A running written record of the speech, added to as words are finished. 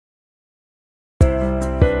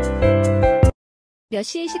몇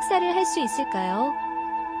시에 식사를 할 수 있을까요?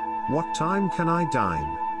 What time can I dine?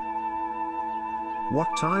 What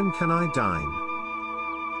time can I dine?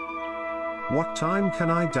 What time can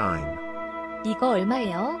I dine? 이거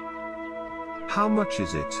얼마예요? How much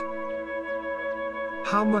is it?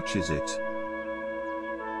 How much is it?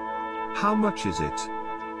 How much is it?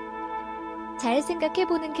 잘 생각해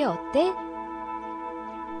보는 게 어때?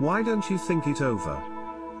 Why don't you think it over?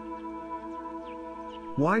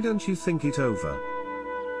 Why don't you think it over?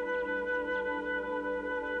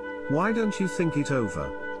 Why don't you think it over?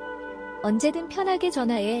 언제든 편하게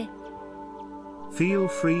전화해. Feel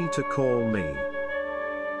free to call me.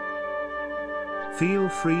 Feel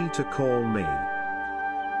free to call me.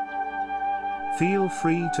 Feel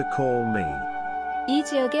free to call me. 이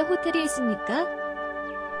지역에 호텔이 있습니까?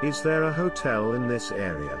 Is there a hotel in this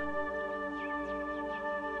area?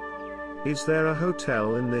 Is there a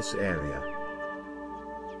hotel in this area?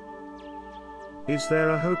 Is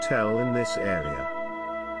there a hotel in this area?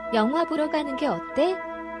 영화 보러 가는 게 어때?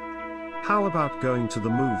 How about going to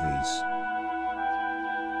the movies?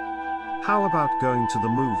 How about going to the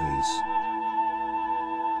movies?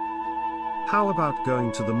 How about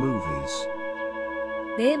going to the movies?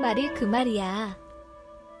 내 말이 그 말이야.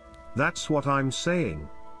 That's what I'm saying.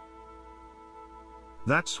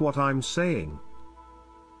 That's what I'm saying.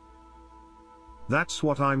 That's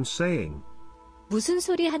what I'm saying. 무슨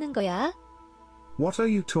소리 하는 거야? What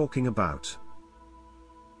are you talking about?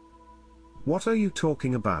 What are you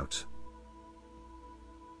talking about?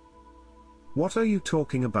 What are you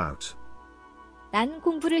talking about? 난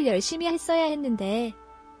공부를 열심히 했어야 했는데.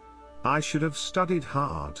 I should have studied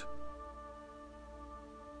hard.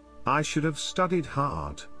 I should have studied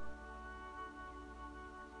hard.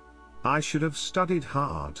 I should have studied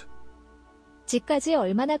hard. 집까지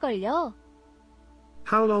얼마나 걸려?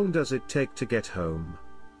 How long does it take to get home?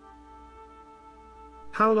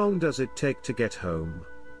 How long does it take to get home?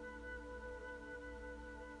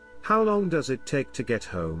 How long does it take to get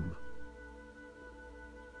home?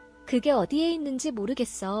 그게 어디에 있는지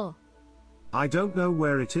모르겠어. I don't know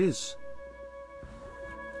where it is.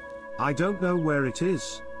 I don't know where it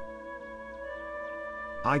is.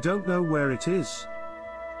 I don't know where it is.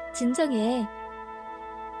 진정해.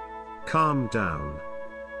 Calm down.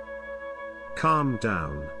 Calm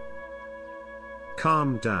down.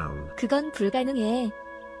 Calm down. 그건 불가능해.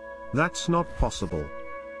 That's not possible.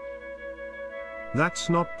 That's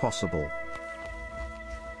not possible.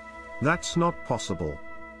 That's not possible.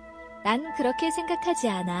 난 그렇게 생각하지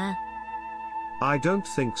않아. I don't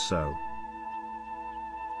think so.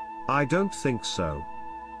 I don't think so.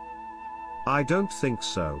 I don't think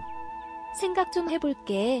so. 생각 좀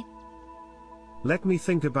해볼게. Let me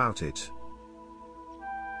think about it.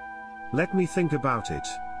 Let me think about it.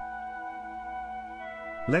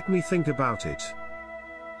 Let me think about it.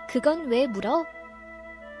 그건 왜 물어?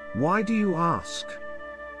 Why do you ask?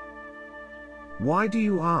 Why do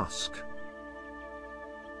you ask?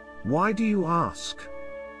 Why do you ask?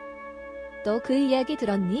 너 그 이야기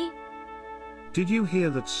들었니? Did you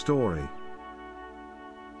hear that story?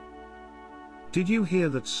 Did you hear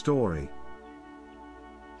that story?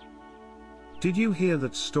 Did you hear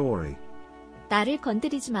that story? 나를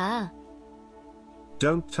건드리지 마.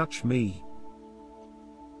 Don't touch me.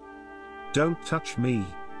 Don't touch me.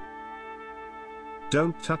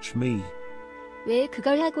 Don't touch me. 왜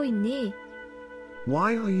그걸 하고 있니?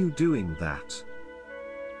 Why are you doing that?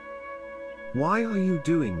 Why are you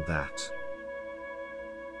doing that?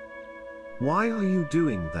 Why are you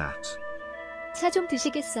doing that? 차 좀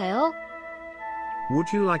드시겠어요?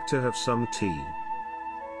 Would you like to have some tea?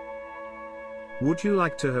 Would you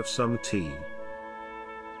like to have some tea?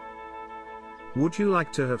 Would you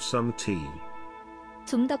like to have some tea?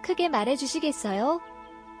 좀 더 크게 말해 주시겠어요?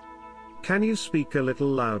 Can you speak a little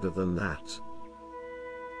louder than that?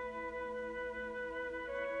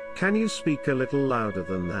 Can you speak a little louder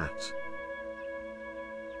than that?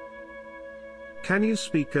 Can you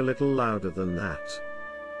speak a little louder than that?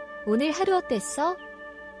 오늘 하루 어땠어?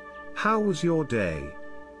 How was your day?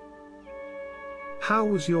 How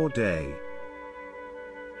was your day?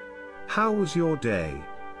 How was your day?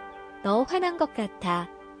 너 화난 것 같아.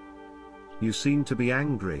 You seem to be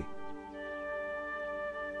angry.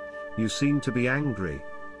 You seem to be angry.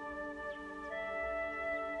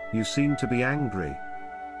 You seem to be angry.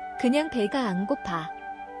 그냥 배가 안 고파.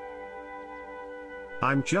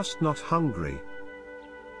 I'm just not hungry.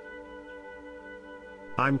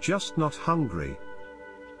 I'm just not hungry.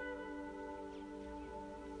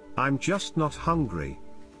 I'm just not hungry.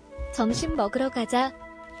 점심 먹으러 가자.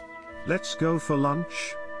 Let's go for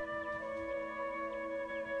lunch.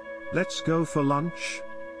 Let's go for lunch.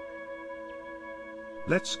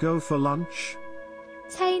 Let's go for lunch.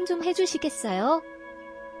 사인 좀 해주시겠어요?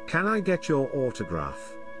 Can I get your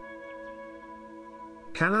autograph?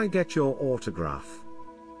 Can I get your autograph?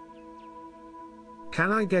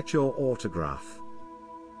 Can I get your autograph?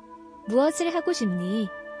 무엇을 하고 싶니?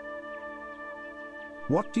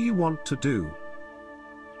 What do you want to do?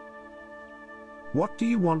 What do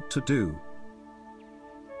you want to do?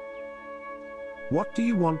 What do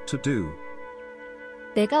you want to do?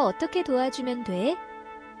 내가 어떻게 도와주면 돼?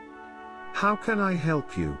 How can I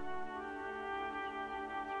help you?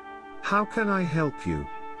 How can I help you?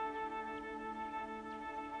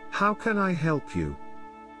 How can I help you?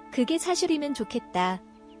 그게 사실이면 좋겠다.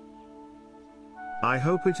 I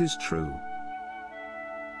hope it is true.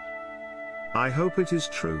 I hope it is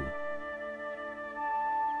true.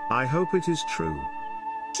 I hope it is true.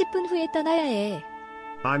 10분 후에 떠나야 해.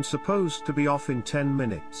 I'm supposed to be off in 10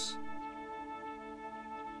 minutes.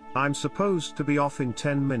 I'm supposed to be off in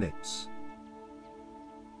 10 minutes.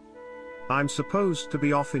 I'm supposed to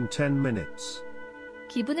be off in 10 minutes.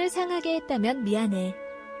 기분을 상하게 했다면 미안해.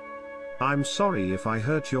 I'm sorry if I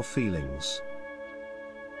hurt your feelings.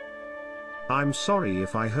 I'm sorry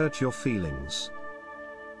if I hurt your feelings.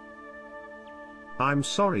 I'm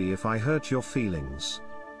sorry if I hurt your feelings.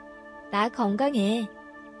 나 건강해.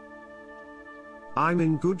 I'm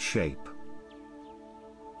in good shape.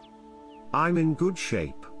 I'm in good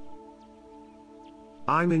shape.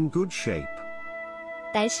 I'm in good shape.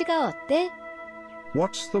 날씨가 어때?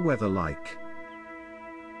 What's the weather like?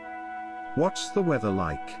 What's the weather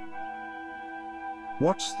like?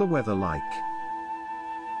 What's the weather like?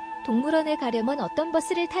 동물원에 가려면 어떤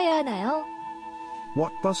버스를 타야 하나요?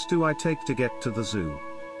 What bus do I take to get to the zoo?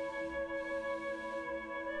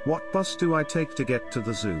 What bus do I take to get to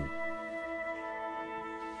the zoo?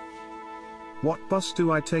 What bus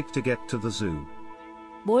do I take to get to the zoo?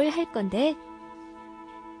 뭘 할 건데?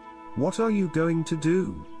 What are you going to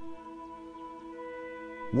do?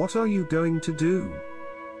 What are you going to do?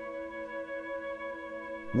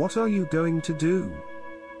 What are you going to do?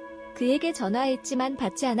 그에게 전화했지만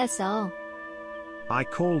받지 않았어. I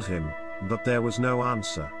called him, but there was no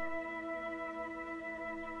answer.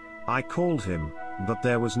 I called him, but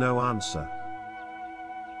there was no answer.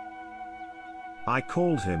 I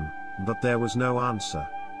called him, but there was no answer.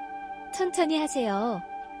 천천히 하세요.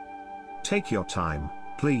 Take your time,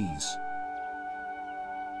 please.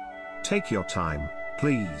 Take your time,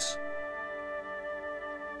 please.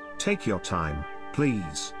 Take your time,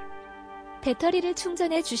 please. 배터리를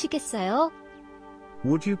충전해 주시겠어요?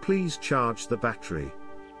 Would you please charge the battery?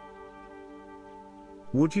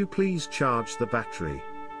 Would you please charge the battery?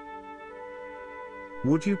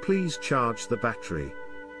 Would you please charge the battery?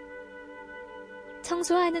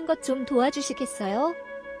 청소하는 것 좀 도와주시겠어요?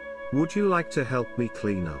 Would you like to help me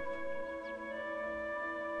clean up?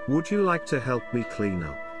 Would you like to help me clean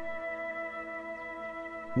up?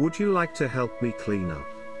 Would you like to help me clean up?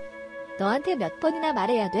 너한테 몇 번이나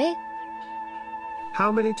말해야 돼?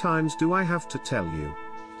 How many times do I have to tell you?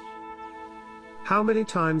 How many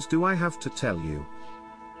times do I have to tell you?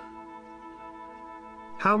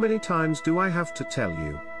 How many times do I have to tell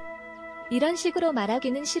you? 이런 식으로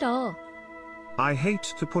말하기는 싫어. I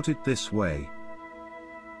hate to put it this way.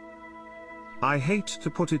 I hate to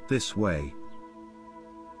put it this way.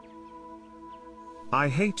 I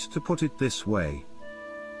hate to put it this way.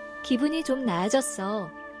 기분이 좀 나아졌어.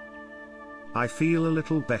 I feel a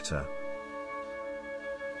little better.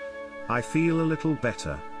 I feel a little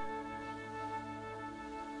better.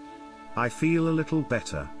 I feel a little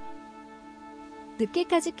better.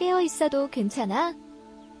 늦게까지 깨어 있어도 괜찮아?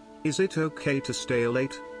 Is it okay to stay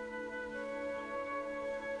late?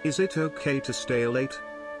 Is it okay to stay late?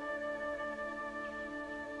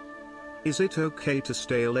 Is it okay to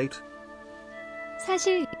stay late?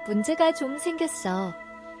 사실 문제가 좀 생겼어.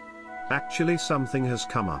 Actually, something has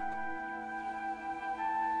come up.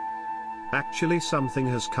 Actually, something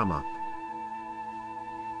has come up.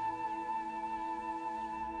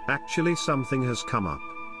 Actually, something has come up.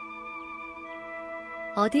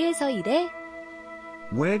 어디에서 일해?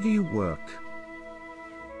 Where do you work?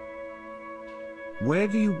 Where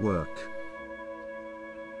do you work?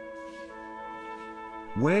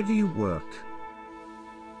 Where do you work?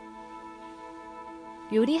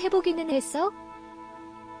 요리 해보기는 했어?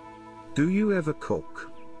 Do you ever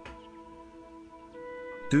cook?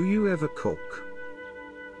 Do you ever cook?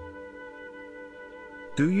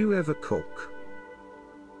 Do you ever cook?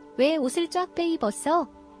 왜 옷을 쫙 빼 입었어?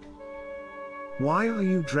 Why are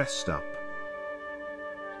you dressed up?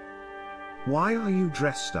 Why are you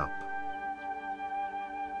dressed up?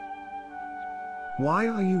 Why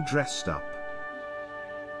are you dressed up?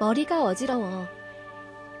 머리가 어지러워.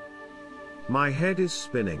 My head is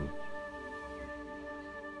spinning.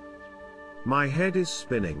 My head is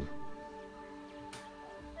spinning.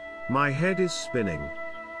 My head is spinning.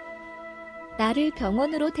 나를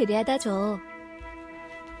병원으로 데려다 줘.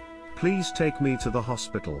 Please take me to the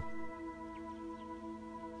hospital.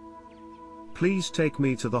 Please take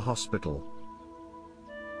me to the hospital.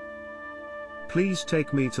 Please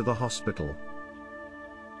take me to the hospital.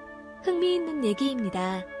 흥미있는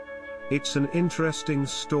얘기입니다. It's an interesting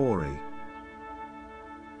story.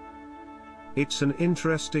 It's an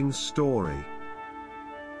interesting story.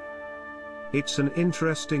 It's an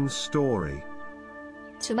interesting story.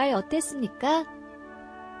 주말 어땠습니까?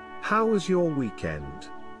 How was your weekend?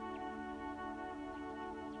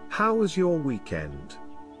 How was your weekend?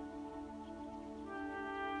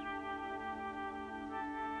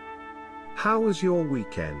 How was your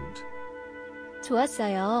weekend?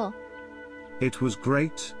 좋았어요. It was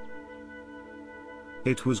great.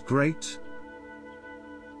 It was great.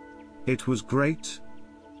 It was great.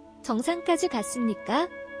 정상까지 갔습니까?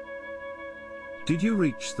 Did you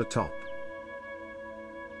reach the top?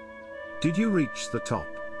 Did you reach the top?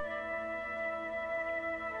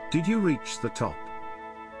 Did you reach the top?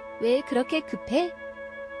 왜 그렇게 급해?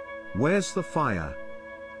 Where's the fire?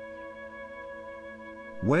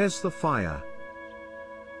 Where's the fire?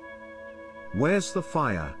 Where's the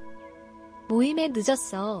fire? 모임에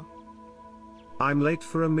늦었어. I'm late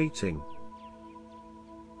for a meeting.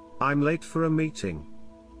 I'm late for a meeting.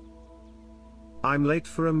 I'm late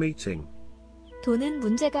for a meeting. 돈은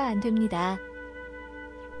문제가 안 됩니다.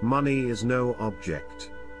 Money is no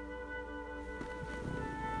object.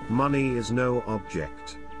 Money is no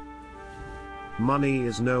object. Money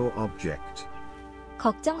is no object.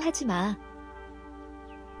 걱정하지 마.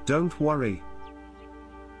 Don't worry.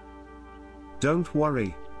 Don't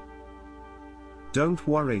worry. Don't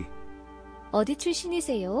worry. 어디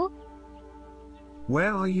출신이세요?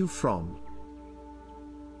 Where are you from?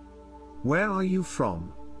 Where are you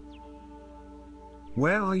from?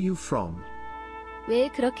 Where are you from? 왜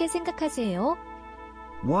그렇게 생각하세요?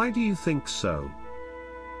 Why do you think so?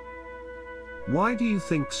 Why do you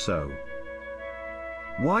think so?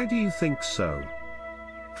 Why do you think so?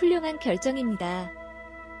 훌륭한 결정입니다.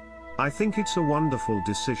 I think it's a wonderful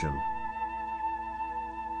decision.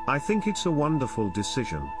 I think it's a wonderful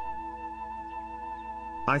decision.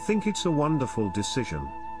 I think it's a wonderful decision.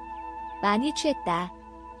 많이 취했다.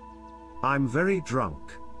 I'm very drunk.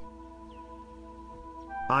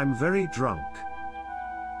 I'm very drunk.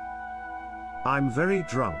 I'm very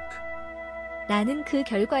drunk. 나는 그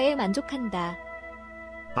결과에 만족한다.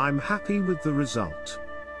 I'm happy with the result.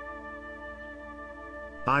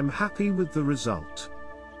 I'm happy with the result.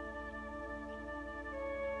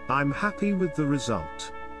 I'm happy with the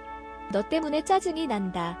result. 너 때문에 짜증이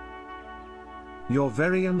난다. You're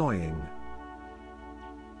very annoying.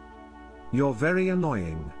 You're very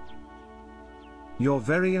annoying. You're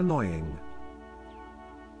very annoying.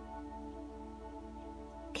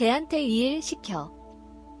 걔한테 이 일 시켜.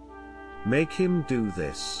 Make him do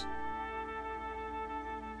this.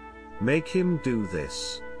 Make him do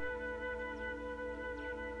this.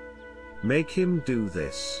 Make him do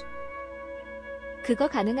this. 그거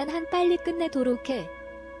가능한 한 빨리 끝내도록 해.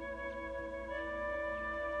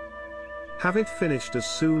 Have it finished as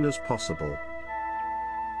soon as possible.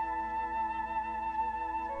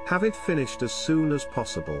 Have it finished as soon as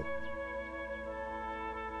possible.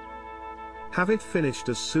 Have it finished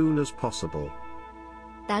as soon as possible.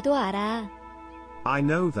 나도 알아. I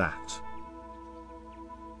know that.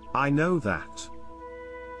 I know that.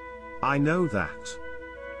 I know that.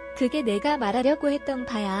 그게 내가 말하려고 했던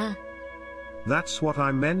바야. That's what I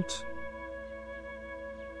meant.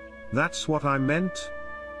 That's what I meant.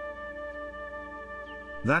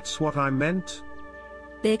 That's what I meant.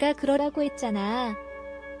 내가 그러라고 했잖아.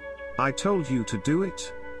 I told you to do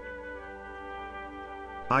it.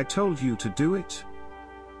 I told you to do it.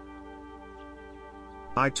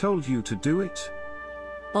 I told you to do it.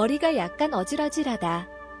 머리가 약간 어질어질하다.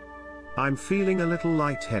 I'm feeling a little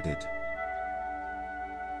lightheaded.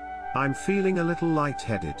 I'm feeling a little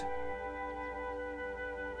lightheaded.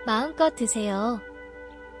 마음껏 드세요.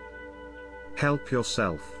 Help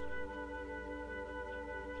yourself.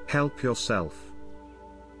 Help yourself.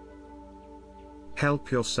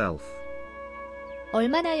 Help yourself.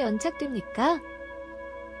 얼마나 연착됩니까?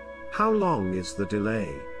 How long is the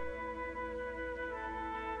delay?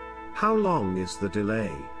 How long is the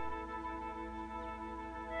delay?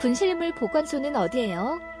 분실물 보관소는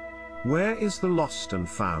어디예요? Where is the lost and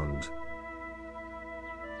found?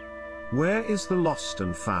 Where is the lost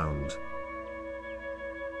and found?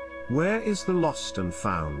 Where is the lost and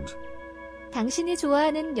found? 당신이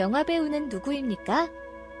좋아하는 영화 배우는 누구입니까?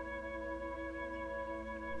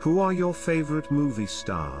 Who are your favorite movie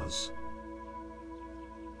stars?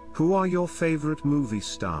 Who are your favorite movie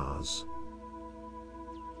stars?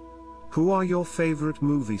 Who are your favorite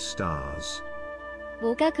movie stars?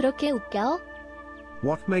 뭐가 그렇게 웃겨?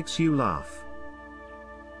 What makes you laugh?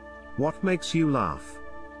 What makes you laugh?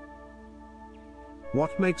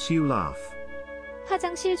 What makes you laugh?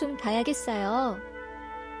 화장실 좀 가야겠어요.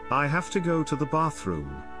 I have to go to the bathroom.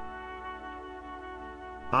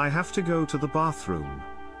 I have to go to the bathroom.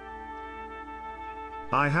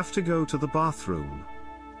 I have to go to the bathroom.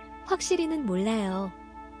 확실히는 몰라요.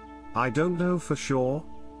 I don't know for sure.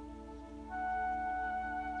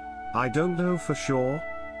 I don't know for sure.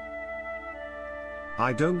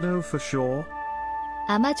 I don't know for sure.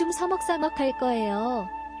 아마 좀 서먹서먹할 거예요.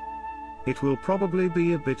 It will probably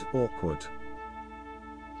be a bit awkward.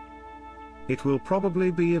 It will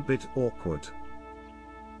probably be a bit awkward.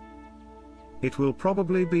 It will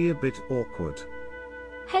probably be a bit awkward.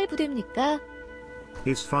 할부됩니까?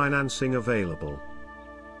 Is financing available?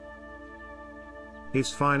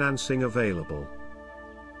 Is financing available?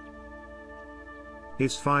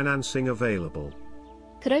 Is financing available?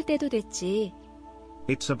 그럴 때도 됐지.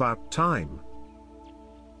 It's about time.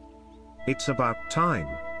 It's about time.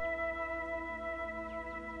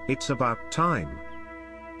 It's about time.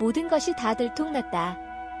 모든 것이 다 들통났다.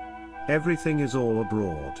 Everything is all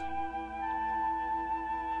abroad.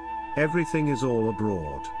 Everything is all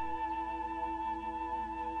abroad.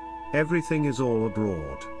 Everything is all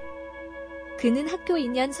abroad. 그는 학교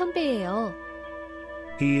 2년 선배예요.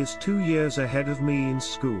 He is 2 years ahead of me in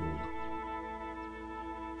school.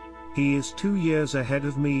 He is 2 years ahead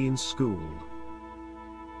of me in school.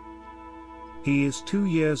 He is 2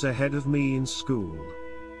 years ahead of me in school.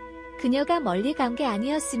 그녀가 멀리 간 게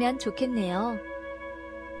아니었으면 좋겠네요.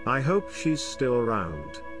 I hope she's still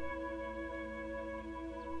around.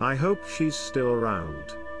 I hope she's still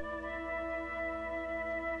around.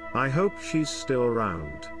 I hope she's still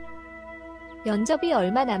around. 면접이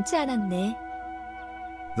얼마 남지 않았네.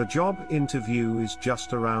 The job interview is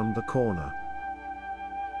just around the corner.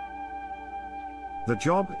 The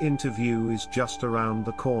job interview is just around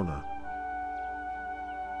the corner.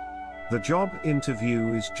 The job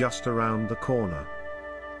interview is just around the corner.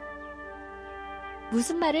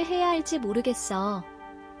 무슨 말을 해야 할지 모르겠어.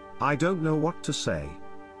 I don't know what to say.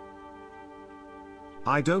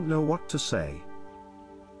 I don't know what to say.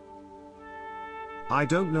 I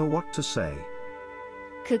don't know what to say.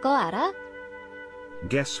 그거 알아?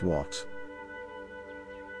 Guess what?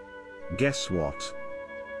 Guess what?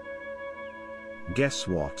 Guess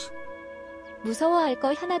what? 무서워할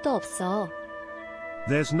거 하나도 없어.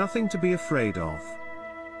 There's nothing to be afraid of.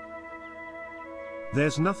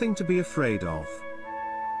 There's nothing to be afraid of.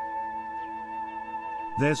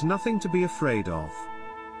 There's nothing to be afraid of.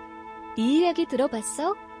 이 이야기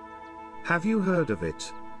들어봤어? Have you heard of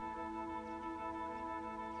it?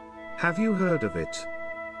 Have you heard of it?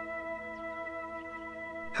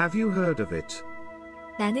 Have you heard of it?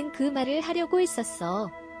 나는 그 말을 하려고 했었어.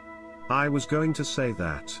 I was going to say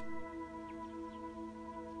that.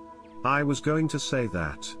 I was going to say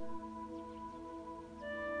that.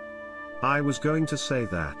 I was going to say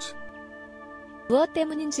that. 무엇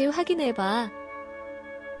때문인지 확인해봐.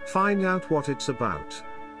 Find out what it's about.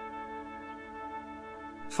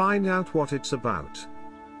 Find out what it's about.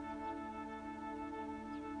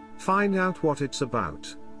 Find out what it's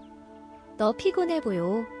about. 너 피곤해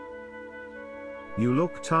보여. You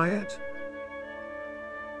look tired?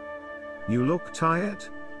 You look tired?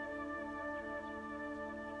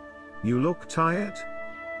 You look tired?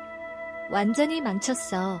 완전히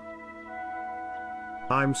망쳤어.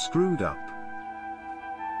 I'm screwed up.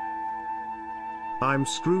 I'm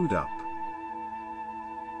screwed up.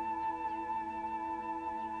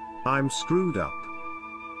 I'm screwed up.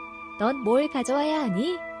 넌 뭘 가져와야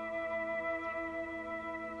하니?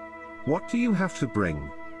 What do you have to bring?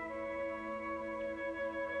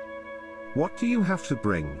 What do you have to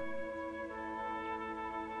bring?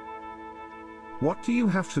 What do you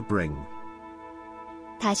have to bring?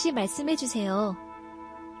 다시 말씀해 주세요.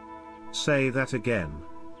 Say that again.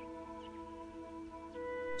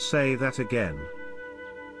 Say that again.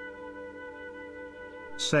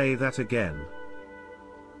 Say that again.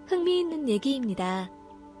 흥미있는 얘기입니다.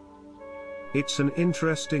 It's an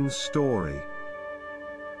interesting story.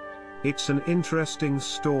 It's an interesting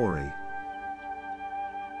story.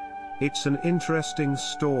 It's an interesting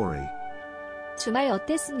story. 주말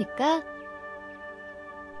어땠습니까?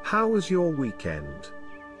 How was your weekend?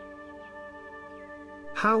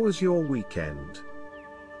 How was your weekend?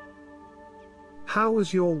 How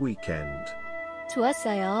was your weekend?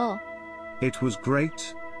 좋았어요. It was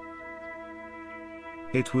great.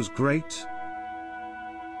 It was great.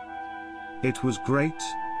 It was great.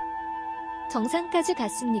 정상까지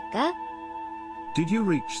갔습니까? Did you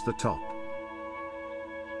reach the top?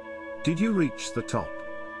 Did you reach the top?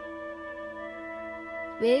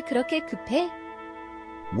 왜 그렇게 급해?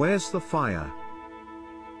 Where's the fire?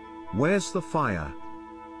 Where's the fire?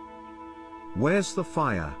 Where's the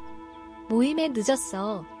fire? 모임에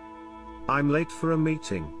늦었어. I'm late for a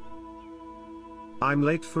meeting. I'm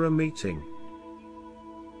late for a meeting.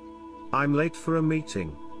 I'm late for a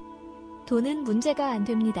meeting. 돈은 문제가 안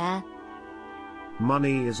됩니다.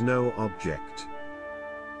 Money is no object.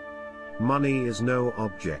 Money is no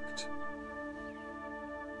object.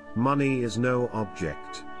 Money is no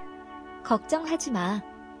object. 걱정하지 마.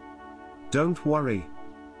 Don't worry.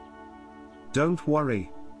 Don't worry.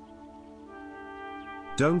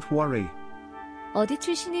 Don't worry. 어디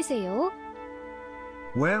출신이세요?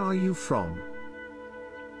 Where are you from?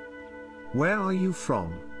 Where are you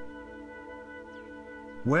from?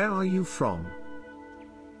 Where are you from?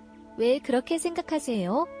 왜 그렇게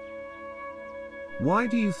생각하세요? Why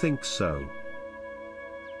do you think so?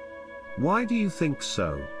 Why do you think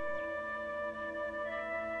so?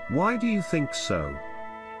 Why do you think so?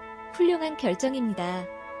 훌륭한 결정입니다.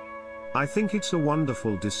 I think it's a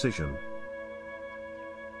wonderful decision.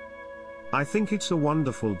 I think it's a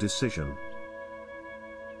wonderful decision.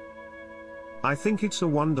 I think it's a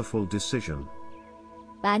wonderful decision.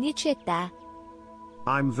 많이 취했다.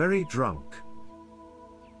 I'm very drunk.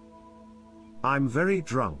 I'm very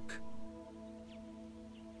drunk.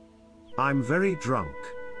 I'm very drunk.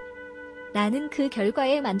 나는 그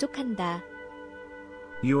결과에 만족한다.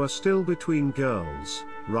 You are still between girls,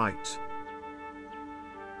 right?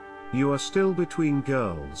 You are still between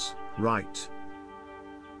girls, right?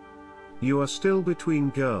 You are still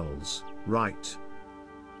between girls, right?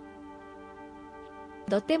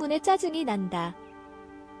 너 때문에 짜증이 난다.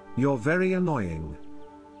 You're very annoying.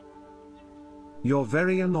 You're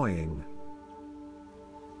very annoying.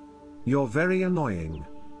 You're very annoying.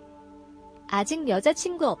 아직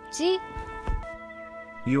여자친구 없지?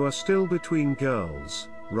 You are still between girls,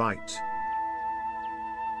 right?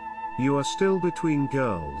 You are still between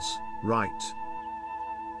girls, right?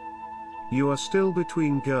 You are still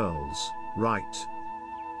between girls, right?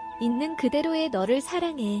 있는 그대로의 너를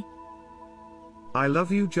사랑해. I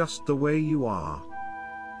love you just the way you are.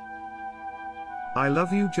 I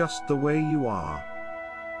love you just the way you are.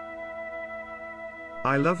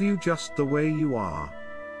 I love you just the way you are.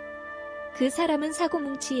 그 사람은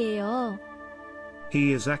사고뭉치예요.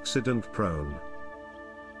 He is accident prone.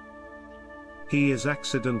 He is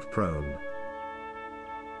accident prone.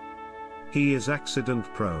 He is accident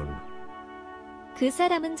prone. 그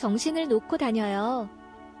사람은 정신을 놓고 다녀요.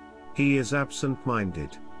 He is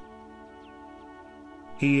absent-minded.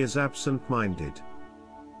 He is absent-minded.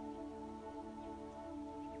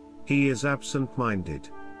 He is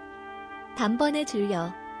absent-minded. 단번에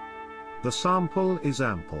들려. The sample is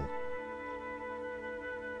ample.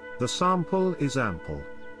 The sample is ample.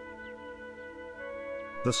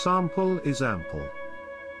 The sample is ample.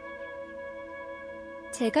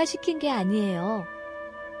 제가 시킨 게 아니에요.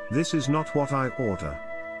 This is not what I order.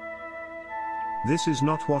 This is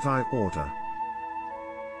not what I order.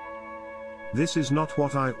 This is not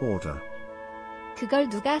what I order. 그걸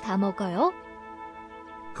누가 다 먹어요?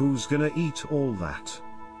 Who's gonna eat all that?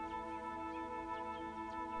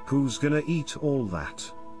 Who's gonna eat all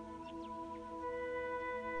that?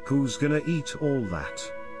 Who's gonna eat all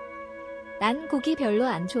that? 난 고기 별로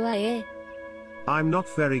안 좋아해. I'm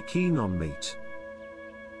not very keen on meat.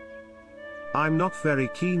 I'm not very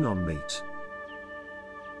keen on meat.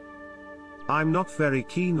 I'm not very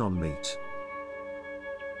keen on meat.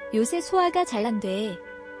 요새 소화가 잘 안 돼.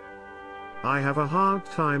 I have a hard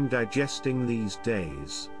time digesting these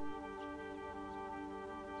days.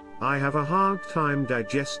 I have a hard time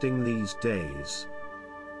digesting these days.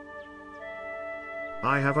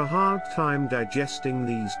 I have a hard time digesting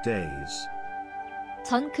these days.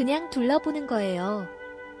 전 그냥 둘러보는 거예요.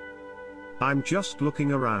 I'm just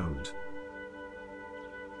looking around.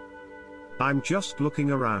 I'm just looking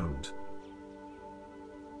around.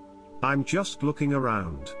 I'm just looking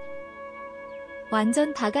around.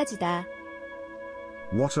 완전 바가지다.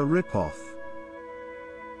 What a rip-off.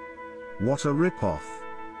 What a rip-off.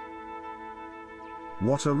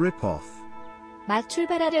 What a rip-off. 막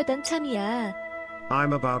출발하려던 참이야.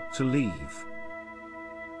 I'm about to leave.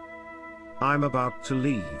 I'm about to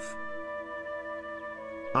leave.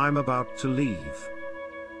 I'm about to leave.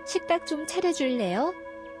 식탁 좀 차려줄래요?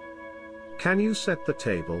 Can you set the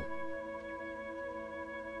table?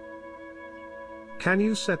 Can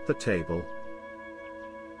you set the table?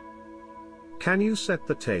 Can you set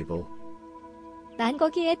the table? 난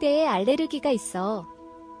거기에 대해 알레르기가 있어.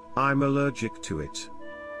 I'm allergic to it.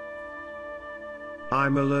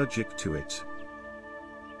 I'm allergic to it.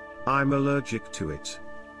 I'm allergic to it.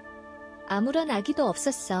 아무런 악의도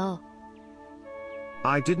없었어.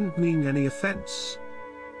 I didn't mean any offense.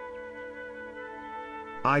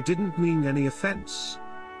 I didn't mean any offense.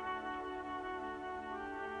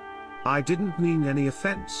 I didn't mean any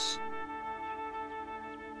offense.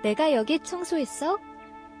 내가 여기 청소했어?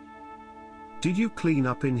 Did you clean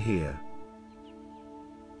up in here?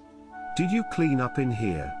 Did you clean up in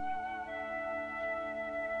here?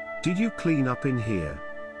 Did you clean up in here?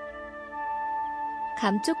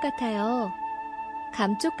 감쪽 같아요.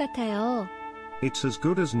 감쪽 같아요. It's as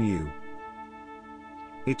good as new.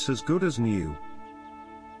 It's as good as new.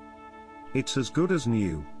 It's as good as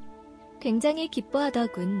new. 굉장히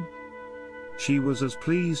기뻐하더군. She was as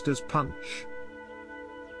pleased as punch.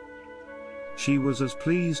 She was as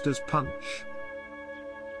pleased as punch.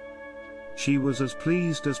 She was as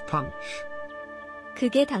pleased as punch.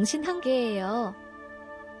 그게 당신 한계예요.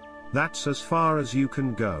 That's as far as you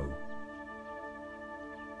can go.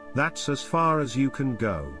 That's as far as you can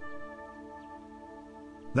go.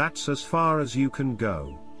 That's as far as you can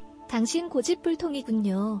go. 당신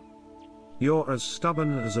고집불통이군요. You're as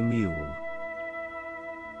stubborn as a mule.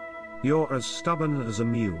 You're as stubborn as a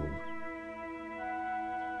mule.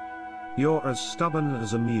 You're as stubborn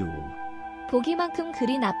as a mule. 보기만큼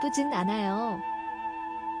그리 나쁘진 않아요.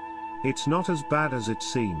 It's not as bad as it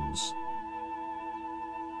seems.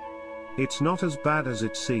 It's not as bad as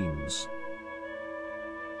it seems.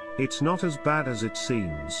 It's not as bad as it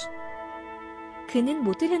seems. 그는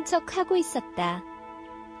못 들은 척 하고 있었다.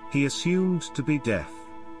 He assumed to be deaf.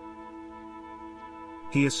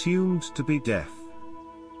 He assumed to be deaf.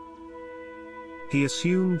 He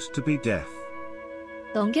assumed to be deaf.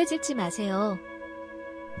 넘겨짚지 마세요.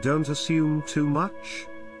 Don't assume too much.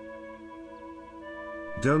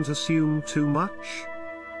 Don't assume too much.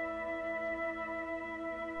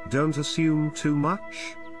 Don't assume too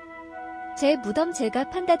much. 제 무덤 제가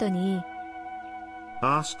판다더니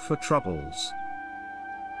Ask for troubles.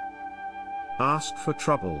 Ask for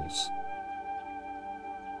troubles.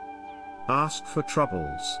 Ask for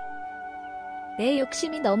troubles. 내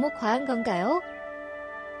욕심이 너무 과한 건가요?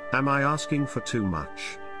 Am I asking for too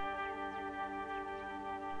much?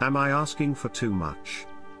 Am I asking for too much?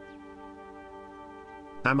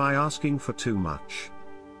 Am I asking for too much?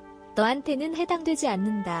 너한테는 해당되지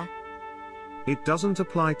않는다. It doesn't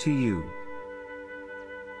apply to you.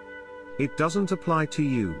 It doesn't apply to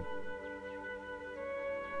you.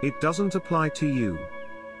 It doesn't apply to you.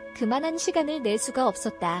 그만한 시간을 낼 수가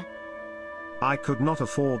없었다. I could not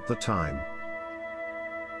afford the time.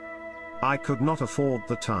 I could not afford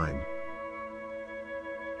the time.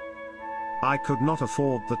 I could not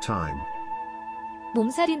afford the time.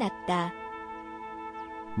 몸살이 났다.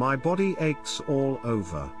 My body aches all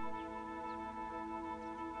over.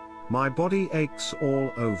 My body aches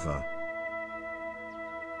all over.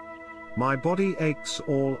 My body aches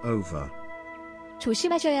all over.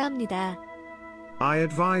 조심하셔야 합니다. I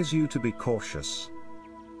advise you to be cautious.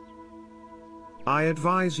 I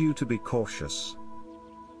advise you to be cautious.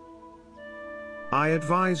 I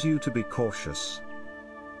advise you to be cautious.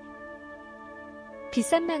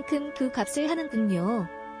 비싼 만큼 그 값을 하는군요.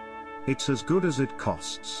 It's as good as it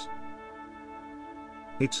costs.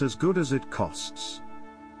 It's as good as it costs.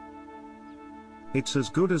 It's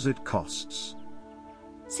as good as it costs.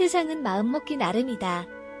 세상은 마음먹기 나름이다.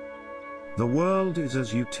 The world is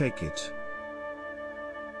as you take it.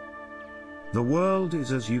 The world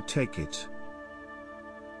is as you take it.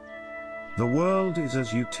 The world is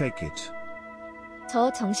as you take it. 저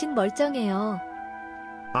정신 멀쩡해요.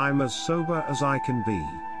 I'm as sober as I can be.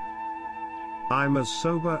 I'm as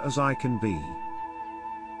sober as I can be.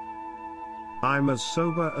 I'm as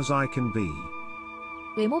sober as I can be.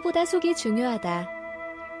 외모보다 속이 중요하다.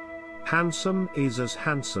 Handsome is as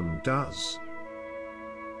handsome does.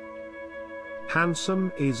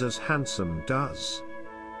 Handsome is as handsome does.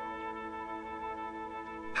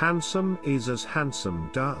 Handsome is as handsome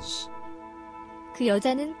does. 그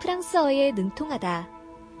여자는 프랑스어에 능통하다.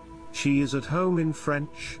 She is at home in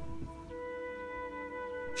French.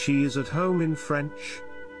 She is at home in French.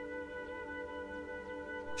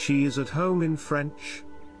 She is at home in French.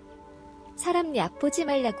 사람 얕보지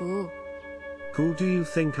말라고. Who do you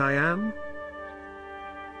think I am?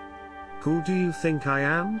 Who do you think I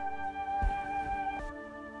am?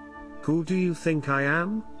 Who do you think I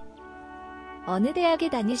am? 어느 대학에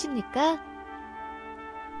다니십니까?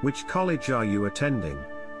 Which college are you attending?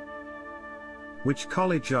 Which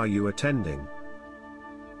college are you attending?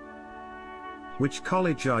 Which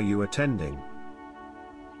college are you attending?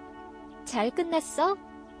 잘 끝났어?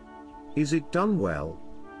 Is it done well?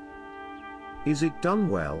 Is it done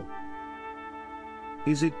well?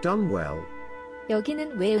 Is it done well?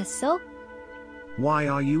 여기는 왜 왔어? Why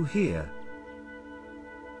are you here?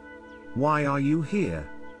 Why are you here?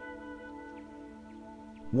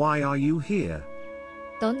 Why are you here?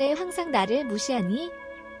 넌 왜 항상 나를 무시하니?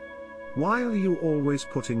 Why are you always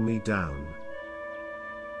putting me down?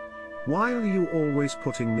 Why are you always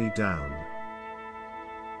putting me down?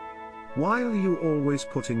 Why are you always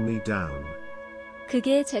putting me down?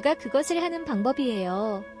 그게 제가 그것을 하는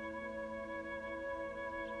방법이에요.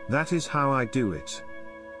 That is how I do it.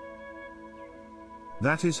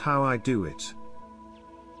 That is how I do it.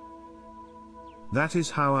 That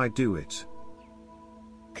is how I do it.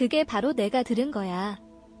 그게 바로 내가 들은 거야.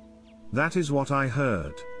 That is what I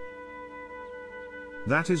heard.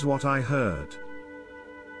 That is what I heard.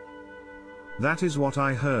 That is what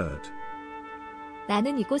I heard.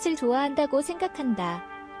 나는 이곳을 좋아한다고 생각한다.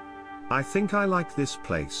 I think I like this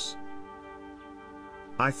place.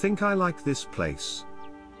 I think I like this place.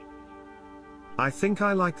 I think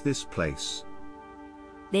I like this place.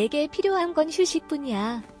 내게 필요한 건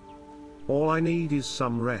휴식뿐이야. All I need is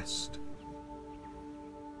some rest.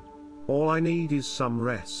 All I need is some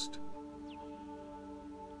rest.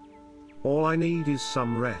 All I need is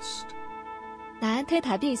some rest. 나한테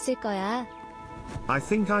답이 있을 거야. I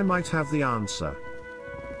think I might have the answer.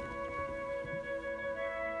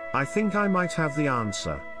 I think I might have the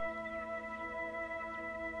answer.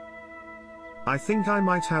 I think I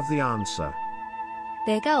might have the answer.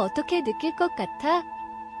 내가 어떻게 느낄 것 같아?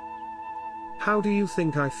 How do you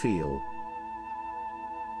think I feel?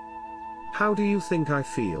 How do you think I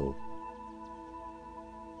feel?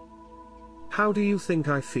 How do you think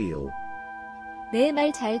I feel? 내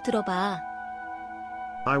말 잘 들어봐.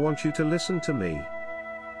 I want you to listen to me.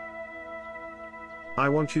 I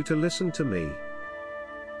want you to listen to me.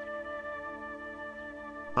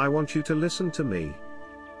 I want you to listen to me.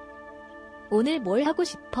 오늘 뭘 하고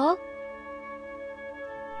싶어?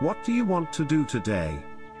 What do you want to do today?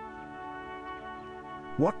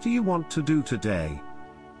 What do you want to do today?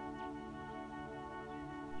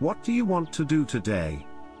 What do you want to do today?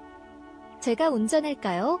 제가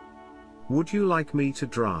운전할까요? Would you like me to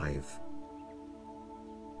drive?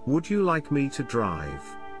 Would you like me to drive?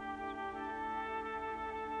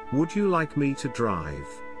 Would you like me to drive?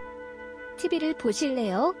 TV를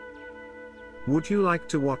보실래요? Would you like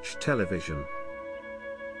to watch television?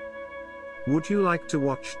 Would you like to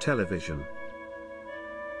watch television?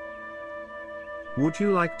 Would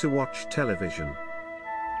you like to watch television?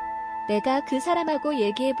 내가 그 사람하고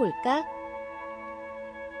얘기해 볼까?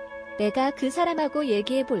 내가 그 사람하고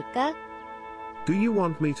얘기해 볼까? Do you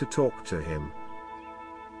want me to talk to him?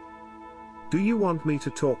 Do you want me to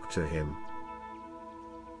talk to him?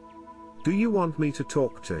 Do you want me to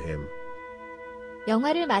talk to him?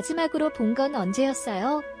 영화를 마지막으로 본 건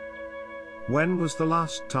언제였어요? When was the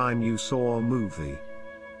last time you saw a movie?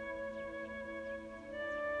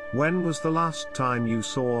 When was the last time you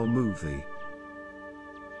saw a movie?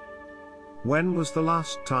 When was the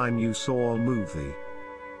last time you saw a movie?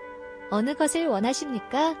 어느 것을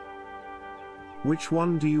원하십니까? Which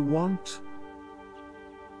one do you want?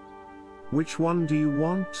 Which one do you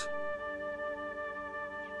want?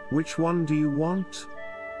 Which one do you want?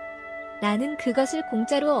 나는 그것을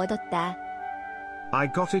공짜로 얻었다.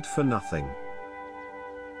 I got it for nothing.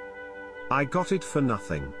 I got it for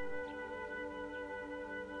nothing.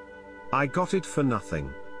 I got it for nothing.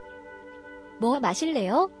 뭐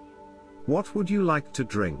마실래요? What would you like to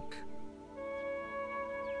drink?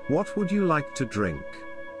 What would you like to drink?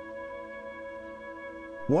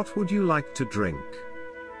 What would you like to drink?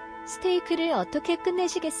 스테이크를 어떻게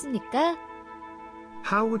끝내시겠습니까?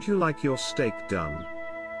 How would you like your steak done?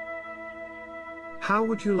 How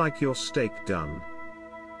would you like your steak done?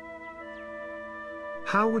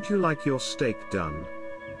 How would you like your steak done?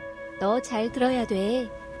 너 잘 들어야 돼.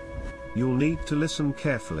 You'll need to listen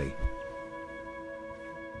carefully.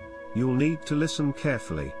 You'll need to listen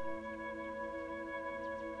carefully.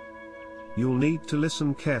 You'll need to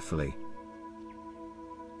listen carefully.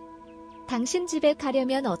 당신 집에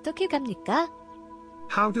가려면 어떻게 갑니까?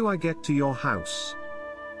 How do I get to your house?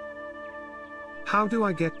 How do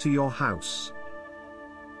I get to your house?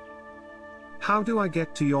 How do I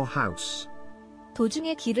get to your house?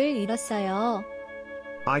 도중에 길을 잃었어요.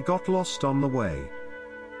 I got lost on the way.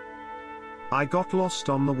 I got lost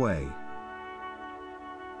on the way.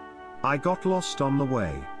 I got lost on the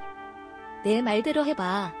way. 내 말대로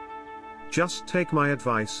해봐. Just take my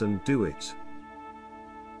advice and do it.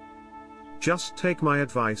 Just take my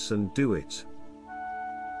advice and do it.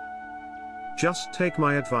 Just take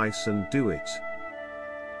my advice and do it.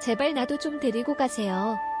 제발 나도 좀 데리고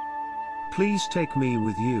가세요. Please take me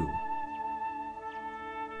with you.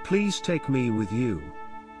 Please take me with you.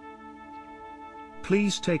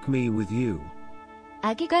 Please take me with you.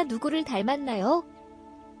 아기가 누구를 닮았나요?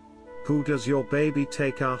 Who does your baby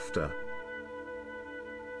take after?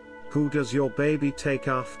 Who does your baby take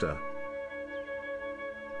after?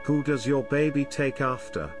 Who does your baby take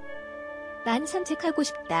after? 난 산책하고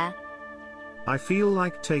싶다. I feel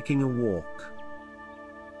like taking a walk.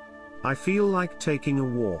 I feel like taking a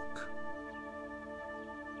walk.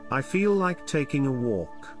 I feel like taking a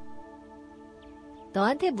walk.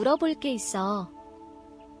 너한테 물어볼 게 있어.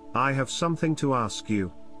 I have something to ask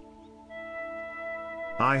you.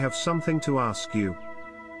 I have something to ask you.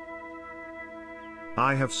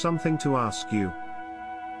 I have something to ask you.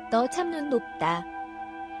 너 참 눈 높다.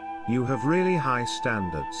 You have really high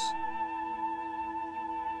standards.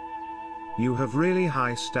 You have really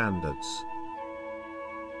high standards.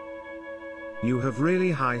 You have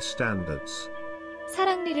really high standards.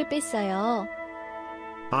 사랑니를 뺐어요.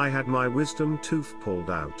 I had my wisdom tooth pulled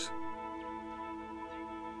out.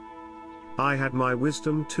 I had my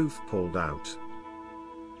wisdom tooth pulled out.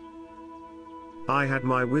 I had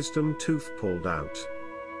my wisdom tooth pulled out.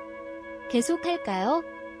 계속할까요?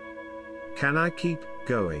 Can I keep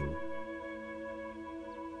going?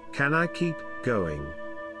 Can I keep going?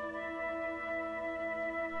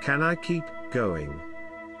 Can I keep going?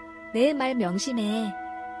 내 말 명심해.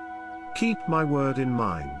 Keep my word in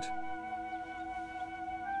mind.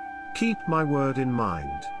 Keep my word in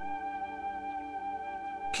mind.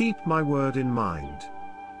 Keep my word in mind.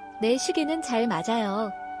 내 시계는 잘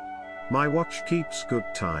맞아요. My watch keeps good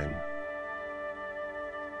time.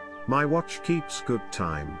 My watch keeps good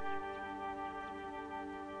time.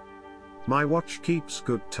 My watch keeps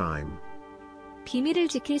good time. 비밀을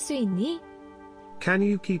지킬 수 있니? Can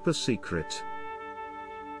you keep a secret?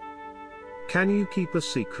 Can you keep a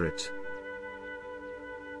secret?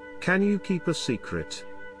 Can you keep a secret?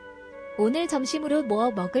 오늘 점심으로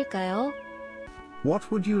뭐 먹을까요?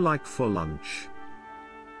 What would you like for lunch?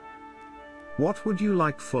 What would you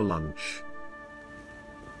like for lunch?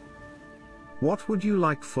 What would you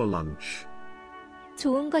like for lunch?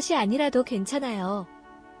 좋은 것이 아니라도 괜찮아요.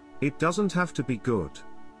 It doesn't have to be good.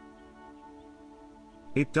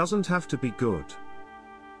 It doesn't have to be good.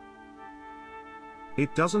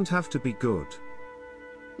 It doesn't have to be good.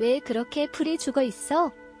 왜 그렇게 풀이 죽어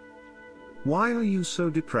있어? Why are you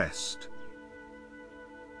so depressed?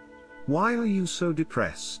 Why are you so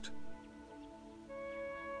depressed?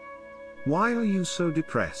 Why are you so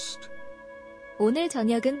depressed? 오늘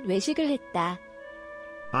저녁은 외식을 했다.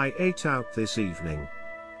 I ate out this evening.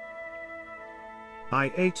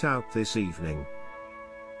 I ate out this evening.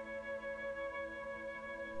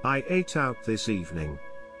 I ate out this evening.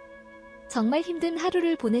 정말 힘든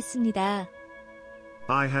하루를 보냈습니다.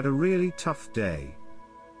 I had a really tough day.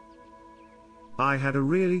 I had a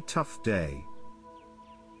really tough day.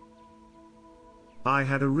 I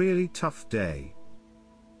had a really tough day.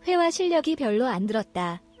 회화 실력이 별로 안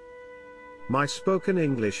늘었다. My spoken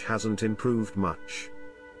English hasn't improved much.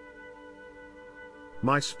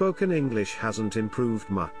 My spoken English hasn't improved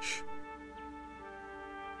much.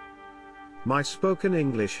 My spoken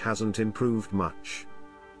English hasn't improved much.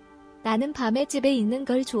 나는 밤에 집에 있는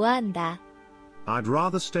걸 좋아한다. I'd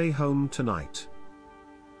rather stay home tonight.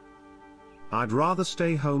 I'd rather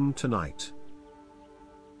stay home tonight.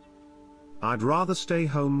 I'd rather stay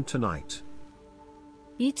home tonight.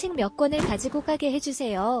 이 책 몇 권을 가지고 가게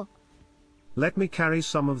해주세요. Let me carry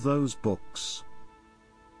some of those books.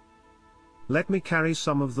 Let me carry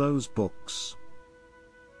some of those books.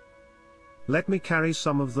 Let me carry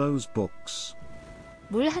some of those books.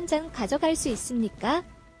 물 한 잔 가져갈 수 있습니까?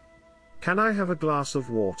 Can I have a glass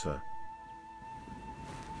of water?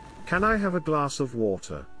 Can I have a glass of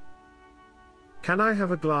water? Can I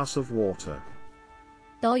have a glass of water?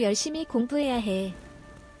 너 열심히 공부해야 해.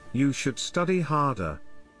 You should study harder.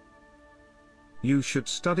 You should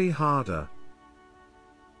study harder.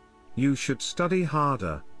 You should study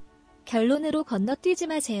harder. 결론으로 건너뛰지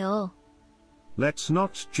마세요. Let's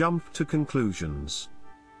not jump to conclusions.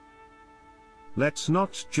 Let's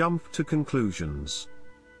not jump to conclusions.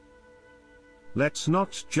 Let's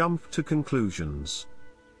not jump to conclusions.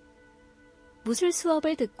 무술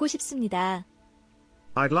수업을 듣고 싶습니다.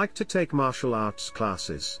 I'd like to take martial arts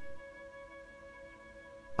classes.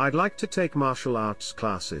 I'd like to take martial arts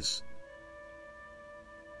classes.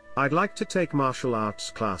 I'd like to take martial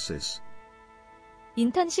arts classes.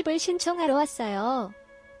 인턴십을 신청하러 왔어요.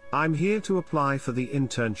 I'm here to apply for the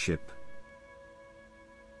internship.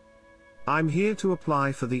 I'm here to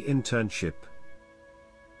apply for the internship.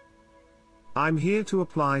 I'm here to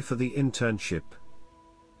apply for the internship.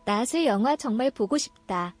 나 새 영화 정말 보고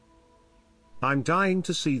싶다. I'm dying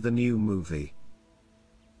to see the new movie.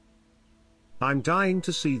 I'm dying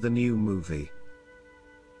to see the new movie.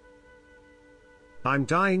 I'm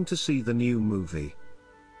dying to see the new movie.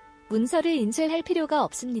 문서를 인쇄할 필요가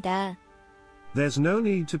없습니다. There's no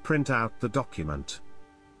need to print out the document.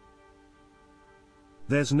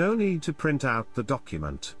 There's no need to print out the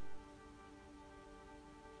document.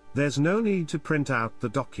 There's no need to print out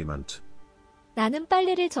the document. 나는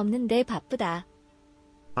빨래를 접는데 바쁘다.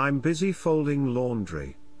 I'm busy folding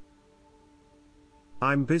laundry.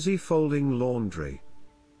 I'm busy folding laundry.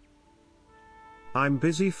 I'm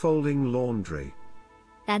busy folding laundry.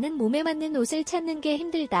 나는 몸에 맞는 옷을 찾는 게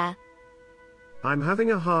힘들다. I'm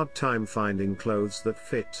having a hard time finding clothes that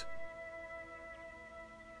fit.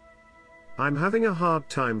 I'm having a hard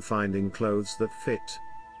time finding clothes that fit.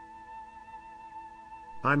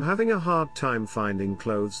 I'm having a hard time finding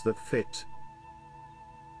clothes that fit.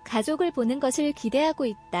 가족을 보는 것을 기대하고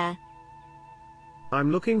있다. I'm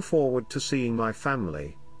looking forward to seeing my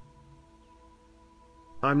family.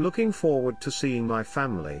 I'm looking forward to seeing my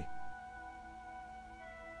family.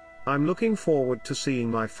 I'm looking forward to seeing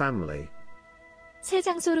my family. 새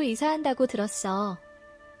장소로 이사한다고 들었어.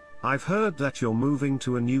 I've heard that you're moving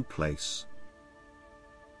to a new place.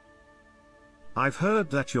 I've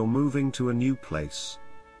heard that you're moving to a new place.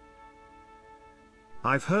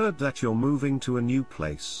 I've heard that you're moving to a new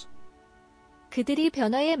place. 그들이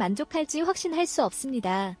변화에 만족할지 확신할 수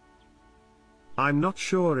없습니다. I'm not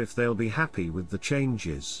sure if they'll be happy with the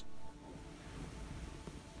changes.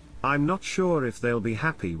 I'm not sure if they'll be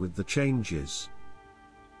happy with the changes.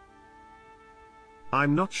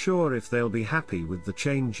 I'm not sure if they'll be happy with the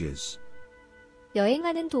changes.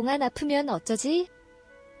 여행하는 동안 아프면 어쩌지?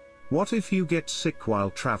 What if you get sick while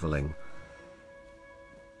traveling?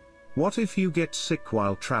 What if you get sick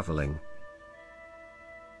while traveling?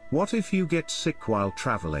 What if you get sick while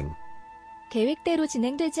traveling? 계획대로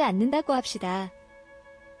진행되지 않는다고 합시다.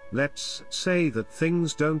 Let's say that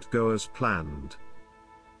things don't go as planned.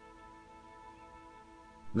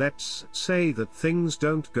 Let's say that things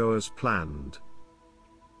don't go as planned.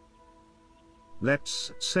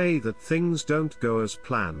 Let's say that things don't go as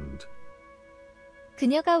planned.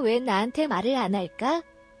 그녀가 왜 나한테 말을 안 할까?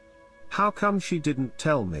 How come she didn't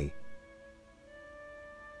tell me?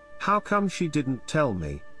 How come she didn't tell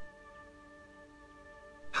me?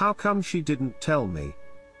 How come she didn't tell me?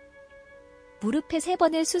 무릎에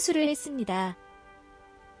 3번의 수술을 했습니다.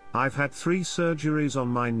 I've had 3 surgeries on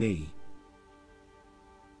my knee.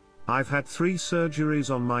 I've had 3 surgeries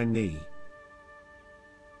on my knee.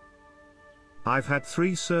 I've had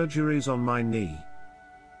 3 surgeries on my knee.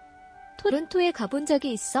 토론토에 가본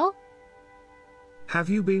적이 있어?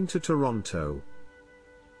 Have you been to Toronto?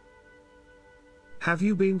 Have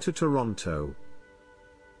you been to Toronto?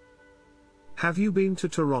 Have you been to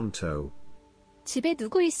Toronto? 집에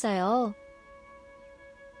누구 있어요?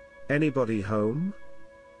 Anybody home?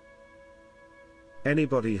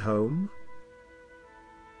 Anybody home?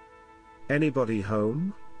 Anybody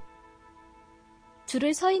home?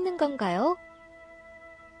 줄을 서 있는 건가요?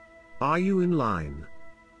 Are you in line?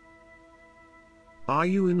 Are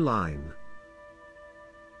you in line?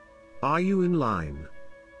 Are you in line?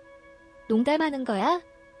 농담하는 거야?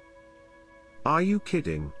 Are you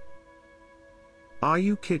kidding? Are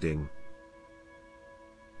you kidding?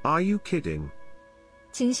 Are you kidding?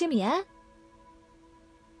 진심이야?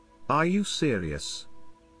 Are you serious?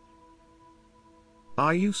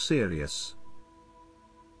 Are you serious?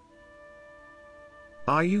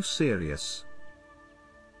 Are you serious?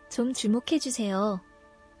 좀 주목해 주세요.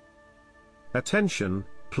 Attention,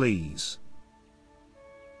 please.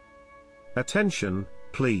 Attention,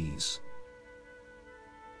 please.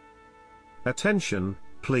 Attention,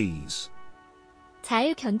 please.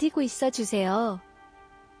 잘 견디고 있어 주세요.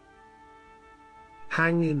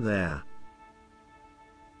 Hang in there.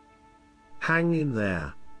 Hang in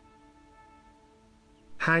there.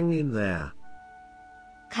 Hang in there.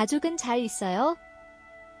 가족은 잘 있어요?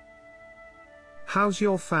 How's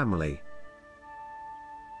your family?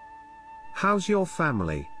 How's your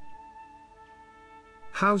family?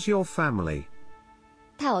 How's your family?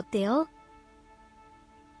 다 어때요?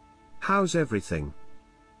 How's everything?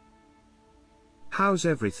 How's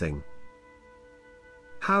everything?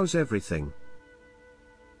 How's everything?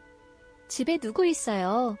 집에 누구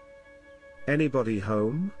있어요? Anybody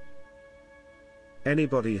home?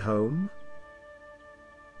 Anybody home?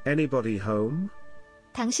 Anybody home?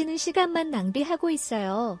 당신은 시간만 낭비하고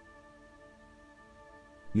있어요.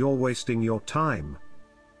 You're wasting your time.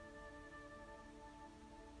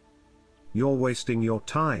 You're wasting your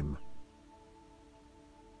time.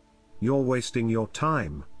 You're wasting your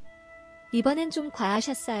time. 이번엔 좀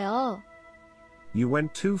과하셨어요. You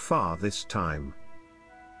went too far this time.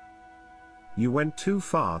 You went too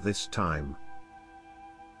far this time.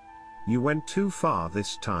 You went too far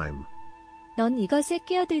this time. 넌 이것에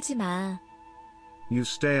끼어들지 마. You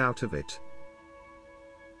stay out of it.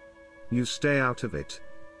 You stay out of it.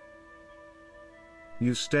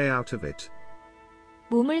 You stay out of it.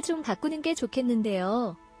 몸을 좀 바꾸는 게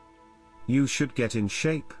좋겠는데요. You should get in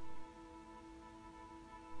shape.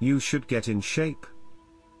 You should get in shape.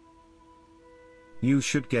 You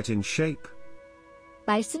should get in shape.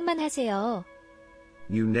 말씀만 하세요.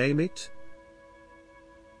 You name it.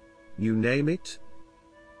 You name it.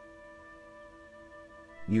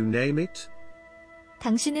 You name it.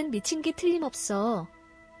 당신은 미친 게 틀림없어.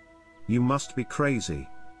 You must be crazy.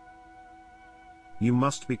 You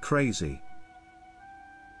must be crazy.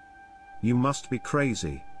 You must be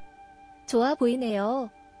crazy. 좋아 보이네요.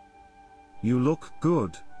 You look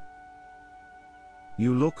good.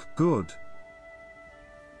 You look good.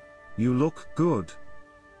 You look good.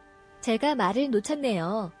 제가 말을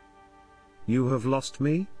놓쳤네요. You have lost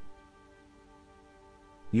me?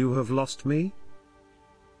 You have lost me?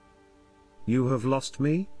 You have lost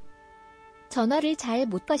me? 전화를 잘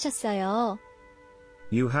못 받으셨어요.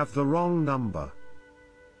 You have the wrong number.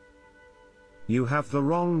 You have the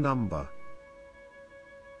wrong number.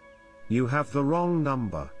 You have the wrong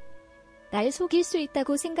number. 날 속일 수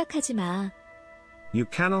있다고 생각하지 마. You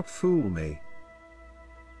cannot fool me.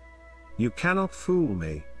 You cannot fool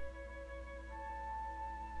me.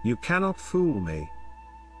 You cannot fool me.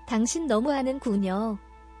 당신 너무하는군요.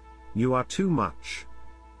 You are too much.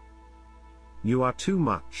 You are too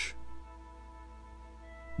much.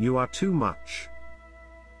 You are too much.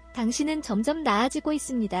 당신은 점점 나아지고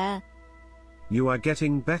있습니다. You are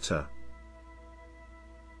getting better.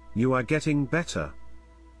 You are getting better.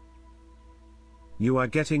 You are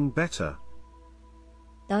getting better.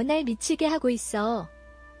 너 날 미치게 하고 있어.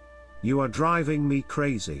 You are driving me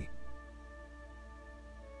crazy.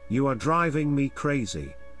 You are driving me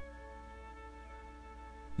crazy.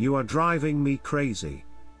 You are driving me crazy.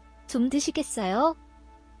 좀 드시겠어요?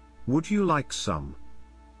 Would you like some?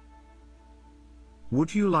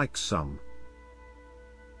 Would you like some?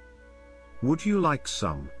 Would you like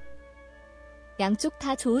some? 양쪽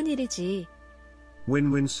다 좋은 일이지.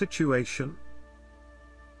 Win-win situation.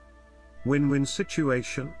 Win-win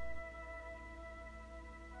situation.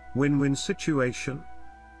 Win-win situation.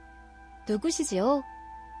 누구시지요?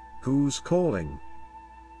 Who's calling?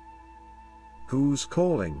 Who's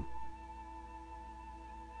calling?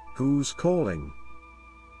 Who's calling?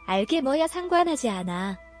 알게 뭐야 상관하지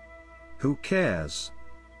않아. Who cares?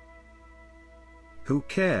 Who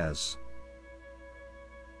cares?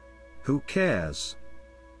 Who cares?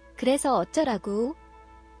 그래서 어쩌라고?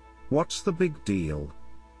 What's the big deal?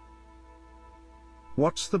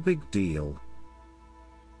 What's the big deal?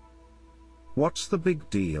 What's the big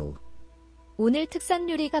deal? 오늘 특선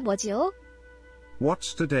요리가 뭐지요?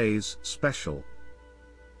 What's today's special?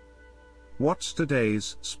 What's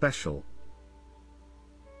today's special?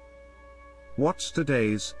 What's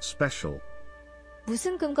today's special?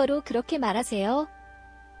 무슨 근거로 그렇게 말하세요?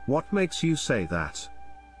 What makes you say that?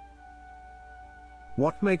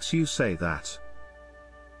 What makes you say that?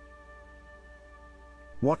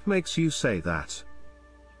 What makes you say that?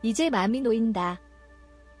 이제 마음이 놓인다.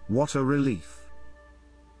 What a relief.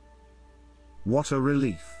 What a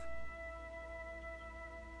relief.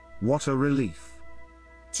 What a relief.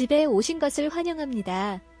 집에 오신 것을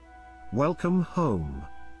환영합니다. Welcome home.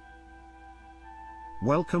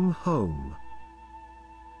 Welcome home.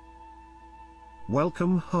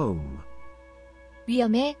 Welcome home.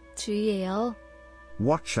 위험에 주의해요.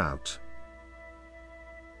 Watch out.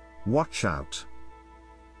 Watch out.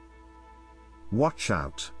 Watch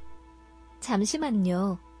out.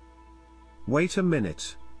 잠시만요. Wait a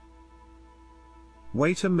minute.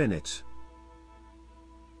 Wait a minute.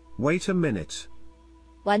 Wait a minute.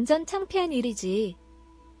 완전 창피한 일이지.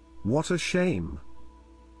 What a shame.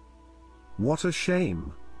 What a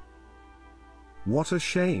shame. What a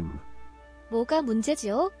shame. 뭐가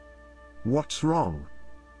문제지요? What's wrong?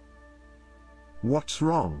 What's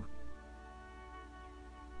wrong?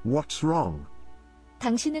 What's wrong?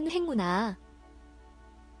 당신은 행운아.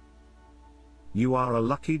 You are a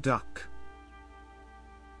lucky duck.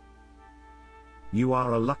 You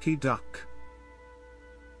are a lucky duck.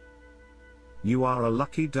 You are a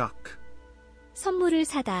lucky duck. 선물을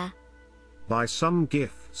사다. Buy some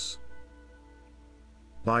gifts.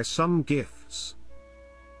 Buy some gifts.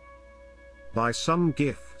 Buy some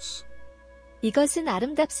gifts. 이것은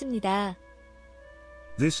아름답습니다.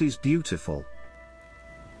 This is beautiful.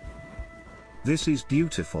 This is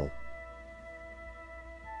beautiful.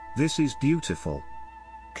 This is beautiful.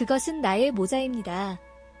 그것은 나의 모자입니다.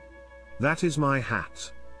 That is my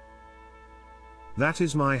hat. That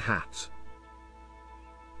is my hat.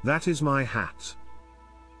 That is my hat.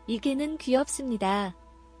 이 개는 귀엽습니다.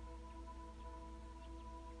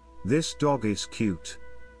 This dog is cute.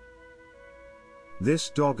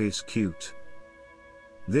 This dog is cute.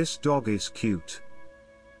 This dog is cute.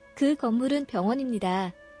 그 건물은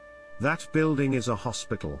병원입니다. That building is a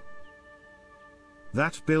hospital.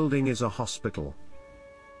 That building is a hospital.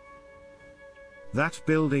 That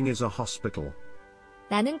building is a hospital.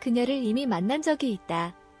 나는 그녀를 이미 만난 적이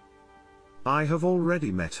있다. I have already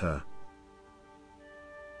met her.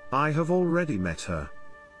 I have already met her.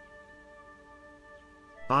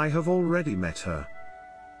 I have already met her.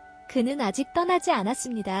 그는 아직 떠나지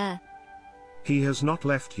않았습니다. He has not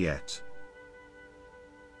left yet.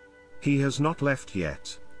 He has not left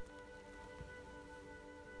yet.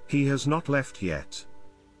 He has not left yet.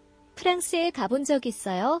 프랑스에 가본 적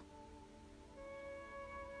있어요?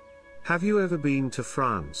 Have you ever been to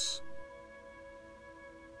France?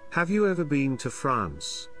 Have you ever been to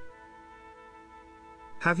France?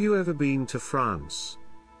 Have you ever been to France?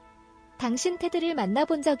 당신 테드를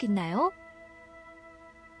만나본 적 있나요?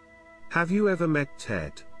 Have you ever met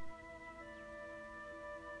Ted?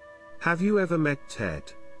 Have you ever met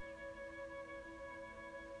Ted?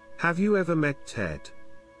 Have you ever met Ted?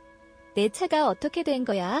 내 차가 어떻게 된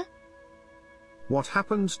거야? What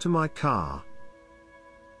happened to my car?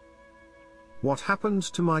 What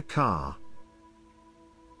happened to my car?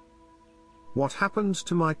 What happened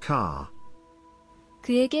to my car?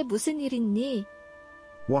 그에게 무슨 일 있니?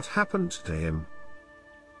 What happened to him?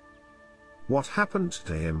 What happened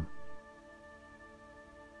to him?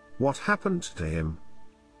 What happened to him?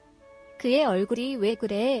 그의 얼굴이 왜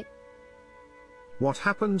그래? What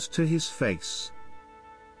happened to his face?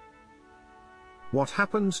 What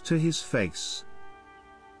happened to his face?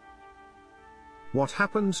 What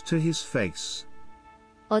happened to his face?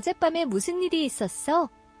 어젯밤에 무슨 일이 있었어?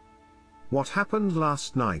 What happened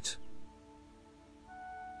last night?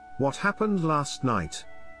 What happened last night?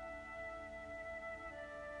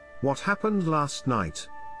 What happened last night?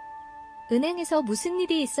 은행에서 무슨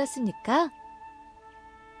일이 있었습니까?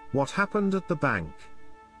 What happened at the bank?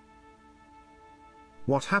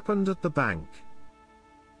 What happened at the bank?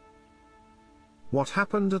 What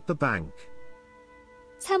happened at the bank?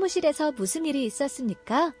 사무실에서 무슨 일이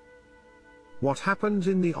있었습니까? What happened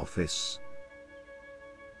in the office?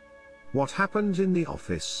 What happened in the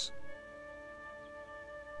office?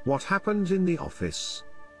 What happened in the office?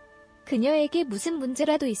 그녀에게 무슨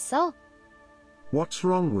문제라도 있어? What's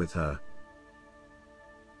wrong with her?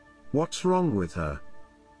 What's wrong with her?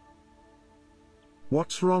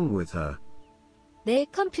 What's wrong with her? 내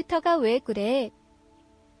컴퓨터가 왜 그래?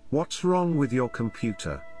 What's wrong with your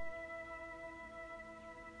computer?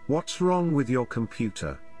 What's wrong with your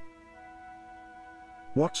computer?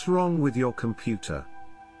 What's wrong with your computer?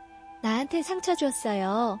 나한테 상처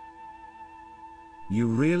줬어요. You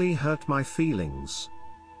really hurt my feelings.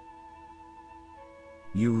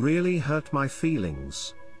 You really hurt my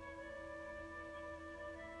feelings.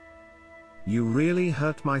 You really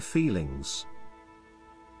hurt my feelings.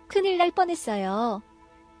 큰일 날 뻔했어요.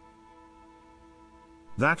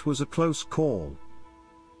 That was a close call.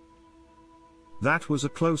 That was a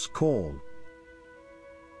close call.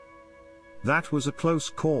 That was a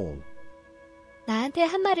close call. 나한테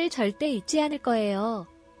한 말을 절대 잊지 않을 거예요.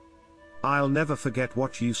 I'll never forget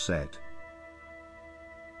what you said.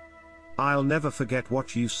 I'll never forget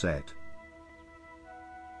what you said.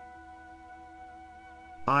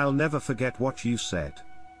 I'll never forget what you said.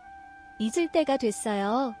 잊을 때가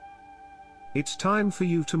됐어요. It's time for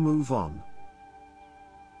you to move on.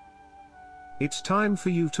 It's time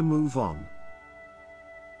for you to move on.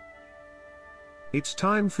 It's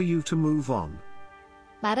time for you to move on.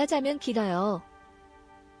 말하자면 길어요.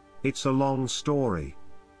 It's a long story.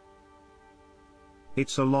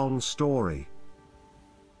 It's a long story.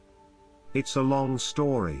 It's a long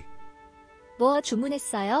story. 뭐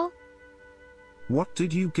주문했어요? What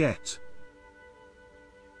did you get?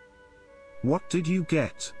 What did you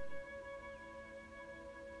get?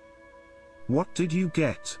 What did you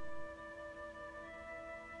get?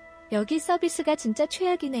 여기 서비스가 진짜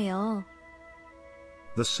최악이네요.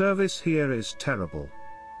 The service here is terrible.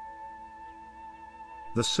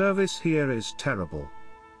 The service here is terrible.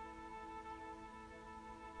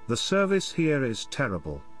 The service here is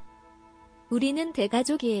terrible. 우리는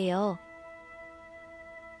대가족이에요.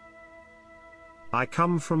 I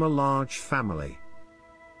come from a large family.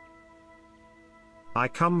 I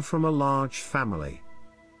come from a large family.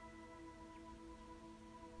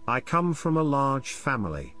 I come from a large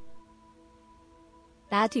family.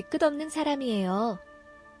 나 뒤끝 없는 사람이에요.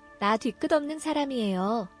 나 뒤끝 없는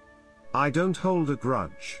사람이에요. I don't hold a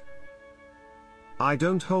grudge. I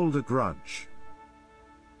don't hold a grudge.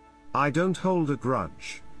 I don't hold a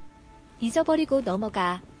grudge. 잊어버리고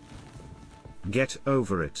넘어가. Get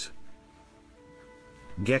over it.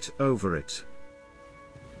 Get over it.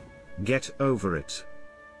 Get over it.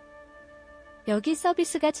 여기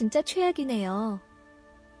서비스가 진짜 최악이네요.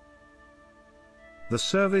 The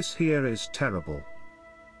service here is terrible.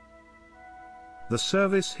 The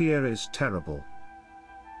service here is terrible.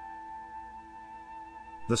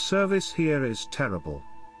 The service here is terrible.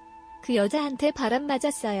 그 여자한테 바람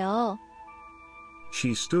맞았어요.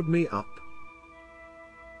 She stood me up.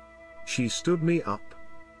 She stood me up.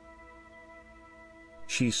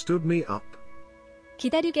 She stood me up.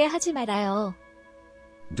 기다리게 하지 말아요.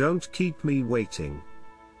 Don't keep me waiting.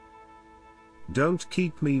 Don't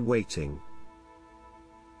keep me waiting.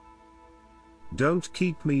 Don't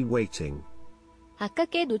keep me waiting.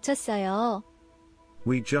 아깝게 놓쳤어요.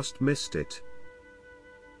 We just missed it.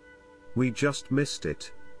 We just missed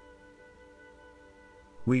it.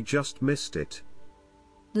 We just missed it.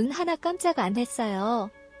 눈 하나 깜짝 안 했어요.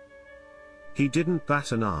 He didn't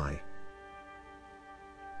bat an eye.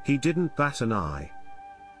 He didn't bat an eye.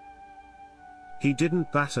 He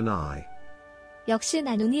didn't bat an eye. 역시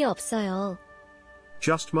나 눈이 없어요.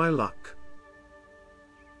 Just my luck.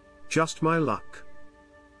 Just my luck.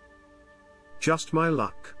 Just my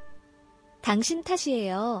luck. 당신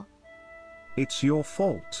탓이에요. It's your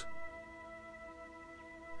fault.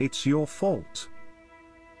 It's your fault.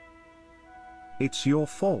 It's your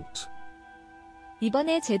fault.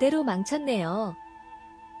 이번에 제대로 망쳤네요.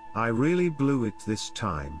 I really blew it this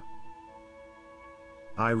time.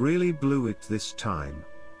 I really blew it this time.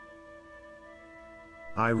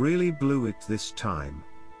 I really blew it this time.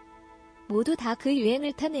 모두 다 그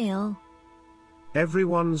유행을 타네요.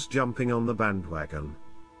 Everyone's jumping on the bandwagon.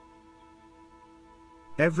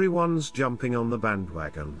 Everyone's jumping on the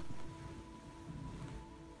bandwagon.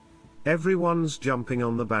 Everyone's jumping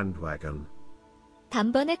on the bandwagon.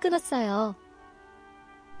 단번에 끊었어요.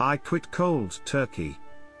 I quit cold turkey.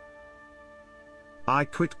 I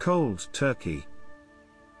quit cold turkey.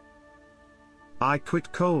 I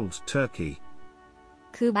quit cold turkey.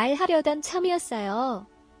 그 말 하려던 참이었어요.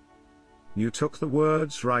 You took the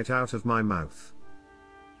words right out of my mouth.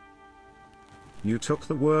 You took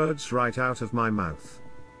the words right out of my mouth.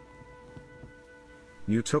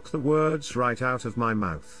 You took the words right out of my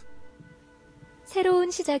mouth. 새로운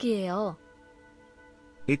시작이에요.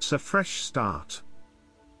 It's a fresh start.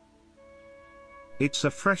 It's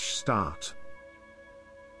a fresh start.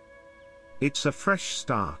 It's a fresh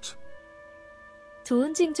start.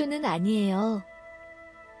 좋은 징조는 아니에요.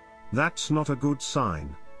 That's not a good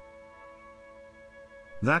sign.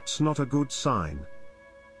 That's not a good sign.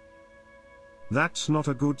 That's not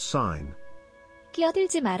a good sign.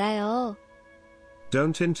 끼어들지 말아요.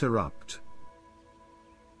 Don't interrupt.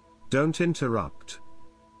 Don't interrupt.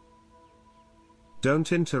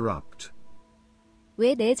 Don't interrupt.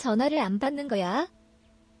 왜 내 전화를 안 받는 거야?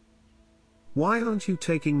 Why aren't you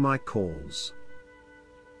taking my calls?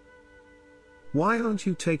 Why aren't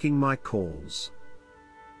you taking my calls?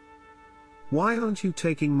 Why aren't you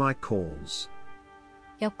taking my calls?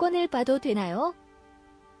 여권을 봐도 되나요?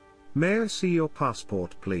 May I see your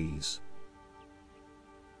passport, please?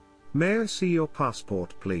 May I see your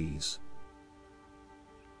passport, please?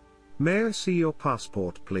 May I see your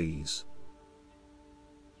passport, please?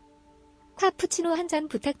 카푸치노 한 잔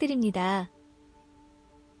부탁드립니다.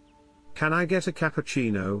 Can I get a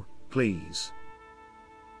cappuccino, please?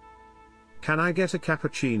 Can I get a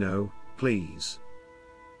cappuccino, please?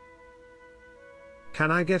 Can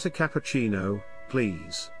I get a cappuccino,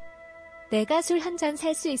 please? 내가 술 한 잔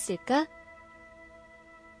살 수 있을까?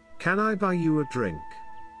 Can I buy you a drink?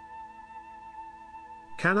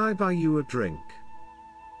 Can I buy you a drink?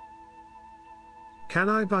 Can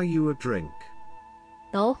I buy you a drink?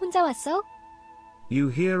 너 혼자 왔어? You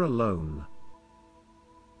here alone?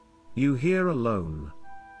 You here alone?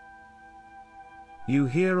 You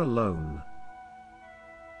here alone?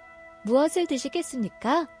 무엇을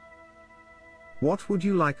드시겠습니까? What would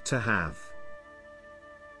you like to have?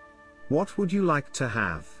 What would you like to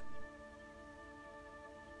have?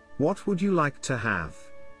 What would you like to have?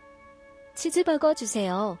 치즈버거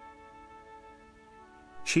주세요.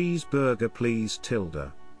 Cheeseburger please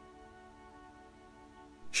tilde.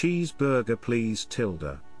 Cheeseburger please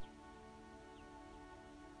tilde.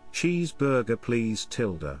 cheeseburger please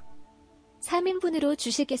tilde? 3인분으로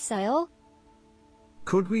주시겠어요?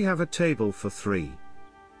 Could we have a table for 3?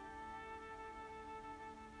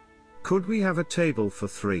 Could we have a table for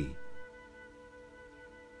 3?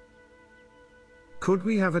 Could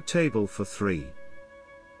we have a table for 3?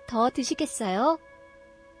 더 드시겠어요?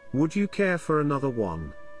 Would you care for another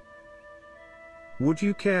one? Would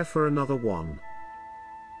you care for another one?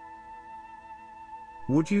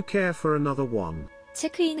 Would you care for another one?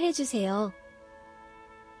 체크인 해주세요.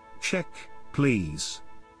 Check, please.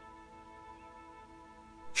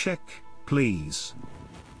 Check, please.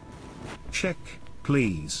 Check,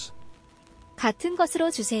 please. 같은 것으로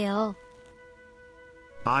주세요.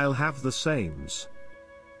 I'll have the sames.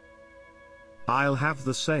 I'll have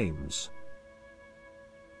the sames.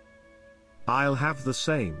 I'll have the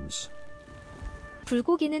sames.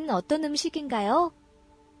 불고기는 어떤 음식인가요?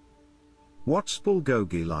 What's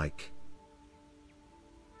bulgogi like?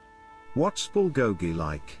 What's bulgogi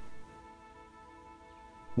like?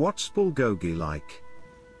 What's bulgogi like?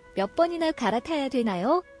 몇 번이나 갈아타야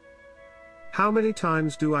되나요? How many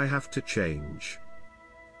times do I have to change?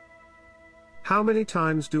 How many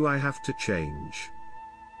times do I have to change?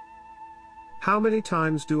 How many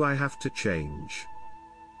times do I have to change?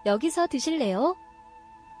 여기서 드실래요?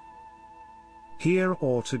 Here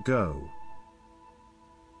or to go?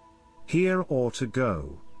 Here or to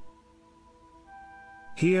go?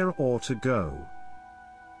 Here or to go?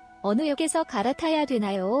 어느 역에서 갈아타야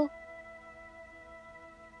되나요?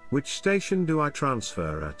 Which station do I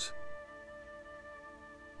transfer at?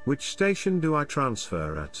 Which station do I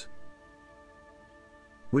transfer at?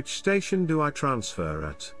 Which station do I transfer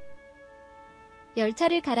at?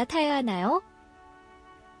 열차를 갈아타야 하나요?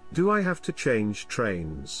 Do I have to change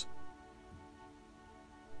trains?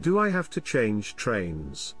 Do I have to change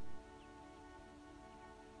trains?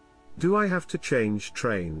 Do I have to change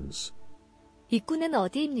trains? 입구는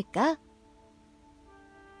어디입니까?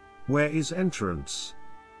 Where is entrance?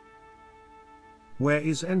 Where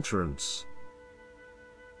is entrance?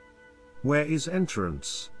 Where is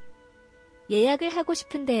entrance? 예약을 하고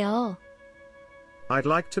싶은데요. I'd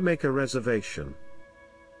like to make a reservation.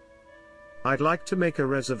 I'd like to make a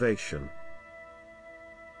reservation.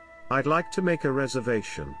 I'd like to make a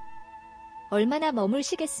reservation. 얼마나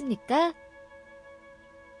머물시겠습니까?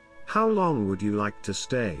 How long would you like to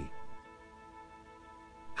stay?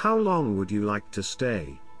 How long would you like to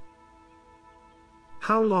stay?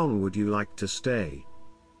 How long would you like to stay?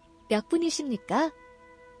 몇 분이십니까?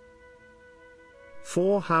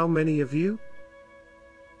 For how many of you?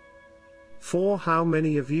 For how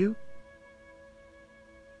many of you?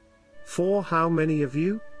 For how many of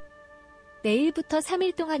you? 내일부터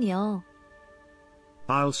 3일 동안이요.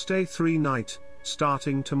 I'll stay 3 night,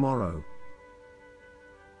 starting tomorrow.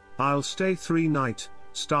 I'll stay 3 night,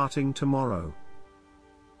 starting tomorrow.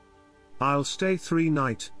 I'll stay 3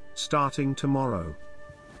 night, starting tomorrow.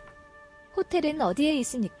 호텔은 어디에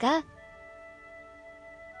있습니까?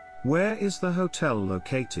 Where is the hotel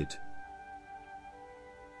located?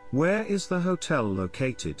 Where is the hotel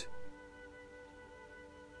located?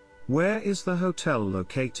 Where is the hotel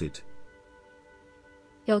located?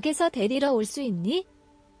 역에서 데리러 올 수 있니?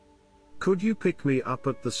 Could you pick me up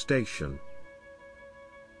at the station?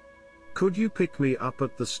 Could you pick me up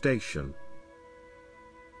at the station?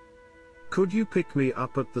 Could you pick me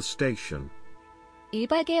up at the station?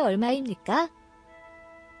 1박에 얼마입니까?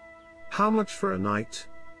 How much for a night?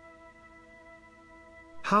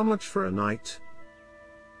 How much for a night?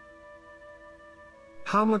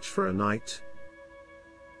 How much for a night?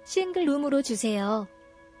 싱글 룸으로 주세요.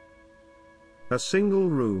 A single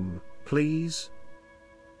room, please.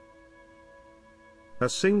 A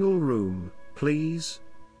single room, please.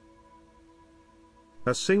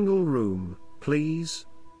 A single room, please.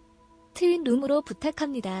 트윈 룸으로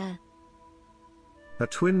부탁합니다. A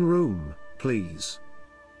twin room, please.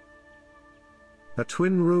 A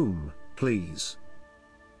twin room, please.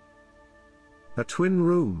 A twin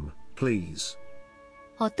room, please.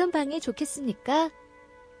 어떤 방이 좋겠습니까?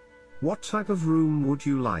 What type of room would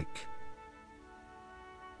you like?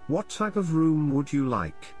 What type of room would you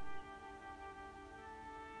like?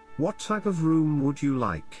 What type of room would you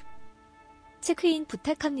like? 체크인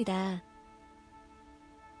부탁합니다.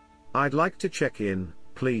 I'd like to check in,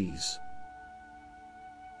 please.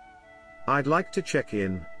 I'd like to check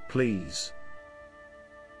in, please.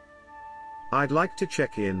 I'd like to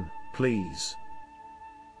check in, please.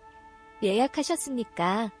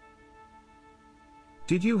 예약하셨습니까?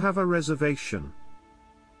 Did you have a reservation?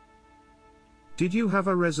 Did you have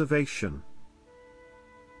a reservation?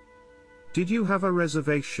 Did you have a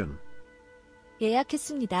reservation?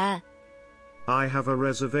 예약했습니다. I have a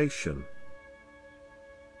reservation.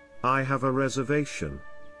 I have a reservation.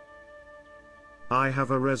 I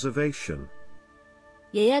have a reservation.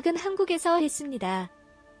 예약은 한국에서 했습니다.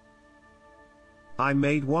 I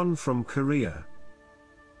made one from Korea.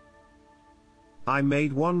 I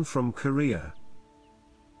made one from Korea.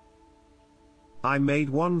 I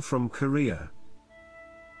made one from Korea.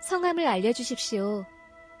 성함을 알려주십시오.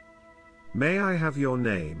 May I have your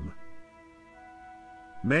name?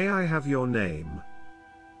 May I have your name?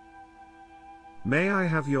 May I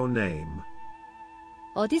have your name?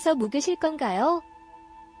 어디서 묵으실 건가요?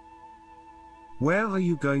 Where are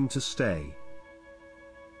you going to stay?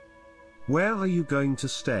 Where are you going to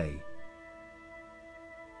stay?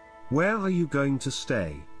 Where are you going to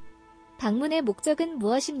stay? 방문의 목적은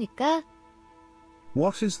무엇입니까?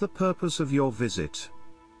 What is the purpose of your visit?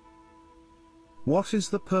 What is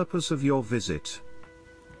the purpose of your visit?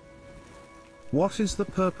 What is the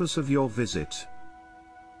purpose of your visit?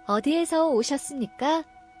 어디에서 오셨습니까?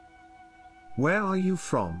 Where are you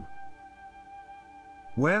from?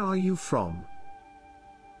 Where are you from?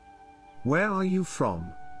 Where are you from?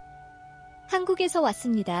 한국에서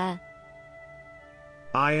왔습니다.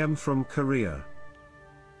 I am from Korea.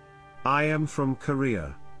 I am from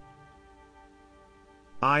Korea.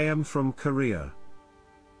 I am from Korea.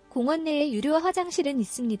 공원 내에 유료 화장실은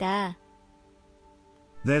있습니다.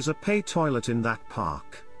 There's a pay toilet in that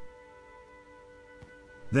park.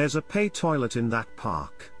 There's a pay toilet in that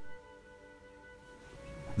park.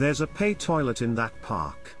 There's a pay toilet in that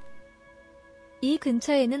park. 이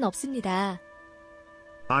근처에는 없습니다.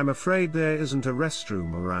 I'm afraid there isn't a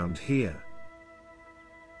restroom around here.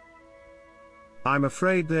 I'm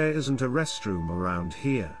afraid there isn't a restroom around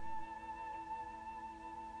here.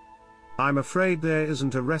 I'm afraid there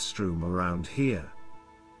isn't a restroom around here.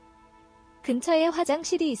 근처에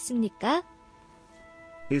화장실이 있습니까?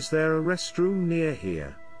 Is there a restroom near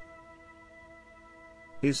here?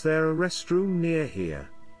 Is there a restroom near here?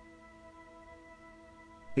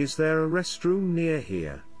 Is there a restroom near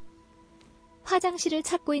here? 화장실을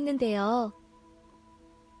찾고 있는데요.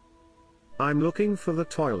 I'm looking for the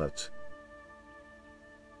toilet.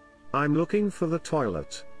 I'm looking for the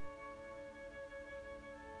toilet.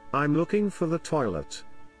 I'm looking for the toilet.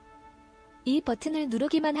 이 버튼을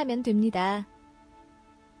누르기만 하면 됩니다.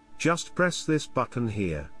 Just press this button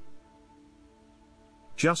here.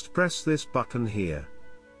 Just press this button here.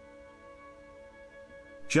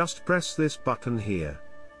 Just press this button here.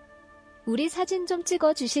 우리 사진 좀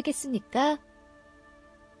찍어 주시겠습니까?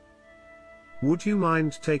 Would you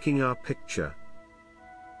mind taking our picture?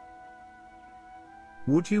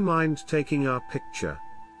 Would you mind taking our picture?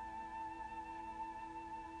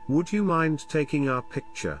 Would you mind taking our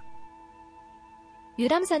picture?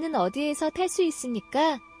 유람선은 어디에서 탈 수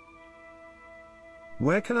있습니까?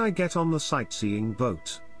 Where can I get on the sightseeing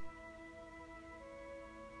boat?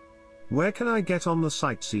 Where can I get on the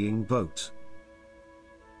sightseeing boat?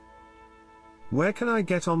 Where can I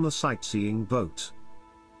get on the sightseeing boat?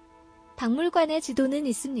 박물관의 지도는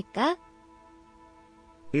있습니까?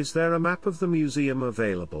 Is there a map of the museum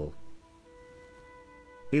available?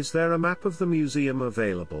 Is there a map of the museum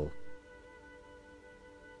available?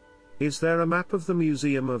 Is there a map of the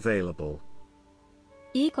museum available?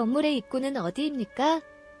 이 건물의 입구는 어디입니까?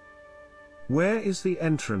 Where is the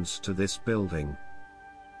entrance to this building?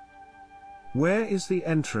 Where is the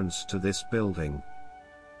entrance to this building?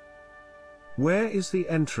 Where is the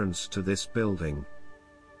entrance to this building?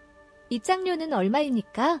 입장료는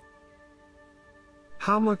얼마입니까?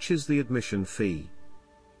 How much is the admission fee?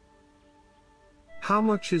 How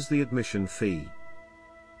much is the admission fee?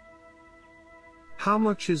 How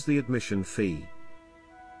much is the admission fee?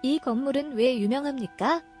 이 건물은 왜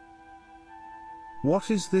유명합니까?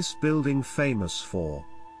 What is this building famous for?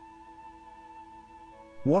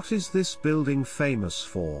 What is this building famous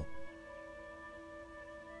for?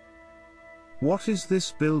 What is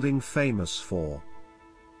this building famous for?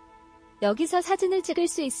 여기서 사진을 찍을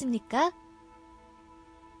수 있습니까?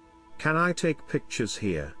 Can I take pictures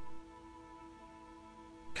here?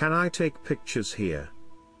 Can I take pictures here?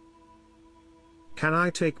 Can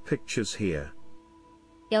I take pictures here?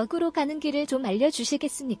 역으로 가는 길을 좀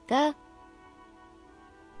알려주시겠습니까?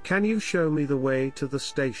 Can you show me the way to the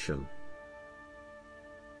station?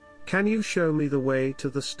 Can you show me the way to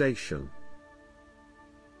the station?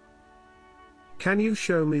 Can you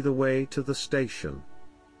show me the way to the station?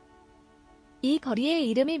 이 거리의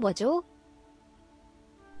이름이 뭐죠?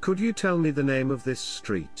 Could you tell me the name of this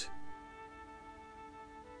street?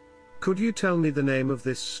 Could you tell me the name of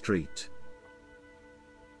this street?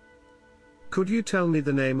 Could you tell me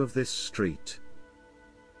the name of this street?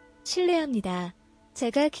 실례합니다.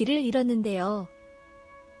 제가 길을 잃었는데요.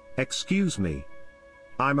 Excuse me.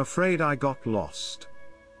 I'm afraid I got lost.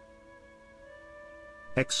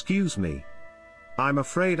 Excuse me. I'm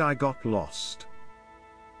afraid I got lost.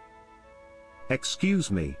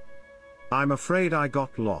 Excuse me. I'm afraid I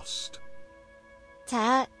got lost.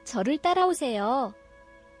 자, 저를 따라오세요.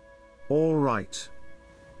 All right.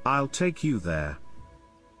 I'll take you there.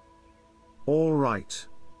 All right.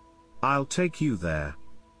 I'll take you there.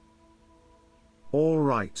 All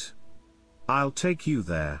right. I'll take you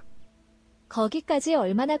there. 거기까지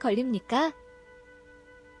얼마나 걸립니까?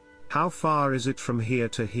 How far is it from here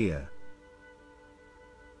to here?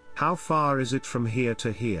 How far is it from here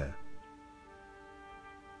to here?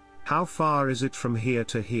 How far is it from here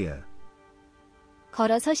to here?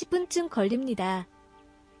 걸어서 10분쯤 걸립니다.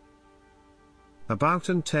 About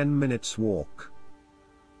 10 minutes walk.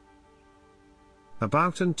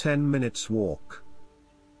 About 10 minutes walk.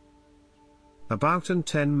 About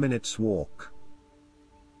 10 minutes walk.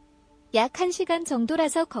 약 1시간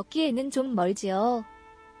정도라서 걷기에는 좀 멀지요.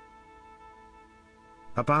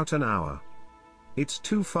 About an hour. It's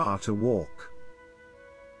too far to walk.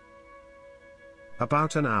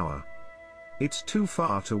 About an hour. It's too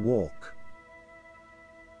far to walk.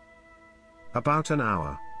 About an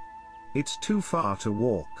hour. It's too far to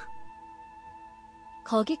walk.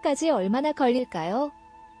 거기까지 얼마나 걸릴까요?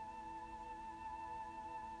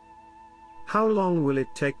 How long will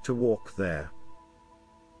it take to walk there?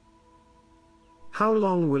 How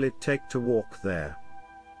long will it take to walk there?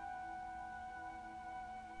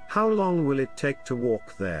 How long will it take to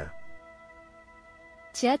walk there?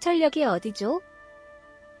 지하철역이 어디죠?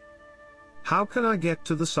 How can I get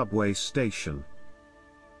to the subway station?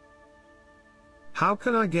 How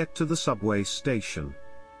can I get to the subway station?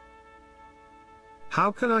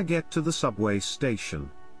 How can I get to the subway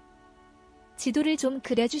station? 지도를 좀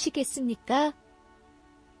그려주시겠습니까?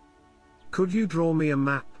 Could you draw me a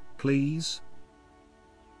map, please?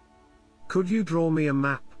 Could you draw me a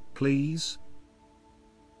map, please?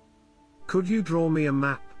 Could you draw me a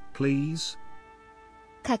map, please?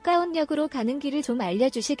 가까운 역으로 가는 길을 좀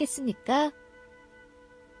알려주시겠습니까?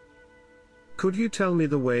 Could you tell me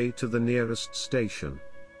the way to the nearest station?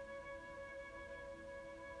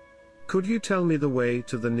 Could you tell me the way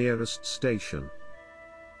to the nearest station?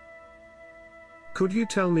 Could you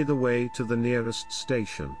tell me the way to the nearest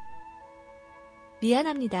station?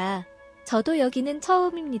 미안합니다. 저도 여기는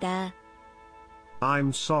처음입니다. I'm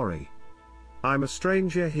sorry. I'm a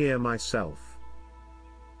stranger here myself.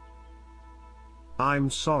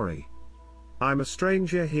 I'm sorry. I'm a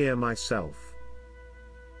stranger here myself.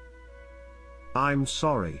 I'm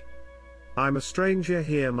sorry. I'm a stranger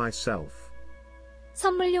here myself.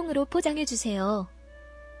 선물용으로 포장해 주세요.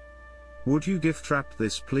 Would you gift wrap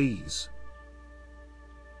this please?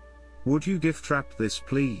 Would you gift wrap this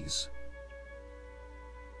please?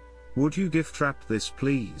 Would you gift wrap this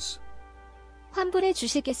please? 환불해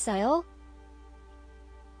주시겠어요?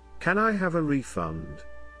 Can I have a refund?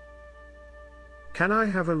 Can I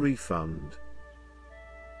have a refund?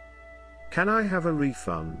 Can I have a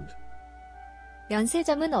refund?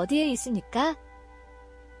 면세점은 어디에 있습니까?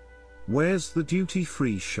 Where's the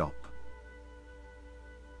duty-free shop?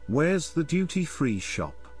 Where's the duty-free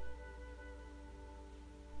shop?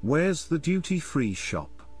 Where's the duty-free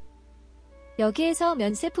shop? 여기에서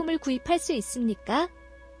면세품을 구입할 수 있습니까?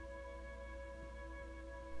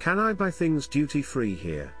 Can I buy things duty-free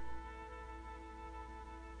here?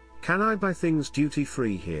 Can I buy things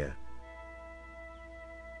duty-free here?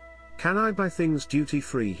 Can I buy things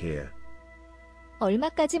duty-free here?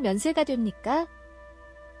 얼마까지 면세가 됩니까?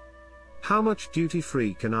 How much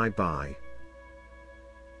duty-free can I buy?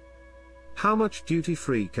 How much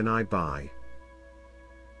duty-free can I buy?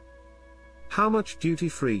 How much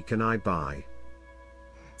duty-free can I buy?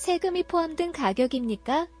 세금이 포함된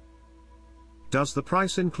가격입니까? Does the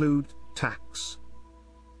price include tax?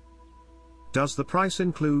 Does the price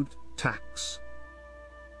include tax?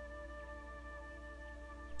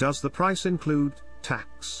 Does the price include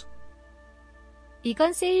tax?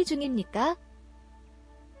 이건 세일 중입니까?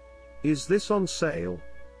 Is this on sale?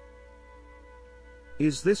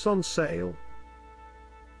 Is this on sale?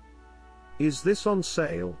 Is this on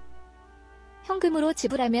sale? 현금으로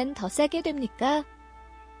지불하면 더 싸게 됩니까?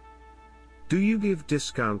 Do you give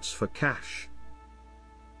discounts for cash?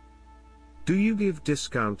 Do you give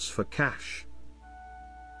discounts for cash?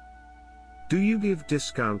 Do you give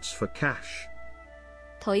discounts for cash?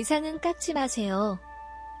 더 이상은 깎지 마세요.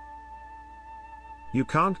 You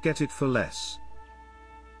can't get it for less.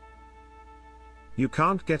 You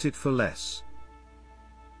can't get it for less.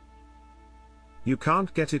 You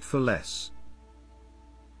can't get it for less.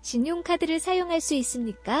 신용카드를 사용할 수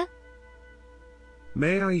있습니까?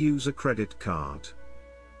 May I use a credit card?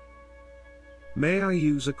 May I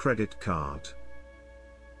use a credit card?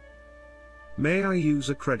 May I use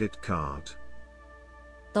a credit card?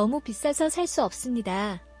 너무 비싸서 살 수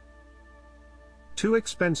없습니다. Too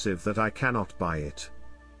expensive that I cannot buy it.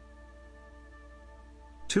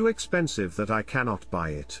 Too expensive that I cannot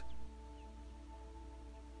buy it.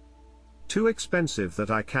 Too expensive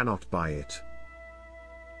that I cannot buy it.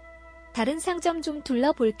 다른 상점 좀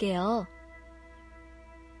둘러볼게요.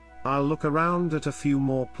 I'll look around at a few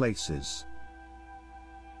more places.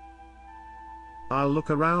 I'll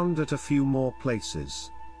look around at a few more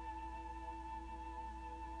places.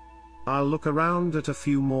 I'll look around at a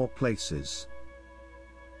few more places.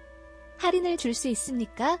 할인을 줄 수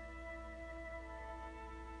있습니까?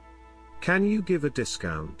 Can you give a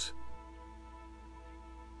discount?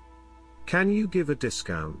 Can you give a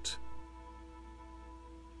discount?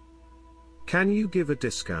 Can you give a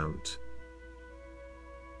discount?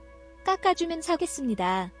 깎아주면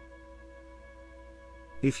사겠습니다.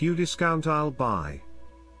 If you discount, I'll buy.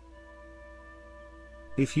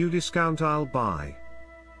 If you discount, I'll buy.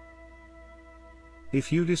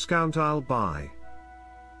 If you discount, I'll buy.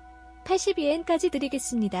 82엔까지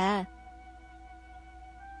드리겠습니다.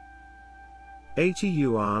 80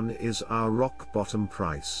 yuan is our rock bottom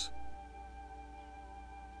price.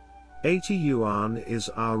 80 yuan is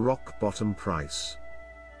our rock bottom price.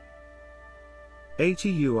 80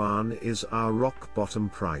 yuan is our rock bottom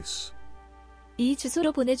price. 이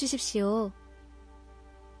주소로 보내주십시오.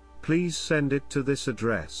 Please send it to this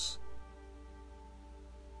address.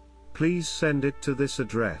 Please send it to this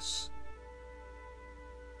address.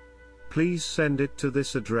 Please send it to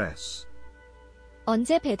this address.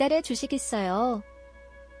 언제 배달해 주시겠어요?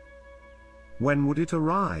 When would it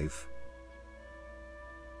arrive?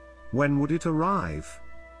 When would it arrive?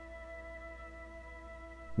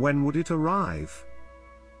 When would it arrive?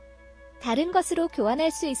 다른 것으로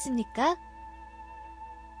교환할 수 있습니까?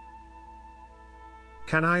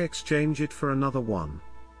 Can I exchange it for another one?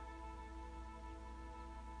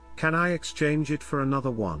 Can I exchange it for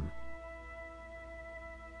another one?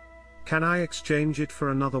 Can I exchange it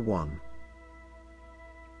for another one?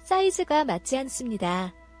 사이즈가 맞지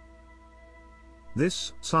않습니다.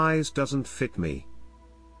 This size doesn't fit me.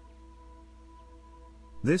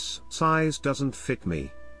 This size doesn't fit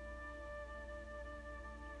me.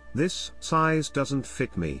 This size doesn't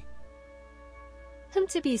fit me.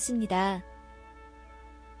 흠집이 있습니다.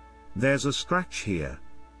 There's a scratch here.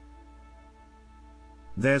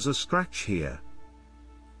 There's a scratch here.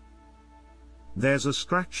 There's a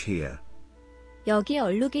scratch here. 여기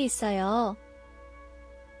얼룩이 있어요.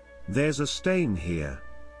 There's a stain here.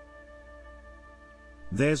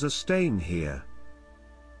 There's a stain here.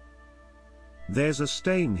 There's a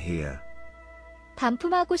stain here.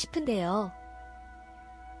 반품하고 싶은데요.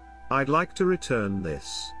 I'd like to return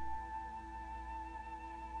this.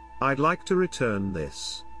 I'd like to return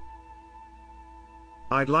this.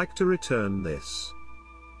 I'd like to return this.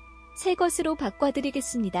 새 것으로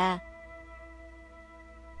바꿔드리겠습니다.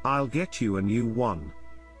 I'll get you a new one.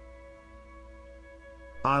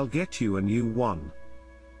 I'll get you a new one.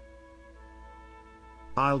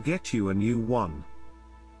 I'll get you a new one.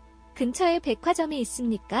 근처에 백화점이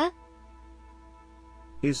있습니까?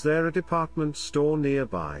 Is there a department store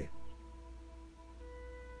nearby?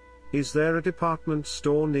 Is there a department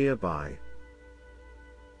store nearby?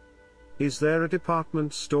 Is there a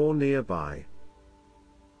department store nearby?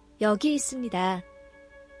 여기 있습니다.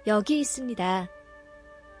 여기 있습니다.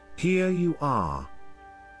 Here you are.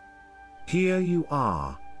 Here you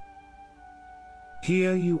are.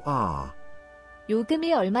 Here you are.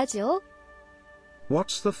 요금이 얼마죠?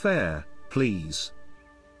 What's the fare, please?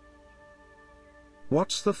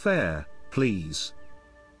 What's the fare, please?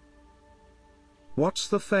 What's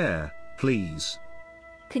the fare, please?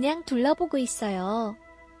 그냥 둘러보고 있어요.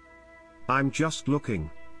 I'm just looking.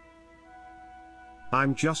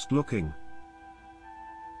 I'm just looking.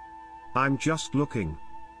 I'm just looking.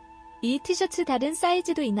 이 티셔츠 다른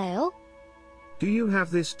사이즈도 있나요? Do you have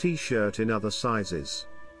this t-shirt in other sizes?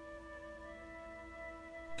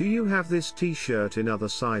 Do you have this t-shirt in other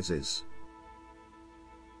sizes?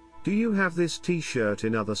 Do you have this t-shirt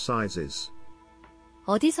in other sizes?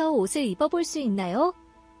 어디서 옷을 입어볼 수 있나요?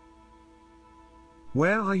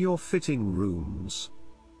 Where are your fitting rooms?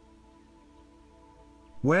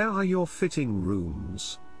 Where are your fitting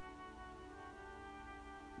rooms?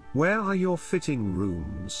 Where are your fitting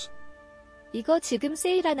rooms? 이거 지금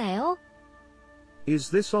세일하나요?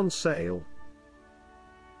 Is this on sale?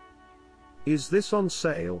 Is this on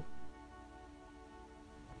sale?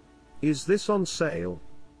 Is this on sale?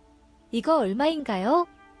 이거 얼마인가요?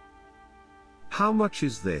 How much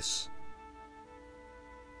is this?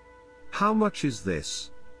 How much is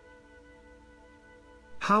this?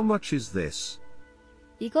 How much is this?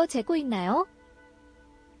 이거 재고 있나요?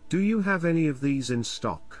 Do you have any of these in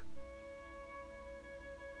stock?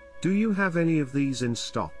 Do you have any of these in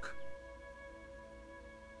stock?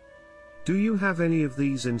 Do you have any of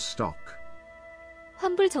these in stock?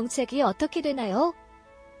 환불 정책이 어떻게 되나요?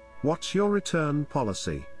 What's your return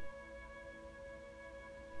policy?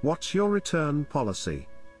 What's your return policy?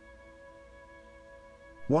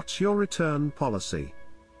 What's your return policy?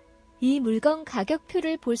 이 물건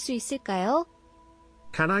가격표를 볼 수 있을까요?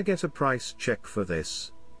 Can I get a price check for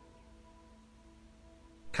this?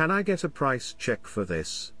 Can I get a price check for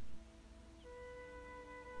this?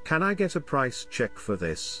 Can I get a price check for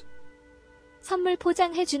this? 선물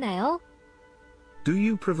포장해 주나요? Do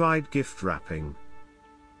you provide gift wrapping?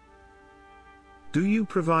 Do you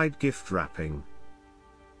provide gift wrapping?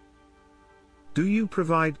 Do you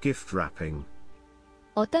provide gift wrapping?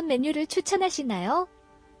 어떤 메뉴를 추천하시나요?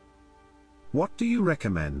 What do you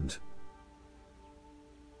recommend?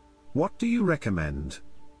 What do you recommend?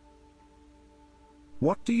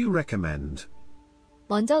 What do you recommend?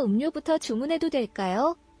 먼저 음료부터 주문해도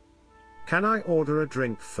될까요? Can I order a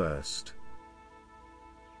drink first?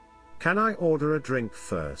 Can I order a drink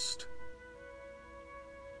first?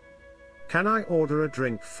 Can I order a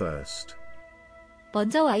drink first?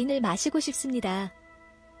 먼저 와인을 마시고 싶습니다.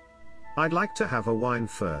 I'd like to have a wine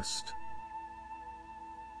first.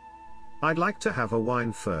 I'd like to have a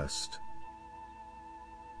wine first.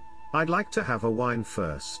 I'd like to have a wine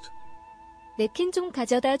first. 냅킨 좀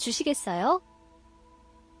가져다 주시겠어요?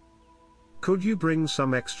 Could you bring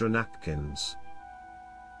some extra napkins?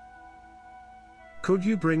 Could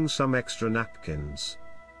you bring some extra napkins?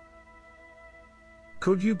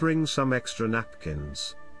 Could you bring some extra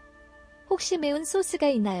napkins? 혹시 매운 소스가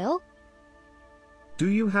있나요? Do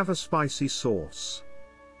you have a spicy sauce?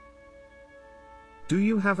 Do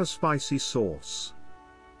you have a spicy sauce?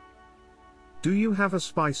 Do you have a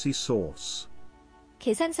spicy sauce?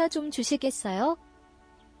 계산서 좀 주시겠어요?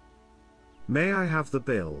 May I have the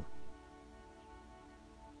bill?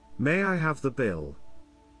 May I have the bill?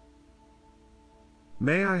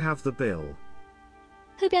 May I have the bill?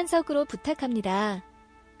 흡연석으로 부탁합니다.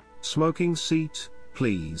 Smoking seat,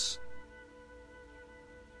 please.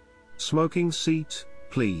 Smoking seat,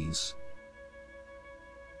 please.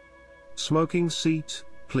 Smoking seat,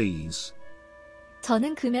 please.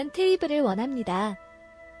 저는 금연 테이블을 원합니다.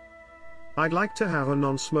 I'd like to have a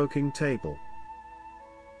non-smoking table.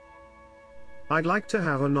 I'd like to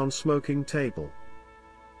have a non-smoking table.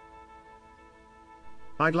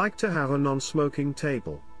 I'd like to have a non-smoking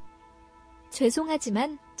table.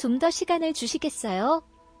 죄송하지만 좀 더 시간을 주시겠어요?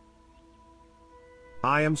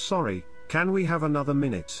 I am sorry, can we have another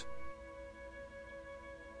minute?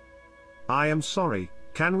 I am sorry,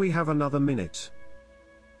 can we have another minute?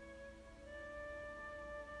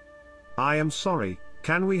 I am sorry,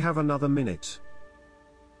 can we have another minute?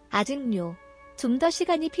 아직요. 좀 더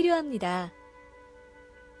시간이 필요합니다.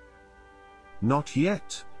 Not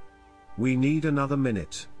yet. We need another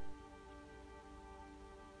minute.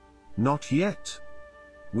 Not yet.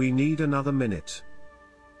 We need another minute.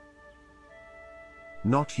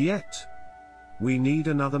 Not yet. We need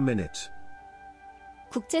another minute.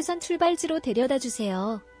 국제선 출발지로 데려다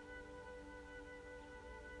주세요.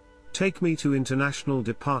 Take me to international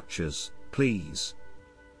departures, please.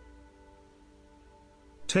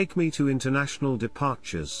 Take me to international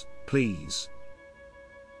departures, please.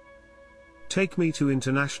 Take me to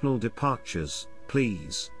international departures,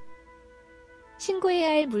 please. 신고해야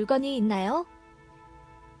할 물건이 있나요?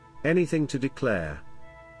 Anything to declare.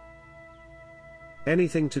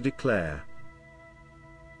 Anything to declare.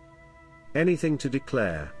 Anything to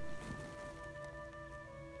declare.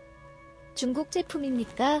 중국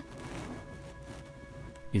제품입니까?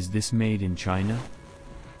 Is this made in China?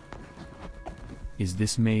 Is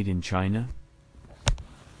this made in China?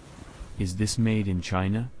 Is this made in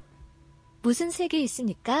China? 무슨 색이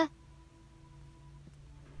있습니까?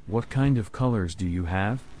 What kind of colors do you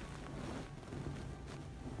have?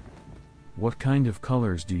 What kind of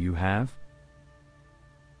colors do you have?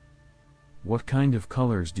 What kind of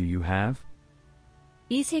colors do you have?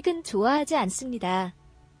 이 색은 좋아하지 않습니다.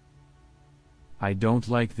 I don't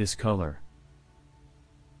like this color.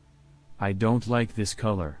 I don't like this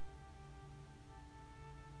color.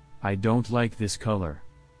 I don't like this color.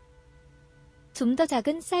 좀 더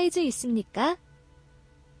작은 사이즈 있습니까?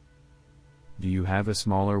 Do you have a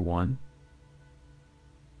smaller one?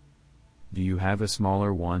 Do you have a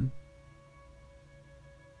smaller one?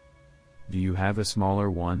 Do you have a smaller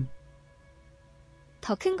one?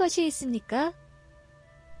 더 큰 것이 있습니까?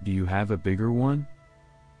 Do you have a bigger one?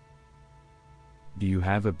 Do you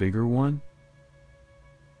have a bigger one?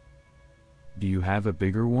 Do you have a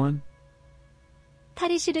bigger one?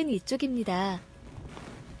 탈의실은 이쪽입니다.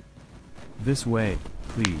 This way,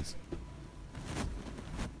 please.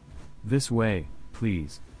 This way,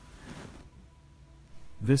 please.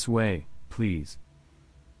 This way, please.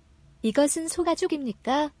 이것은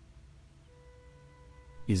소가죽입니까?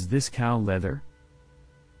 Is this cow leather?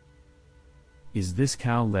 Is this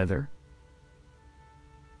cow leather?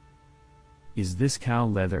 Is this cow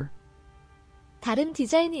leather? 다른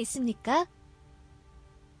디자인이 있습니까?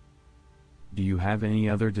 Do you have any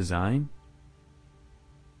other design?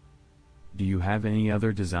 Do you have any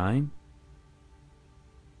other design?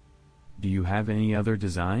 Do you have any other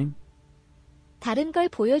design? 다른 걸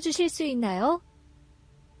보여주실 수 있나요?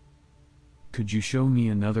 Could you show me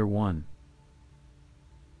another one?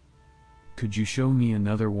 Could you show me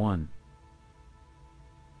another one?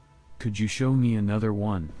 Could you show me another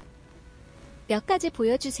one? 몇 가지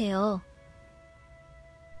보여주세요.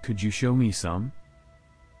 Could you show me some?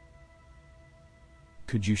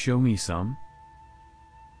 Could you show me some?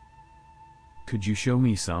 Could you show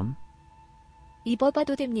me some?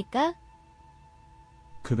 입어봐도 됩니까?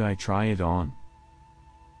 Could I try it on?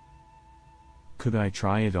 Could I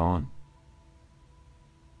try it on?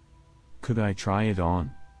 Could I try it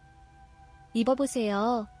on?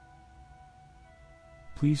 입어보세요.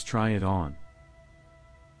 Please try it on.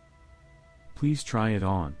 Please try it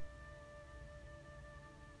on.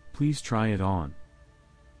 Please try it on.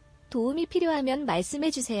 도움이 필요하면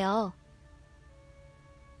말씀해 주세요.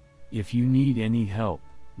 If you need any help,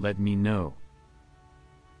 let me know.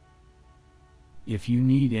 If you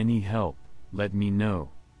need any help, let me know.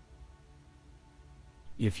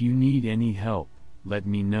 If you need any help, let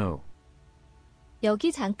me know.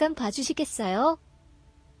 여기 잠깐 봐주시겠어요?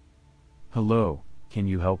 Hello, can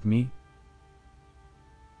you help me?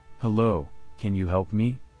 Hello, can you help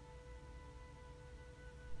me?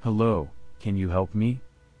 Hello, can you help me?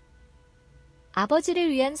 아버지를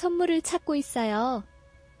위한 선물을 찾고 있어요.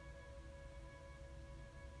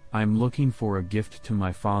 I'm looking for a gift to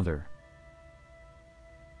my father.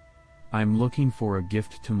 I'm looking for a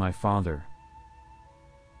gift to my father.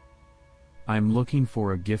 I'm looking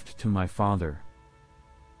for a gift to my father.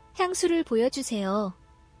 향수를 보여주세요.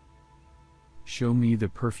 Show me the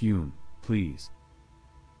perfume, please.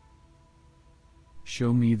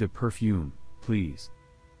 Show me the perfume, please.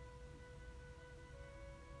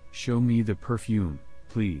 Show me the perfume,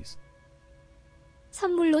 please.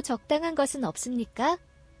 선물로 적당한 것은 없습니까?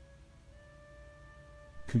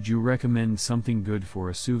 Could you recommend something good for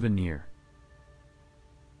a souvenir?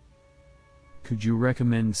 Could you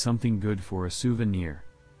recommend something good for a souvenir?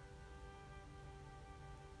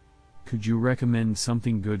 Could you recommend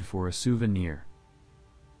something good for a souvenir?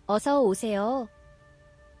 어서 오세요.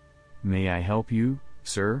 May I help you,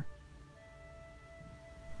 sir?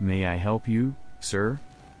 May I help you, sir?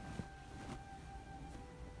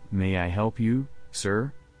 May I help you,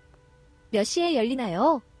 sir? 몇 시에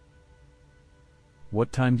열리나요?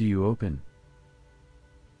 What time do you open?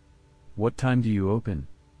 What time do you open?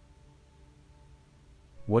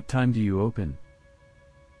 What time do you open?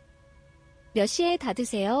 몇 시에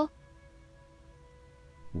닫으세요?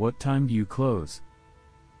 What time do you close?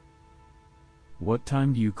 What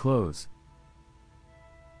time do you close?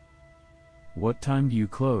 What time do you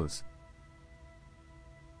close?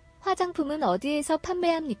 화장품은 어디에서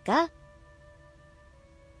판매합니까?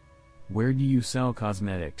 Where do you sell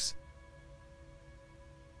cosmetics?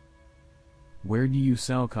 Where do you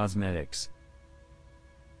sell cosmetics?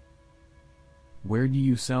 Where do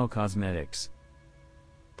you sell cosmetics?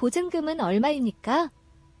 보증금은 얼마입니까?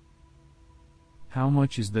 How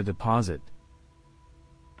much is the deposit?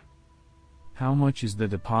 How much is the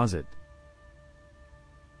deposit?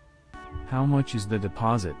 How much is the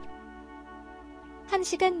deposit?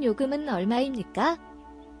 1시간 요금은 얼마입니까?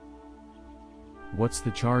 What's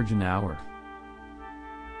the charge an hour?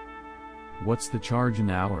 What's the charge an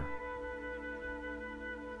hour?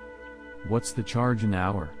 What's the charge an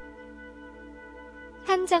hour?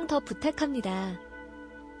 한 장 더 부탁합니다.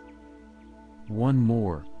 One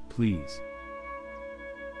more, please.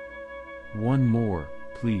 One more,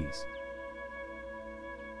 please.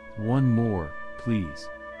 One more, please.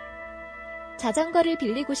 자전거를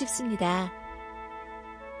빌리고 싶습니다.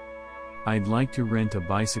 I'd like to rent a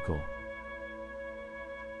bicycle.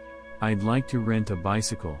 I'd like to rent a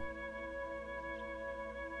bicycle.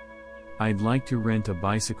 I'd like to rent a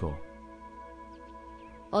bicycle.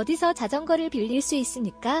 어디서 자전거를 빌릴 수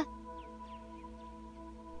있습니까?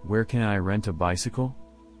 Where can I rent a bicycle?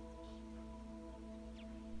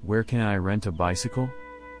 Where can I rent a bicycle?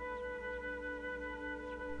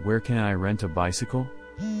 Where can I rent a bicycle?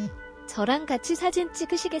 저랑 같이 사진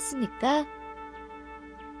찍으시겠습니까?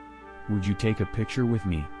 Would you take a picture with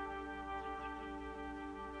me?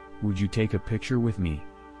 Would you take a picture with me?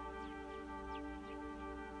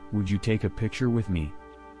 Would you take a picture with me?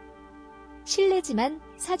 실례지만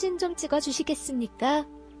사진 좀 찍어주시겠습니까?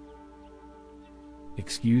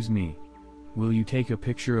 Excuse me. Will you take a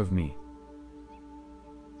picture of me?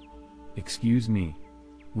 Excuse me.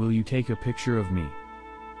 Will you take a picture of me?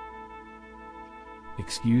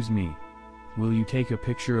 Excuse me. Will you take a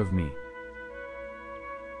picture of me?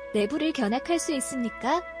 내부를 견학할 수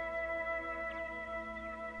있습니까?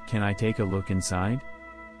 Can I take a look inside?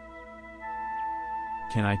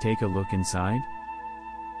 Can I take a look inside?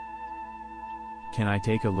 Can I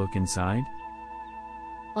take a look inside?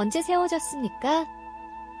 언제 세워졌습니까?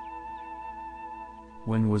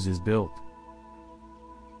 When was this built?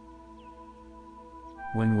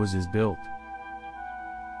 When was this built?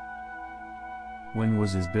 When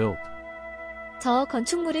was this built? 저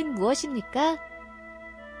건축물은 무엇입니까?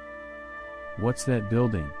 What's that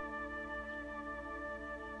building?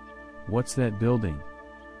 What's that building?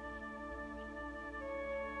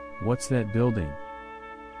 What's that building?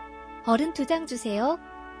 어른 2장 주세요.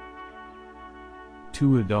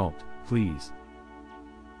 Two adult, please.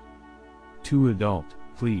 Two adult,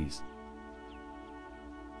 please.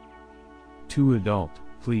 Two adult,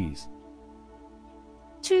 please.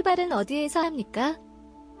 출발은 어디에서 합니까?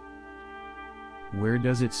 Where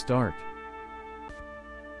does it start?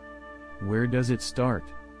 Where does it start?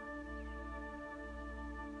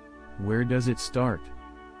 Where does it start?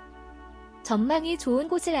 전망이 좋은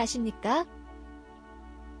곳을 아십니까?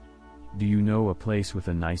 Do you know a place with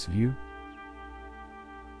a nice view?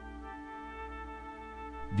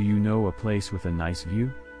 Do you know a place with a nice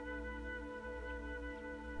view?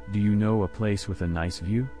 Do you know a place with a nice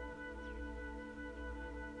view?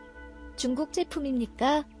 중국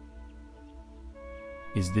제품입니까?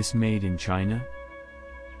 Is this made in China?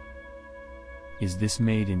 Is this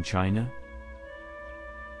made in China?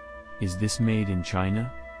 Is this made in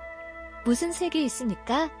China? 무슨 색이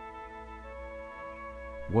있습니까?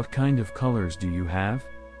 What kind of colors do you have?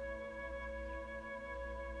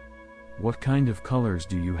 What kind of colors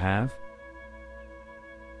do you have?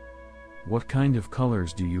 What kind of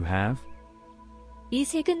colors do you have? 이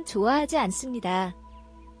색은 좋아하지 않습니다.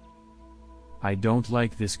 I don't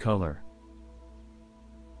like this color.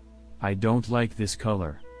 I don't like this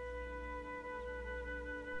color.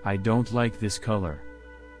 I don't like this color.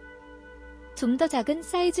 좀 더 작은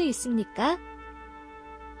사이즈 있습니까?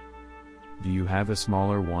 Do you have a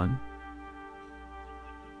smaller one?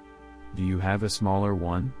 Do you have a smaller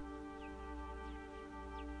one?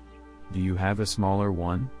 Do you have a smaller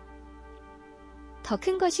one? 더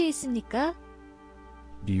큰 것이 있습니까?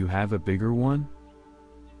 Do you have a bigger one?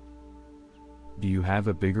 Do you have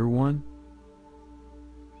a bigger one?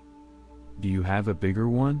 Do you have a bigger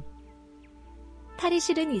one?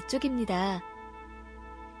 탈의실은 이쪽입니다.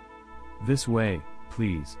 This way,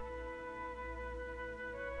 please.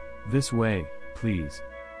 This way, please.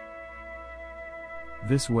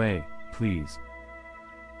 This way, please.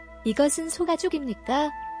 이것은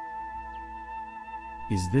소가죽입니까?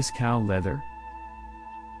 Is this cow leather?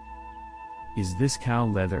 Is this cow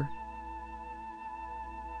leather?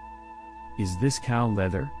 Is this cow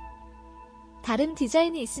leather? 다른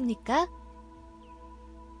디자인이 있습니까?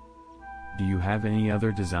 Do you have any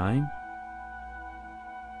other design?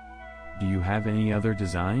 Do you have any other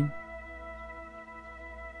design?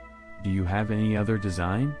 Do you have any other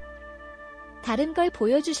design? 다른 걸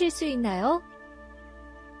보여주실 수 있나요?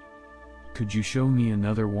 Could you show me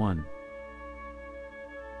another one?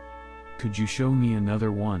 Could you show me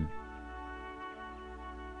another one?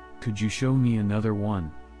 Could you show me another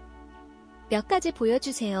one? 몇 가지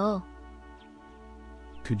보여주세요.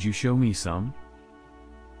 Could you show me some?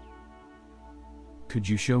 Could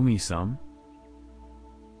you show me some?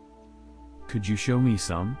 Could you show me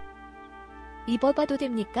some? 입어봐도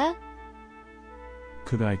됩니까?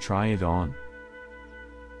 Could I try it on?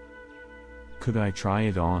 Could I try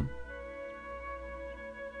it on?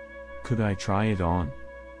 Could I try it on?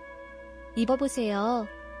 입어보세요.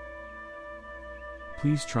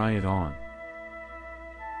 Please try it on.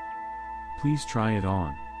 Please try it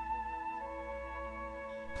on.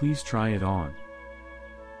 Please try it on.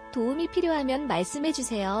 도움이 필요하면 말씀해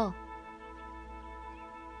주세요.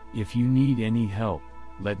 If you need any help,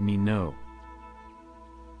 let me know.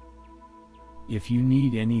 If you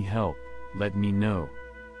need any help, let me know.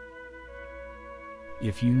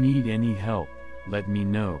 If you need any help, let me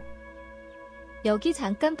know. 여기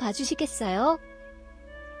잠깐 봐주시겠어요?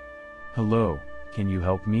 Hello, can you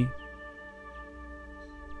help me?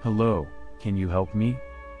 Hello, can you help me?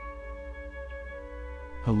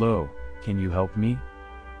 Hello, can you help me?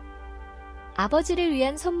 아버지를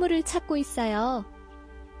위한 선물을 찾고 있어요.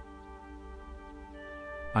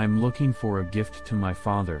 I'm looking for a gift to my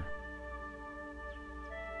father.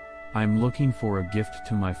 I'm looking for a gift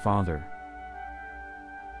to my father.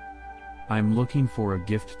 I'm looking for a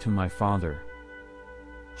gift to my father.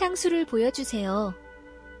 향수를 보여주세요.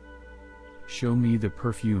 Show me the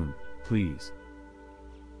perfume, please.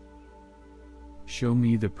 Show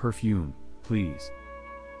me the perfume, please.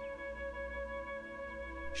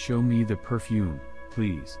 Show me the perfume,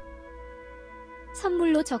 please.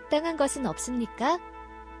 선물로 적당한 것은 없습니까?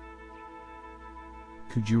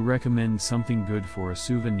 Could you recommend something good for a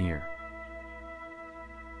souvenir?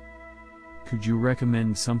 Could you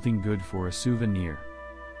recommend something good for a souvenir?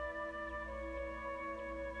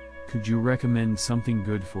 Could you recommend something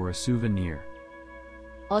good for a souvenir?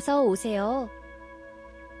 어서 오세요.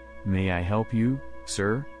 May I help you,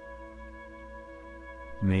 sir?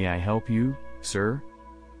 May I help you, sir?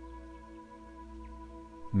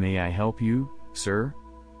 May I help you, sir?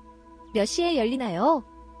 몇 시에 열리나요?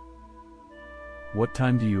 What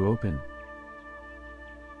time do you open?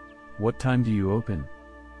 What time do you open?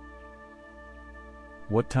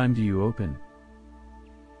 What time do you open?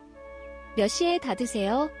 몇 시에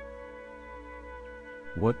닫으세요?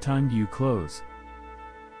 What time do you close?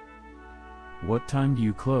 What time do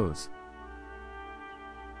you close?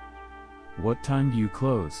 What time do you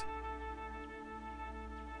close?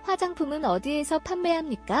 화장품은 어디에서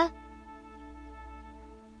판매합니까?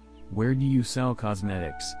 Where do you sell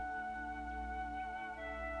cosmetics?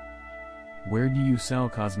 Where do you sell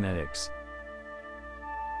cosmetics?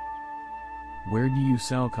 Where do you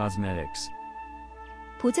sell cosmetics?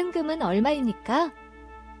 보증금은 얼마입니까?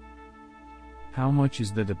 How much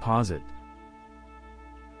is the deposit?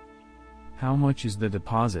 How much is the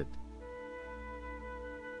deposit?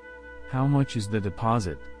 How much is the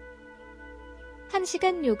deposit?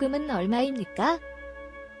 1시간 요금은 얼마입니까?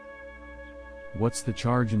 What's the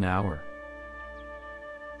charge an hour?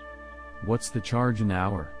 What's the charge an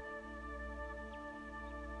hour?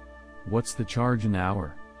 What's the charge an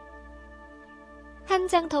hour? 한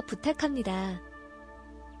장 더 부탁합니다.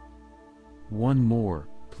 One more,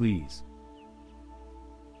 please.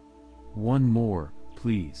 One more,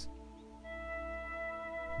 please.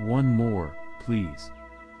 One more, please.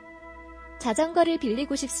 자전거를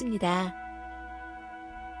빌리고 싶습니다.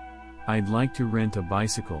 I'd like to rent a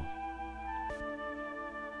bicycle.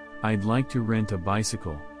 I'd like to rent a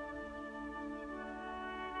bicycle.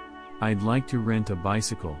 I'd like to rent a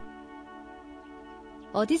bicycle.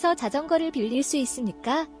 어디서 자전거를 빌릴 수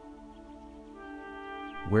있습니까?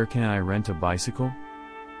 Where can I rent a bicycle?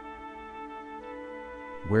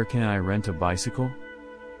 Where can I rent a bicycle?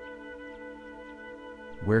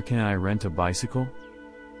 Where can I rent a bicycle?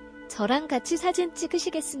 저랑 같이 사진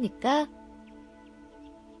찍으시겠습니까?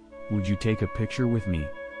 Would you take a picture with me?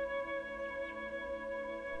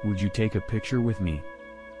 Would you take a picture with me?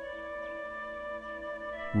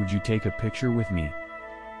 Would you take a picture with me?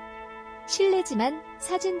 실례지만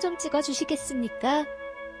사진 좀 찍어주시겠습니까?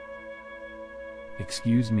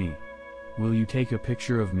 Excuse me. Will you take a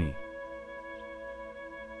picture of me?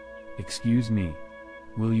 Excuse me.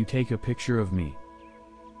 Will you take a picture of me?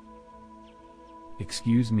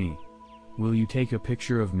 Excuse me. Will you take a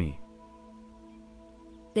picture of me?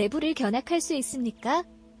 내부를 견학할 수 있습니까?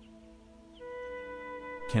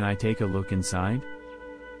 Can I take a look inside?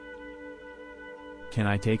 Can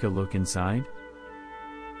I take a look inside?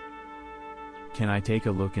 Can I take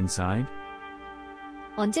a look inside?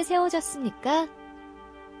 언제 세워졌습니까?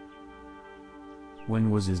 When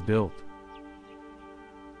was this built?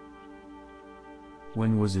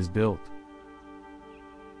 When was this built?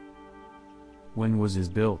 When was this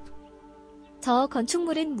built? 저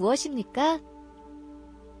건축물은 무엇입니까?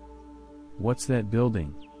 What's that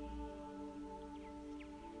building?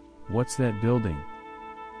 What's that building?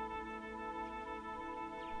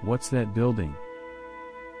 What's that building?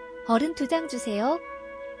 어른 2장 주세요.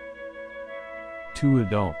 Two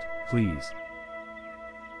adult, please.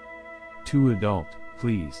 Two adult,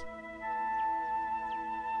 please.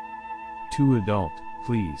 Two adult,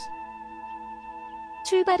 please.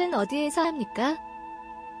 출발은 어디에서 합니까?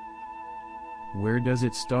 Where does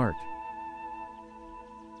it start?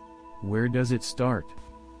 Where does it start?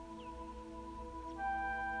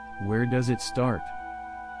 Where does it start?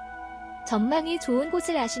 전망이 좋은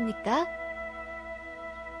곳을 아십니까?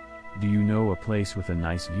 Do you know a place with a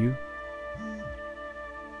nice view?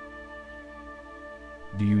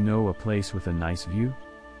 Do you know a place with a nice view?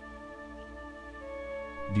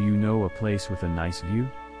 Do you know a place with a nice view?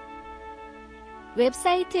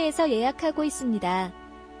 웹사이트에서 예약하고 있습니다.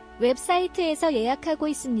 웹사이트에서 예약하고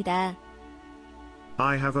있습니다.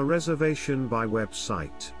 I have a reservation by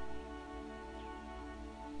website.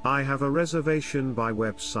 I have a reservation by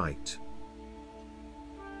website.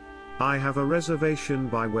 I have a reservation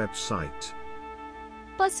by website.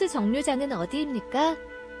 버스 정류장은 어디입니까?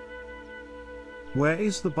 Where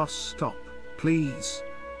is the bus stop, please?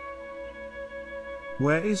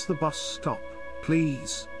 Where is the bus stop,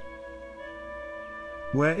 please?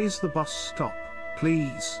 Where is the bus stop,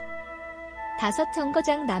 please? 5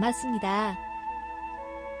 정거장 남았습니다.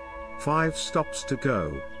 5 stops to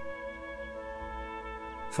go.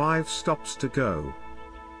 5 stops to go.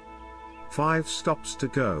 5 stops to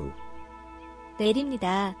go.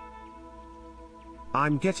 내립니다.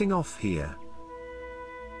 I'm getting off here.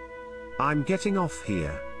 I'm getting off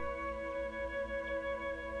here.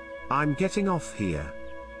 I'm getting off here.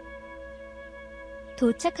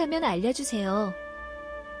 도착하면 알려주세요.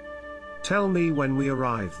 Tell me when we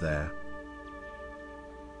arrive there.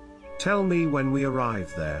 Tell me when we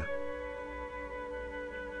arrive there.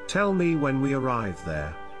 Tell me when we arrive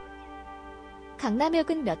there.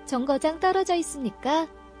 강남역은 몇 정거장 떨어져 있습니까?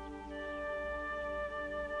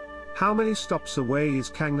 How many stops away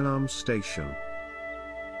is Gangnam Station?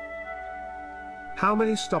 How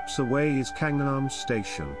many stops away is Gangnam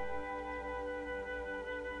Station?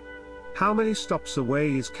 How many stops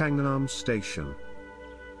away is Gangnam Station?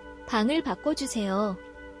 방을 바꿔주세요.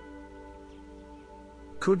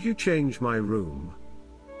 Could you change my room?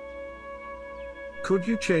 Could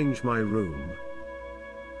you change my room?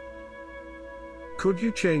 Could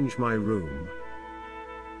you change my room?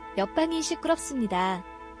 옆방이 시끄럽습니다.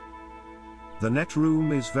 The net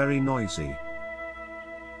room is very noisy.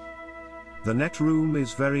 The net room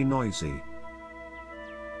is very noisy.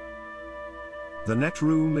 The net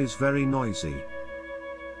room is very noisy.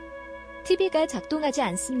 TV가 작동하지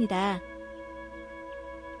않습니다.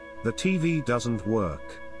 The TV doesn't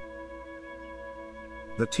work.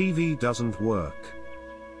 The TV doesn't work.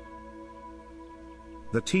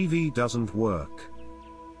 The TV doesn't work.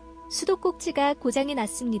 수도꼭지가 고장이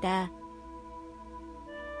났습니다.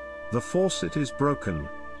 The faucet is broken.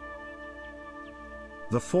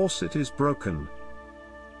 The faucet is broken.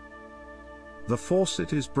 The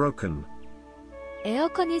faucet is broken.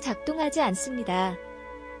 에어컨이 작동하지 않습니다.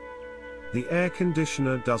 The air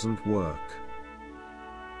conditioner doesn't work.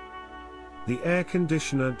 The air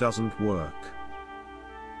conditioner doesn't work.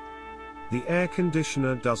 The air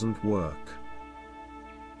conditioner doesn't work.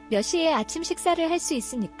 몇 시에 아침 식사를 할 수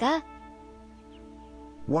있습니까?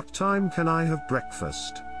 What time can I have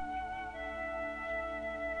breakfast?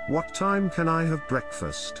 What time can I have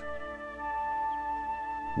breakfast?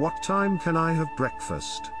 What time can I have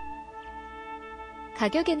breakfast?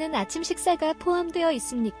 가격에는 아침 식사가 포함되어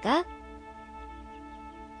있습니까?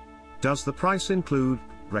 Does the price include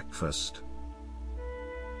breakfast?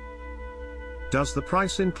 Does the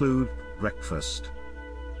price include breakfast?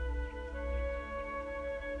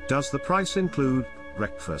 Does the price include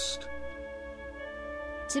breakfast?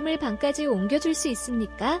 짐을 방까지 옮겨줄 수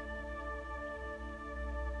있습니까?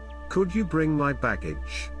 Could you bring my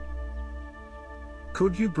baggage?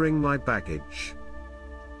 Could you bring my baggage?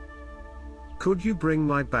 Could you bring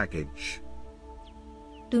my baggage?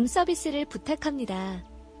 룸 서비스를 부탁합니다.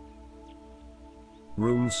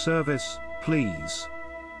 Room service, please.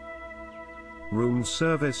 Room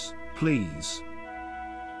service, please.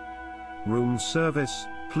 Room service,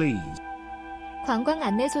 please. 관광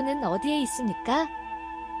안내소는 어디에 있습니까?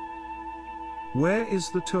 Where is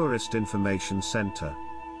the tourist information center?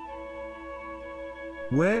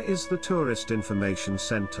 Where is the tourist information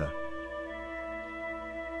center?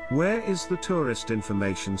 Where is the tourist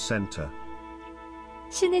information center?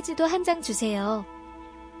 시내 지도 한 장 주세요.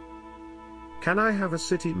 Can I have a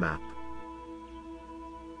city map?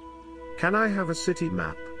 Can I have a city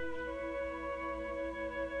map?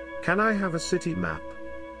 Can I have a city map?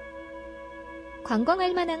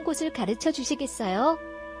 관광할 만한 곳을 가르쳐 주시겠어요?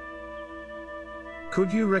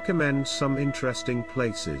 Could you recommend some interesting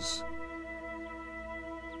places?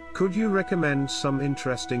 Could you recommend some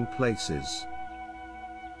interesting places?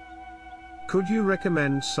 Could you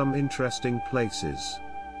recommend some interesting places?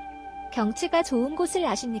 경치가 좋은 곳을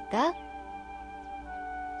아십니까?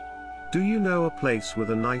 Do you know a place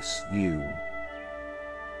with a nice view?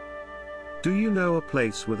 Do you know a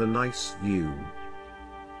place with a nice view?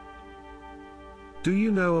 Do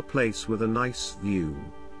you know a place with a nice view?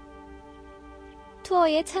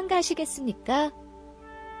 투어에 참가하시겠습니까?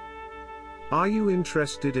 Are you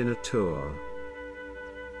interested in a tour?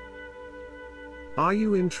 Are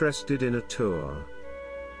you interested in a tour?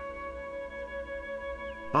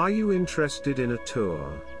 Are you interested in a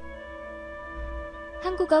tour?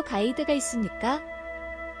 한국어 가이드가 있습니까?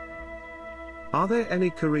 Are there any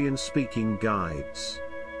Korean-speaking guides?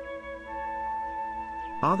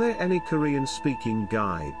 Are there any Korean-speaking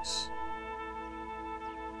guides?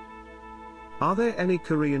 Are there any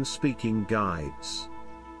Korean-speaking guides?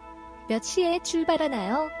 몇 시에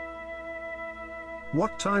출발하나요?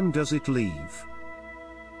 What time does it leave?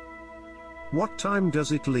 What time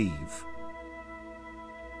does it leave?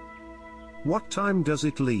 What time does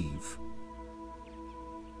it leave?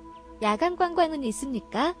 야간 관광은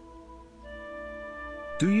있습니까?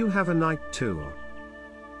 Do you have a night tour?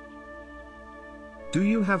 Do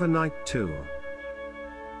you have a night tour?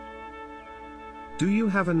 Do you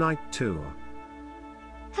have a night tour?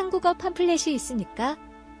 한국어 팜플렛이 있습니까?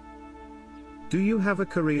 Do you have a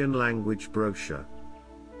Korean language brochure?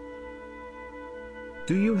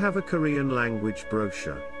 Do you have a Korean language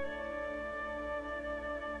brochure?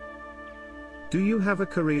 Do you have a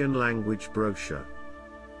Korean language brochure?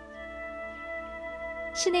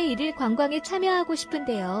 신의 일일 관광에 참여하고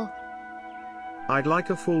싶은데요. I'd like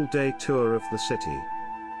a full-day tour of the city.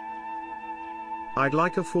 I'd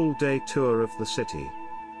like a full-day tour of the city.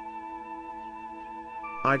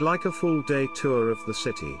 I'd like a full-day tour of the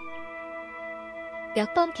city.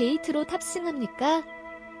 몇 번 게이트로 탑승합니까?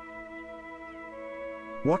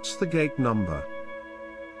 What's the gate number?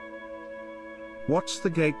 What's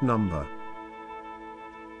the gate number?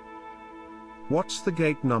 What's the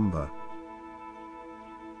gate number?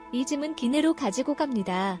 이 짐은 기내로 가지고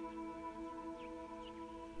갑니다.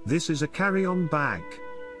 This is a carry-on bag.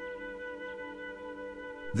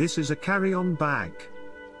 This is a carry-on bag.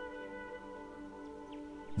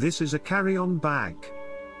 This is a carry-on bag.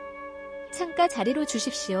 창가 자리로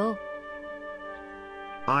주십시오.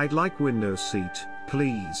 I'd like window seat,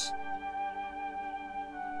 please.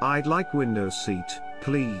 I'd like window seat,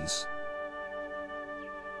 please.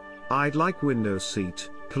 I'd like window seat,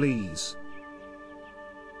 please.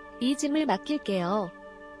 이 짐을 맡길게요.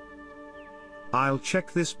 I'll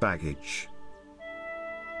check this baggage.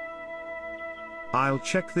 I'll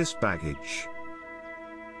check this baggage.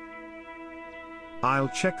 I'll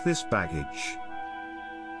check this baggage.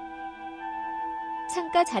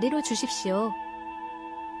 창가 자리로 주십시오.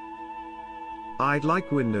 I'd like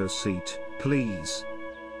window seat, please.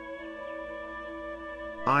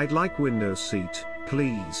 I'd like window seat,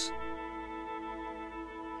 please.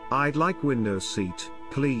 I'd like window seat,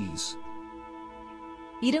 please.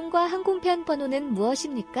 이름과 항공편 번호는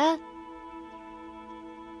무엇입니까?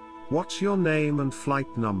 What's your name and flight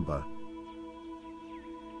number?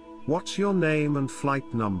 What's your name and flight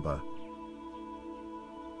number?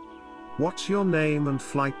 What's your name and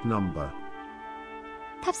flight number?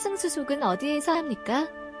 탑승 수속은 어디에서 합니까?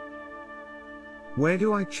 Where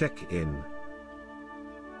do I check in?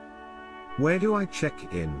 Where do I check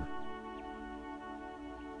in?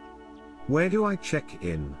 Where do I check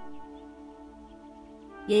in?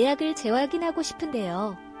 예약을 재확인하고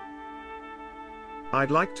싶은데요.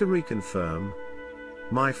 I'd like to reconfirm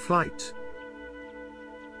my flight.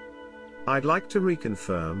 I'd like to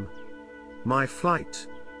reconfirm my flight.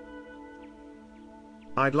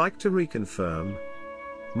 I'd like to reconfirm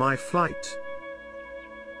my flight.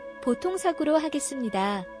 보통석으로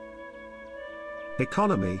하겠습니다.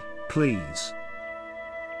 Economy, please.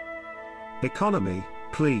 Economy,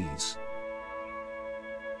 please.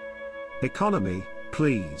 Economy,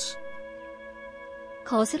 please.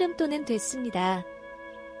 거스름돈은 됐습니다.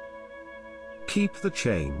 Keep the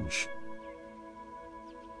change.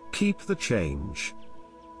 Keep the change.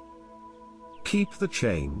 Keep the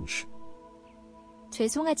change.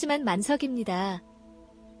 죄송하지만 만석입니다.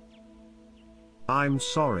 I'm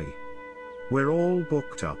sorry. We're all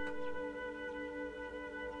booked up.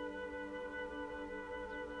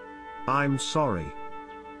 I'm sorry.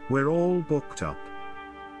 We're all booked up.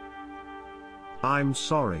 I'm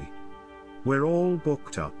sorry. We're all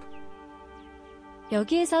booked up.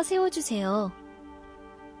 여기에서 세워주세요.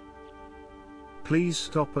 Please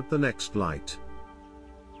stop at the next light.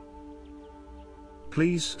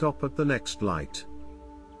 Please stop at the next light.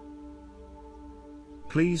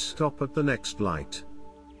 Please stop at the next light.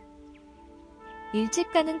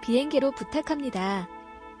 일찍 가는 비행기로 부탁합니다.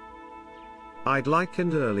 I'd like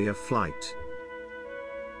an earlier flight.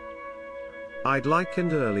 I'd like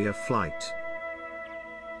an earlier flight.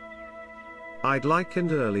 I'd like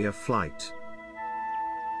an earlier flight.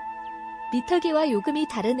 미터기와 요금이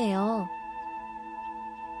다르네요.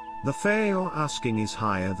 The fare you're asking is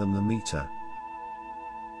higher than the meter.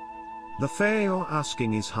 The fare you're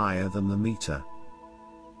asking is higher than the meter.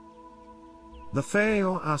 The fare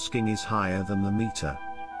you're asking is higher than the meter.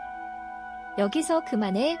 여기서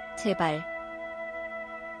그만해, 제발.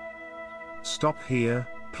 Stop here,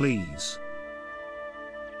 please.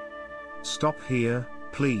 Stop here,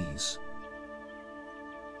 please.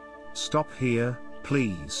 Stop here,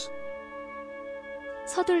 please.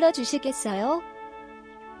 서둘러 주시겠어요?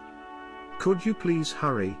 Could you please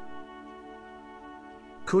hurry?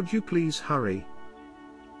 Could you please hurry?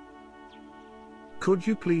 Could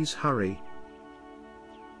you please hurry?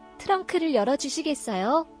 트렁크를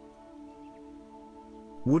열어주시겠어요?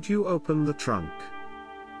 Would you open the trunk?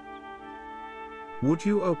 Would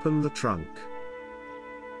you open the trunk?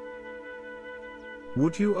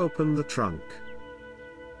 Would you open the trunk?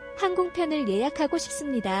 항공편을 예약하고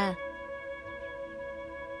싶습니다.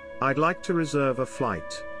 I'd like to reserve a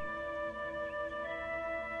flight.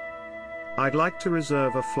 I'd like to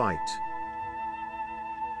reserve a flight.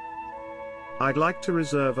 I'd like to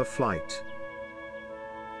reserve a flight.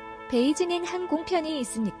 베이징행 항공편이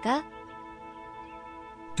있습니까?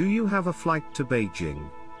 Do you have a flight to Beijing?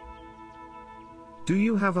 Do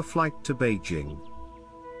you have a flight to Beijing?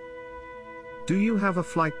 Do you have a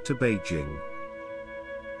flight to Beijing?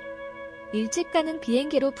 일찍 가는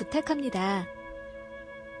비행기로 부탁합니다.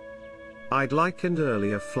 I'd like an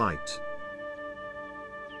earlier flight.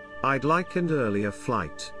 I'd like an earlier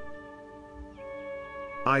flight.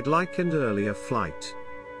 I'd like an earlier flight.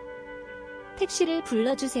 택시를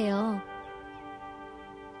불러주세요.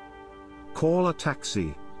 Call a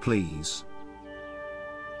taxi, please.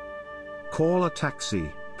 Call a taxi,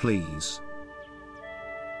 please.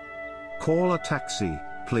 Call a taxi,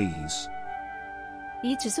 please.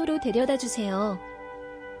 이 주소로 데려다 주세요.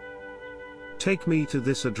 Take me to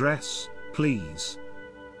this address, please.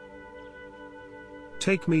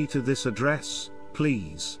 Take me to this address,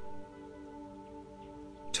 please.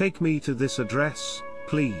 Take me to this address,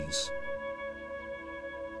 please.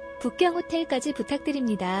 북경 호텔까지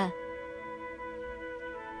부탁드립니다.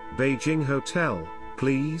 Beijing Hotel,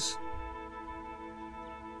 please.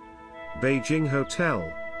 Beijing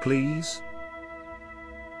Hotel, please.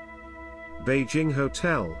 Beijing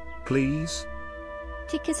Hotel, please.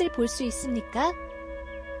 티켓을 볼 수 있습니까?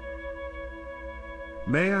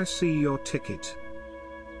 May I see your ticket?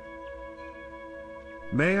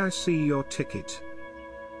 May I see your ticket?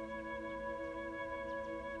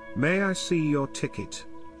 May I see your ticket?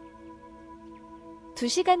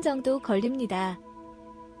 2시간 정도 걸립니다.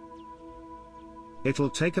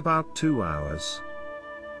 It'll take about 2 hours.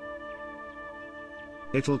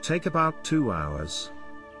 It'll take about 2 hours.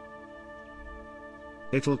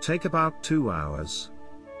 It'll take about 2 hours.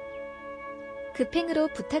 급행으로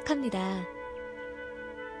부탁합니다.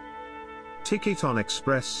 Ticket on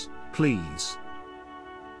express, please.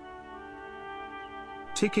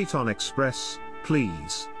 Ticket on express,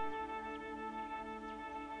 please.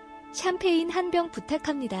 샴페인 한 병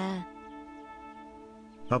부탁합니다.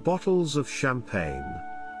 A bottles of champagne,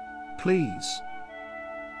 please.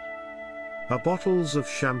 A bottles of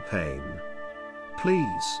champagne,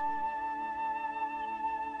 please.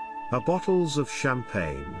 A bottles of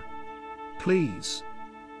champagne, please.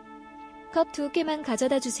 컵 2개만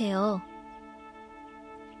가져다 주세요.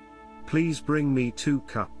 Please bring me 2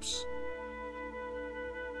 cups.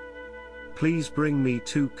 Please bring me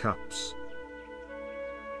 2 cups.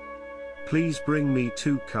 Please bring me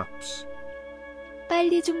 2 cups.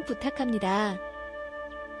 빨리 좀 부탁합니다.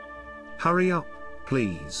 Hurry up,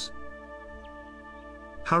 please.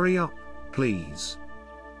 Hurry up, please.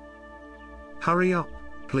 Hurry up,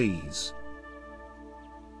 please.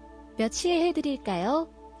 몇 시에 해드릴까요?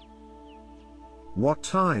 What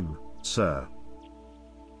time, sir?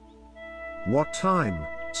 What time,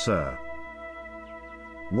 sir?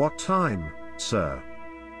 What time, sir?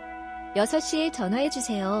 6시에 전화해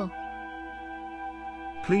주세요.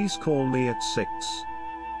 Please call me at 6.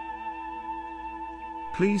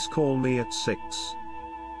 Please call me at 6.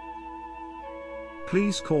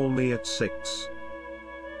 Please call me at 6.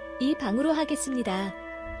 이 방으로 하겠습니다.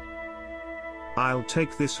 I'll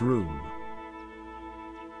take this room.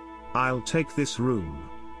 I'll take this room.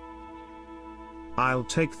 I'll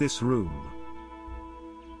take this room.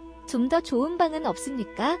 좀 더 좋은 방은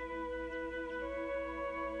없습니까?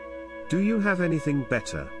 Do you have anything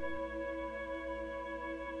better?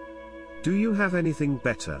 Do you have anything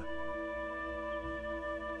better?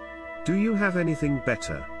 Do you have anything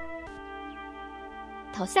better?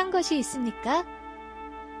 더 싼 것이 있습니까?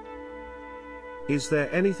 Is there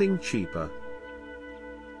anything cheaper?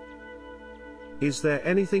 Is there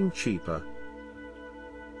anything cheaper?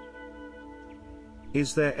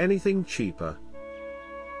 Is there anything cheaper?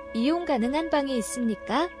 이용 가능한 방이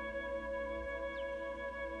있습니까?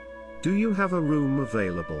 Do you have a room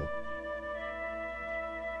available?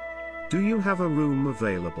 Do you have a room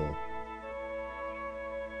available?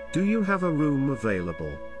 Do you have a room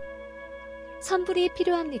available? 선불이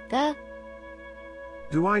필요합니까?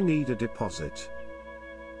 Do I need a deposit?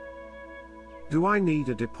 Do I need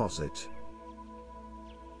a deposit?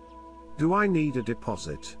 Do I need a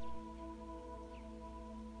deposit?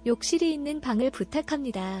 욕실이 있는 방을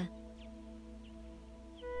부탁합니다.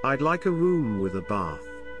 I'd like a room with a bath.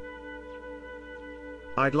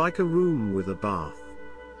 I'd like a room with a bath.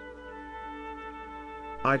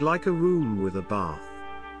 I'd like a room with a bath.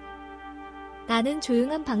 나는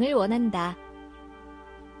조용한 방을 원한다.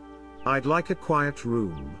 I'd like a quiet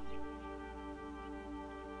room.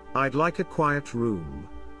 I'd like a quiet room.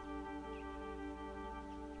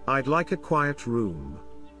 I'd like a quiet room.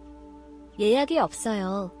 예약이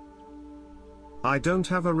없어요. I don't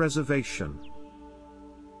have a reservation.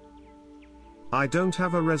 I don't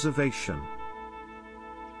have a reservation.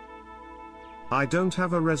 I don't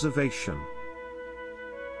have a reservation.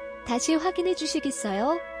 다시 확인해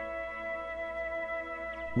주시겠어요?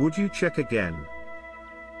 Would you check again?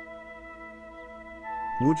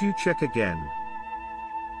 Would you check again?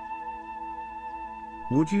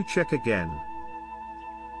 Would you check again?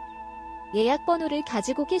 예약 번호를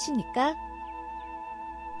가지고 계십니까?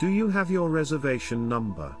 Do you have your reservation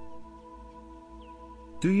number?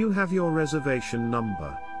 Do you have your reservation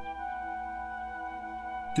number?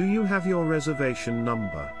 Do you have your reservation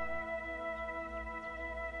number?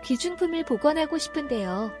 귀중품을 보관하고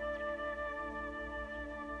싶은데요.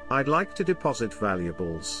 I'd like to deposit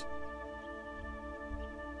valuables.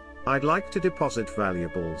 I'd like to deposit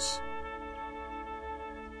valuables.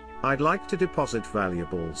 I'd like to deposit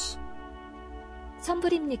valuables.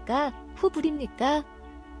 선불입니까? 후불입니까?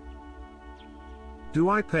 Do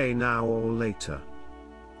I pay now or later?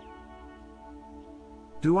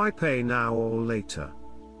 Do I pay now or later?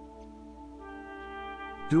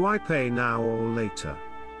 Do I pay now or later?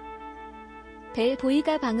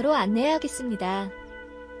 벨보이가 방으로 안내하겠습니다.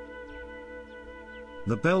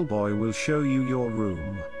 The bellboy will show you your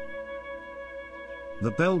room.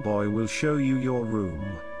 The bellboy will show you your room.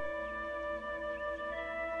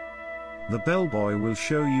 The bellboy will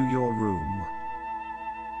show you your room.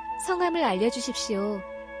 성함을 알려주십시오.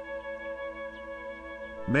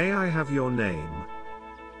 May I have your name?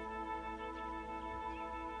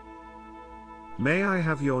 May I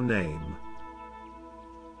have your name?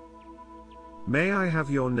 May I have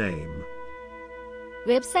your name?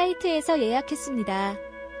 웹사이트에서 예약했습니다.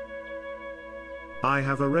 I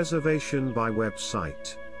have a reservation by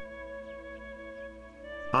website.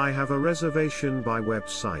 I have a reservation by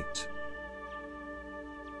website.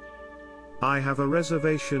 I have a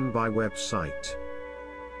reservation by website.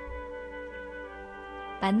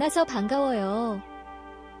 만나서 반가워요.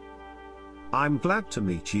 I'm glad to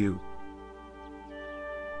meet you.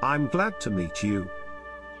 I'm glad to meet you.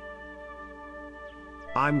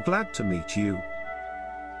 I'm glad to meet you.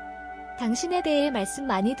 당신에 대해 말씀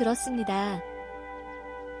많이 들었습니다.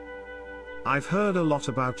 I've heard a lot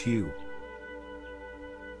about you.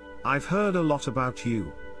 I've heard a lot about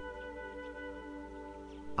you.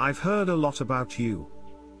 I've heard a lot about you.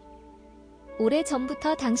 오래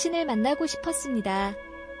전부터 당신을 만나고 싶었습니다.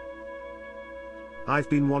 I've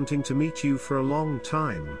been wanting to meet you for a long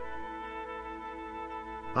time.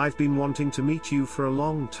 I've been wanting to meet you for a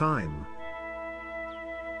long time.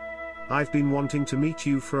 I've been wanting to meet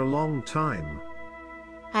you for a long time.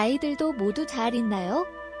 아이들도 모두 잘 있나요?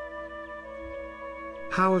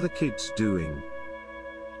 How are the kids doing?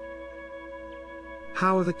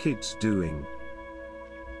 How are the kids doing?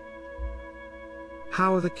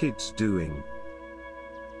 How are the kids doing?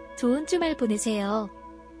 좋은 주말 보내세요.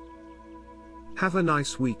 Have a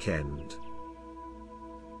nice weekend.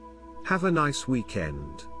 Have a nice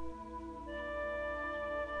weekend.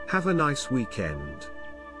 Have a nice weekend.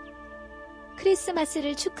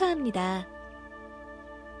 크리스마스를 축하합니다.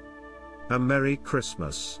 A Merry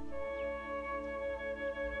Christmas.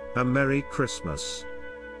 A Merry Christmas.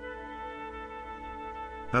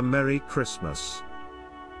 A Merry Christmas.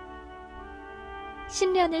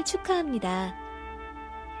 신년을 축하합니다.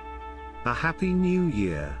 A Happy New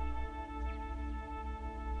Year.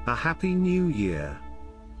 A Happy New Year.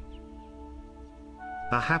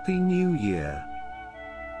 A Happy New Year.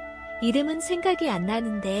 이름은 생각이 안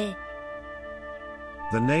나는데.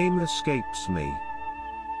 The name escapes me.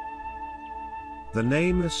 The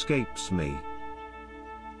name escapes me.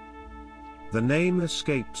 The name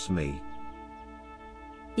escapes me.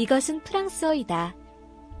 이것은 프랑스어이다.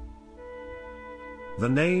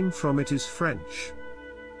 The name from it is French.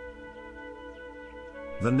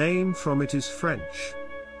 The name from it is French.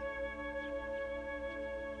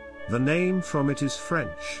 The name from it is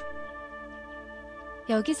French.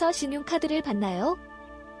 여기서 신용카드를 받나요?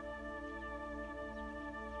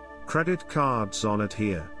 Credit cards on it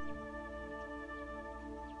here.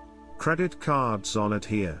 Credit cards on it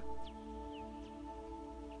here.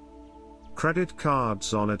 Credit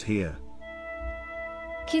cards on it here.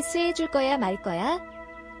 키스해 줄 거야 말 거야?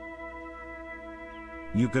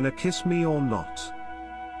 You gonna kiss me or not?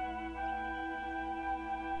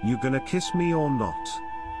 You gonna kiss me or not?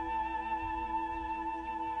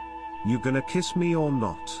 You gonna kiss me or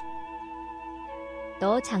not?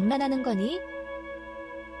 너 장난하는 거니?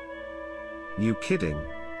 You kidding?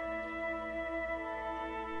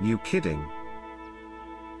 You kidding?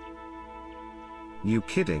 You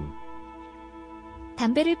kidding?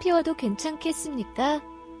 담배를 피워도 괜찮겠습니까?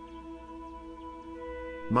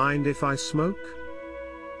 Mind if I smoke?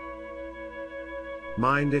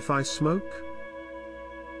 Mind if I smoke?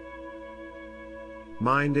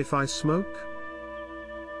 Mind if I smoke?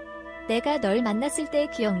 내가 널 만났을 때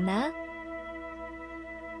기억나?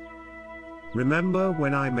 Remember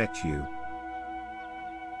when I met you?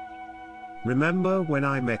 Remember when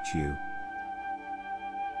I met you?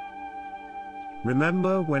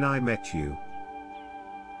 Remember when I met you?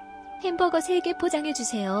 햄버거 3개 포장해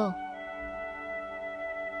주세요.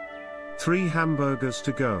 3 hamburgers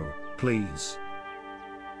to go, please.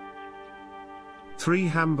 3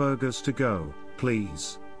 hamburgers to go,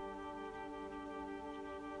 please.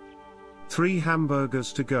 3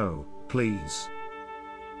 hamburgers to go, please.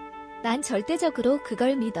 난 절대적으로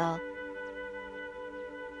그걸 믿어.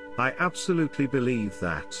 I absolutely believe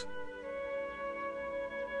that.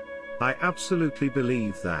 I absolutely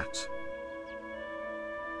believe that.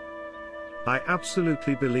 I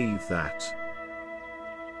absolutely believe that.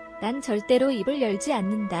 난 절대로 입을 열지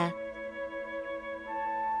않는다.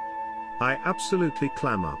 I absolutely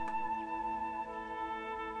clam up.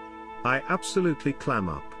 I absolutely clam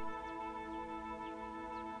up.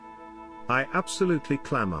 I absolutely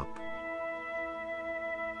clam up.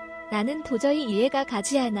 나는 도저히 이해가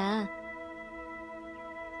가지 않아.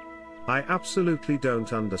 I absolutely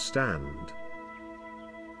don't understand.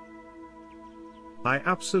 I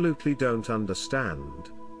absolutely don't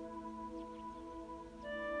understand.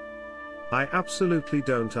 I absolutely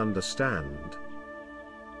don't understand.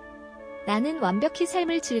 나는 완벽히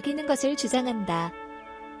삶을 즐기는 것을 주장한다.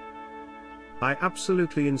 I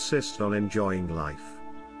absolutely insist on enjoying life.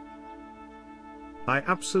 I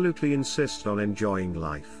absolutely insist on enjoying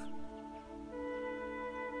life.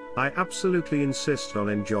 I absolutely insist on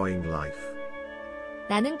enjoying life.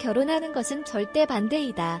 나는 결혼하는 것은 절대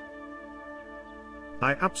반대이다.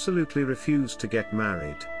 I absolutely refuse to get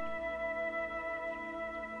married.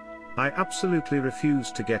 I absolutely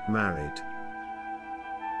refuse to get married.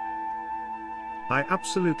 I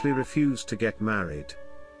absolutely refuse to get married.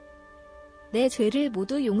 내 죄를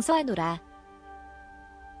모두 용서하노라.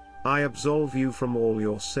 I absolve you from all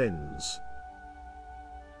your sins.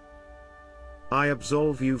 I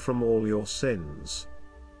absolve you from all your sins.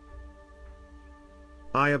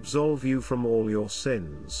 I absolve you from all your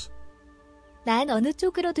sins. 난 어느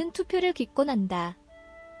쪽으로든 투표를 기권한다.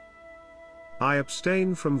 I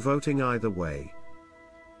abstain from voting either way.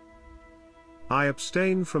 I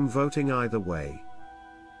abstain from voting either way.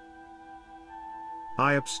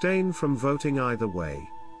 I abstain from voting either way.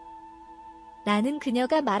 나는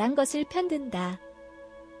그녀가 말한 것을 편든다.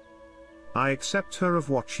 I accept her of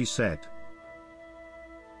what she said.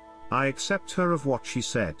 I accept her of what she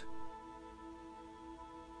said.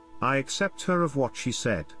 I accept her of what she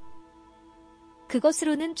said.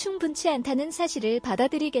 그것으로는 충분치 않다는 사실을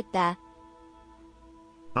받아들이겠다.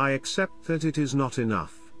 I accept that it is not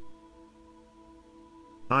enough.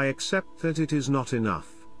 I accept that it is not enough.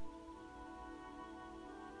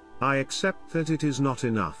 I accept that it is not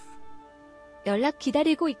enough. 연락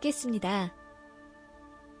기다리고 있겠습니다.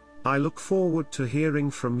 I look forward to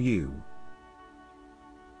hearing from you.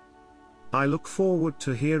 I look forward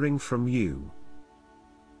to hearing from you.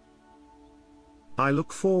 I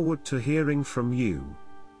look forward to hearing from you.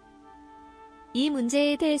 이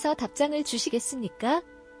문제에 대해서 답장을 주시겠습니까?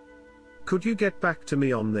 Could you get back to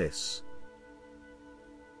me on this?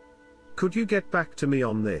 Could you get back to me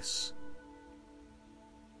on this?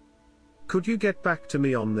 Could you get back to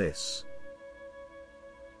me on this?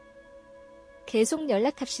 계속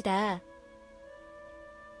연락합시다.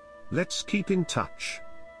 Let's keep in touch.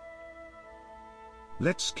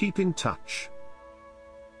 Let's keep in touch.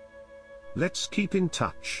 Let's keep in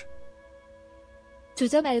touch.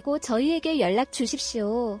 주저 말고 저희에게 연락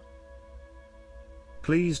주십시오.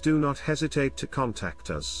 Please do not hesitate to contact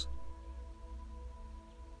us.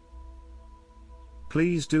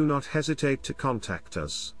 Please do not hesitate to contact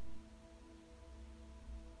us.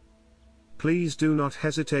 Please do not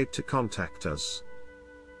hesitate to contact us.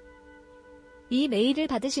 이 메일을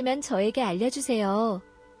받으시면 저에게 알려주세요.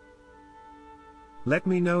 Let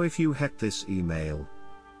me know if you had this email.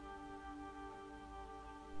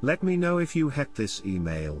 Let me know if you had this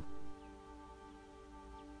email.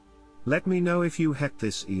 Let me know if you had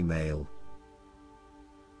this email.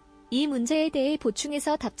 이 문제에 대해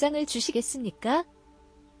보충해서 답장을 주시겠습니까?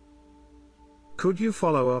 Could you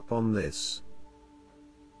follow up on this?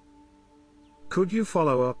 Could you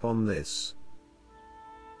follow up on this?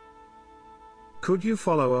 Could you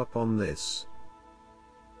follow up on this?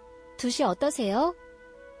 2시 어떠세요?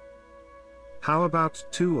 How about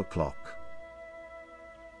 2 o'clock?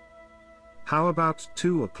 How about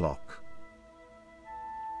 2 o'clock?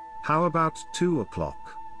 How about 2 o'clock?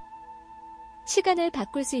 시간을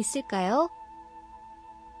바꿀 수 있을까요?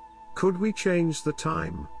 Could we change the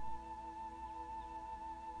time?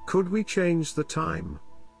 Could we change the time?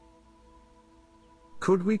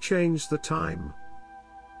 Could we change the time?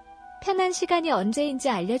 편한 시간이 언제인지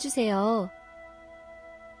알려주세요.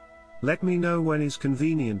 Let me know when is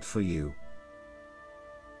convenient for you.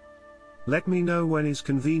 Let me know when is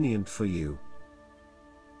convenient for you.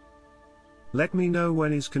 Let me know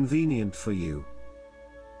when is convenient for you.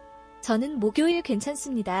 저는 목요일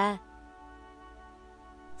괜찮습니다.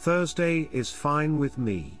 Thursday is fine with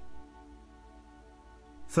me.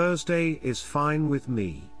 Thursday is fine with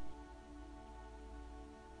me.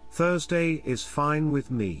 Thursday is fine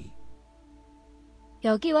with me.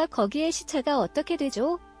 여기와 거기의 시차가 어떻게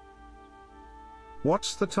되죠?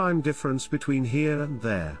 What's the time difference between here and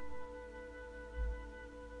there?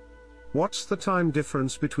 What's the time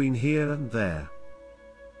difference between here and there?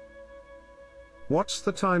 What's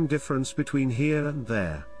the time difference between here and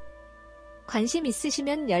there? 관심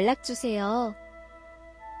있으시면 연락 주세요.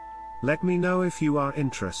 Let me know if you are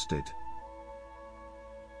interested.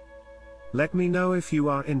 Let me know if you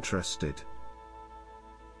are interested.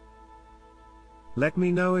 Let me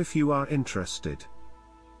know if you are interested.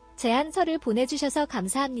 제안서를 보내주셔서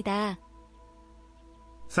감사합니다.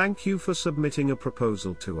 Thank you for submitting a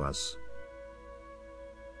proposal to us.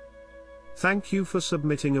 Thank you for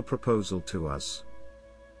submitting a proposal to us.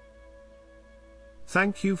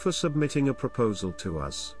 Thank you for submitting a proposal to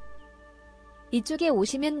us. 이쪽에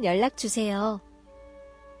오시면 연락 주세요.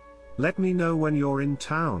 Let me know when you're in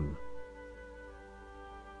town.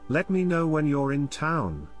 Let me know when you're in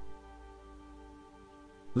town.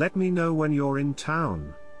 Let me know when you're in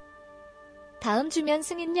town. 다음 주면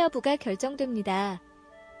승인 여부가 결정됩니다.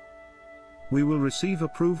 We will receive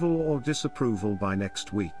approval or disapproval by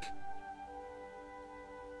next week.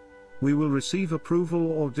 We will receive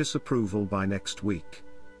approval or disapproval by next week.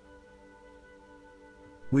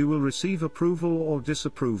 We will receive approval or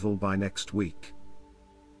disapproval by next week.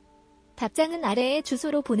 답장은 아래의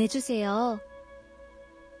주소로 보내주세요.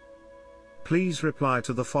 Please reply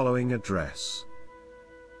to the following address.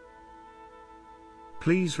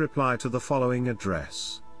 Please reply to the following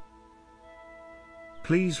address.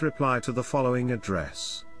 Please reply to the following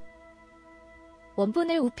address.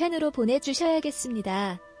 원본을 우편으로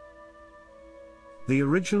보내주셔야겠습니다. The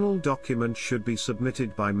original document should be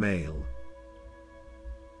submitted by mail.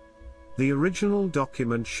 The original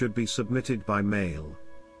document should be submitted by mail.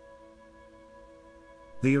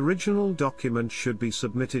 The original document should be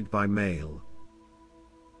submitted by mail.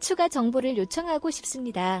 추가 정보를 요청하고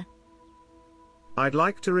싶습니다. I'd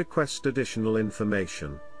like to request additional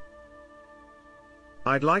information.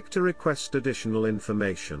 I'd like to request additional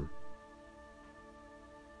information.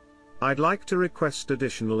 I'd like to request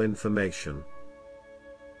additional information.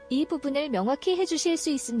 이 부분을 명확히 해주실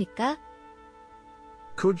수 있습니까?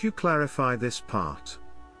 Could you clarify this part?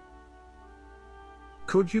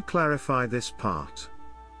 Could you clarify this part?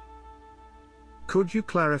 Could you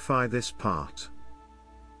clarify this part?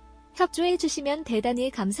 협조해 주시면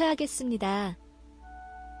대단히 감사하겠습니다.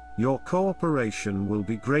 Your cooperation will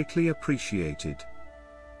be greatly appreciated.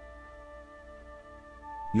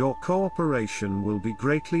 Your cooperation will be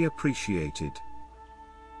greatly appreciated.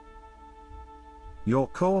 Your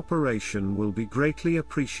cooperation will be greatly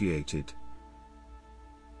appreciated.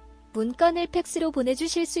 문건을 팩스로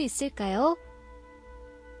보내주실 수 있을까요?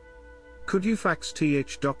 Could you fax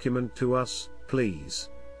th document to us, please?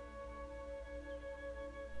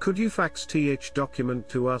 Could you fax th document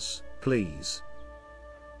to us, please?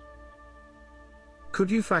 Could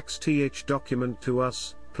you fax th document to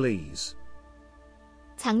us, please?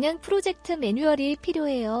 작년 프로젝트 매뉴얼이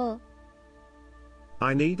필요해요.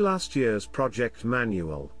 I need last year's project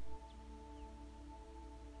manual.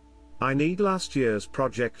 I need last year's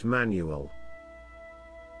project manual.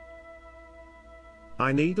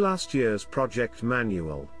 I need last year's project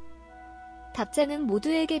manual. 답장은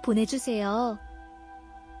모두에게 보내주세요.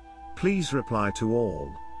 Please reply to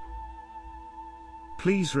all.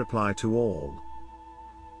 Please reply to all.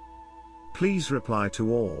 Please reply to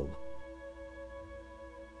all.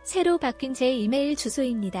 새로 바뀐 제 이메일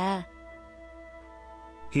주소입니다.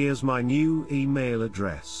 Here's my new email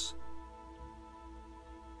address.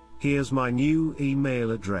 Here's my new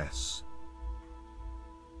email address.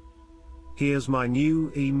 Here's my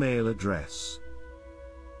new email address.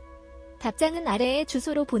 답장은 아래의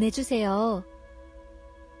주소로 보내주세요.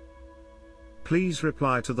 Please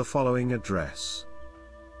reply to the following address.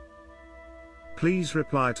 Please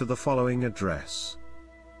reply to the following address.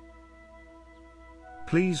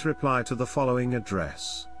 Please reply to the following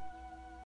address.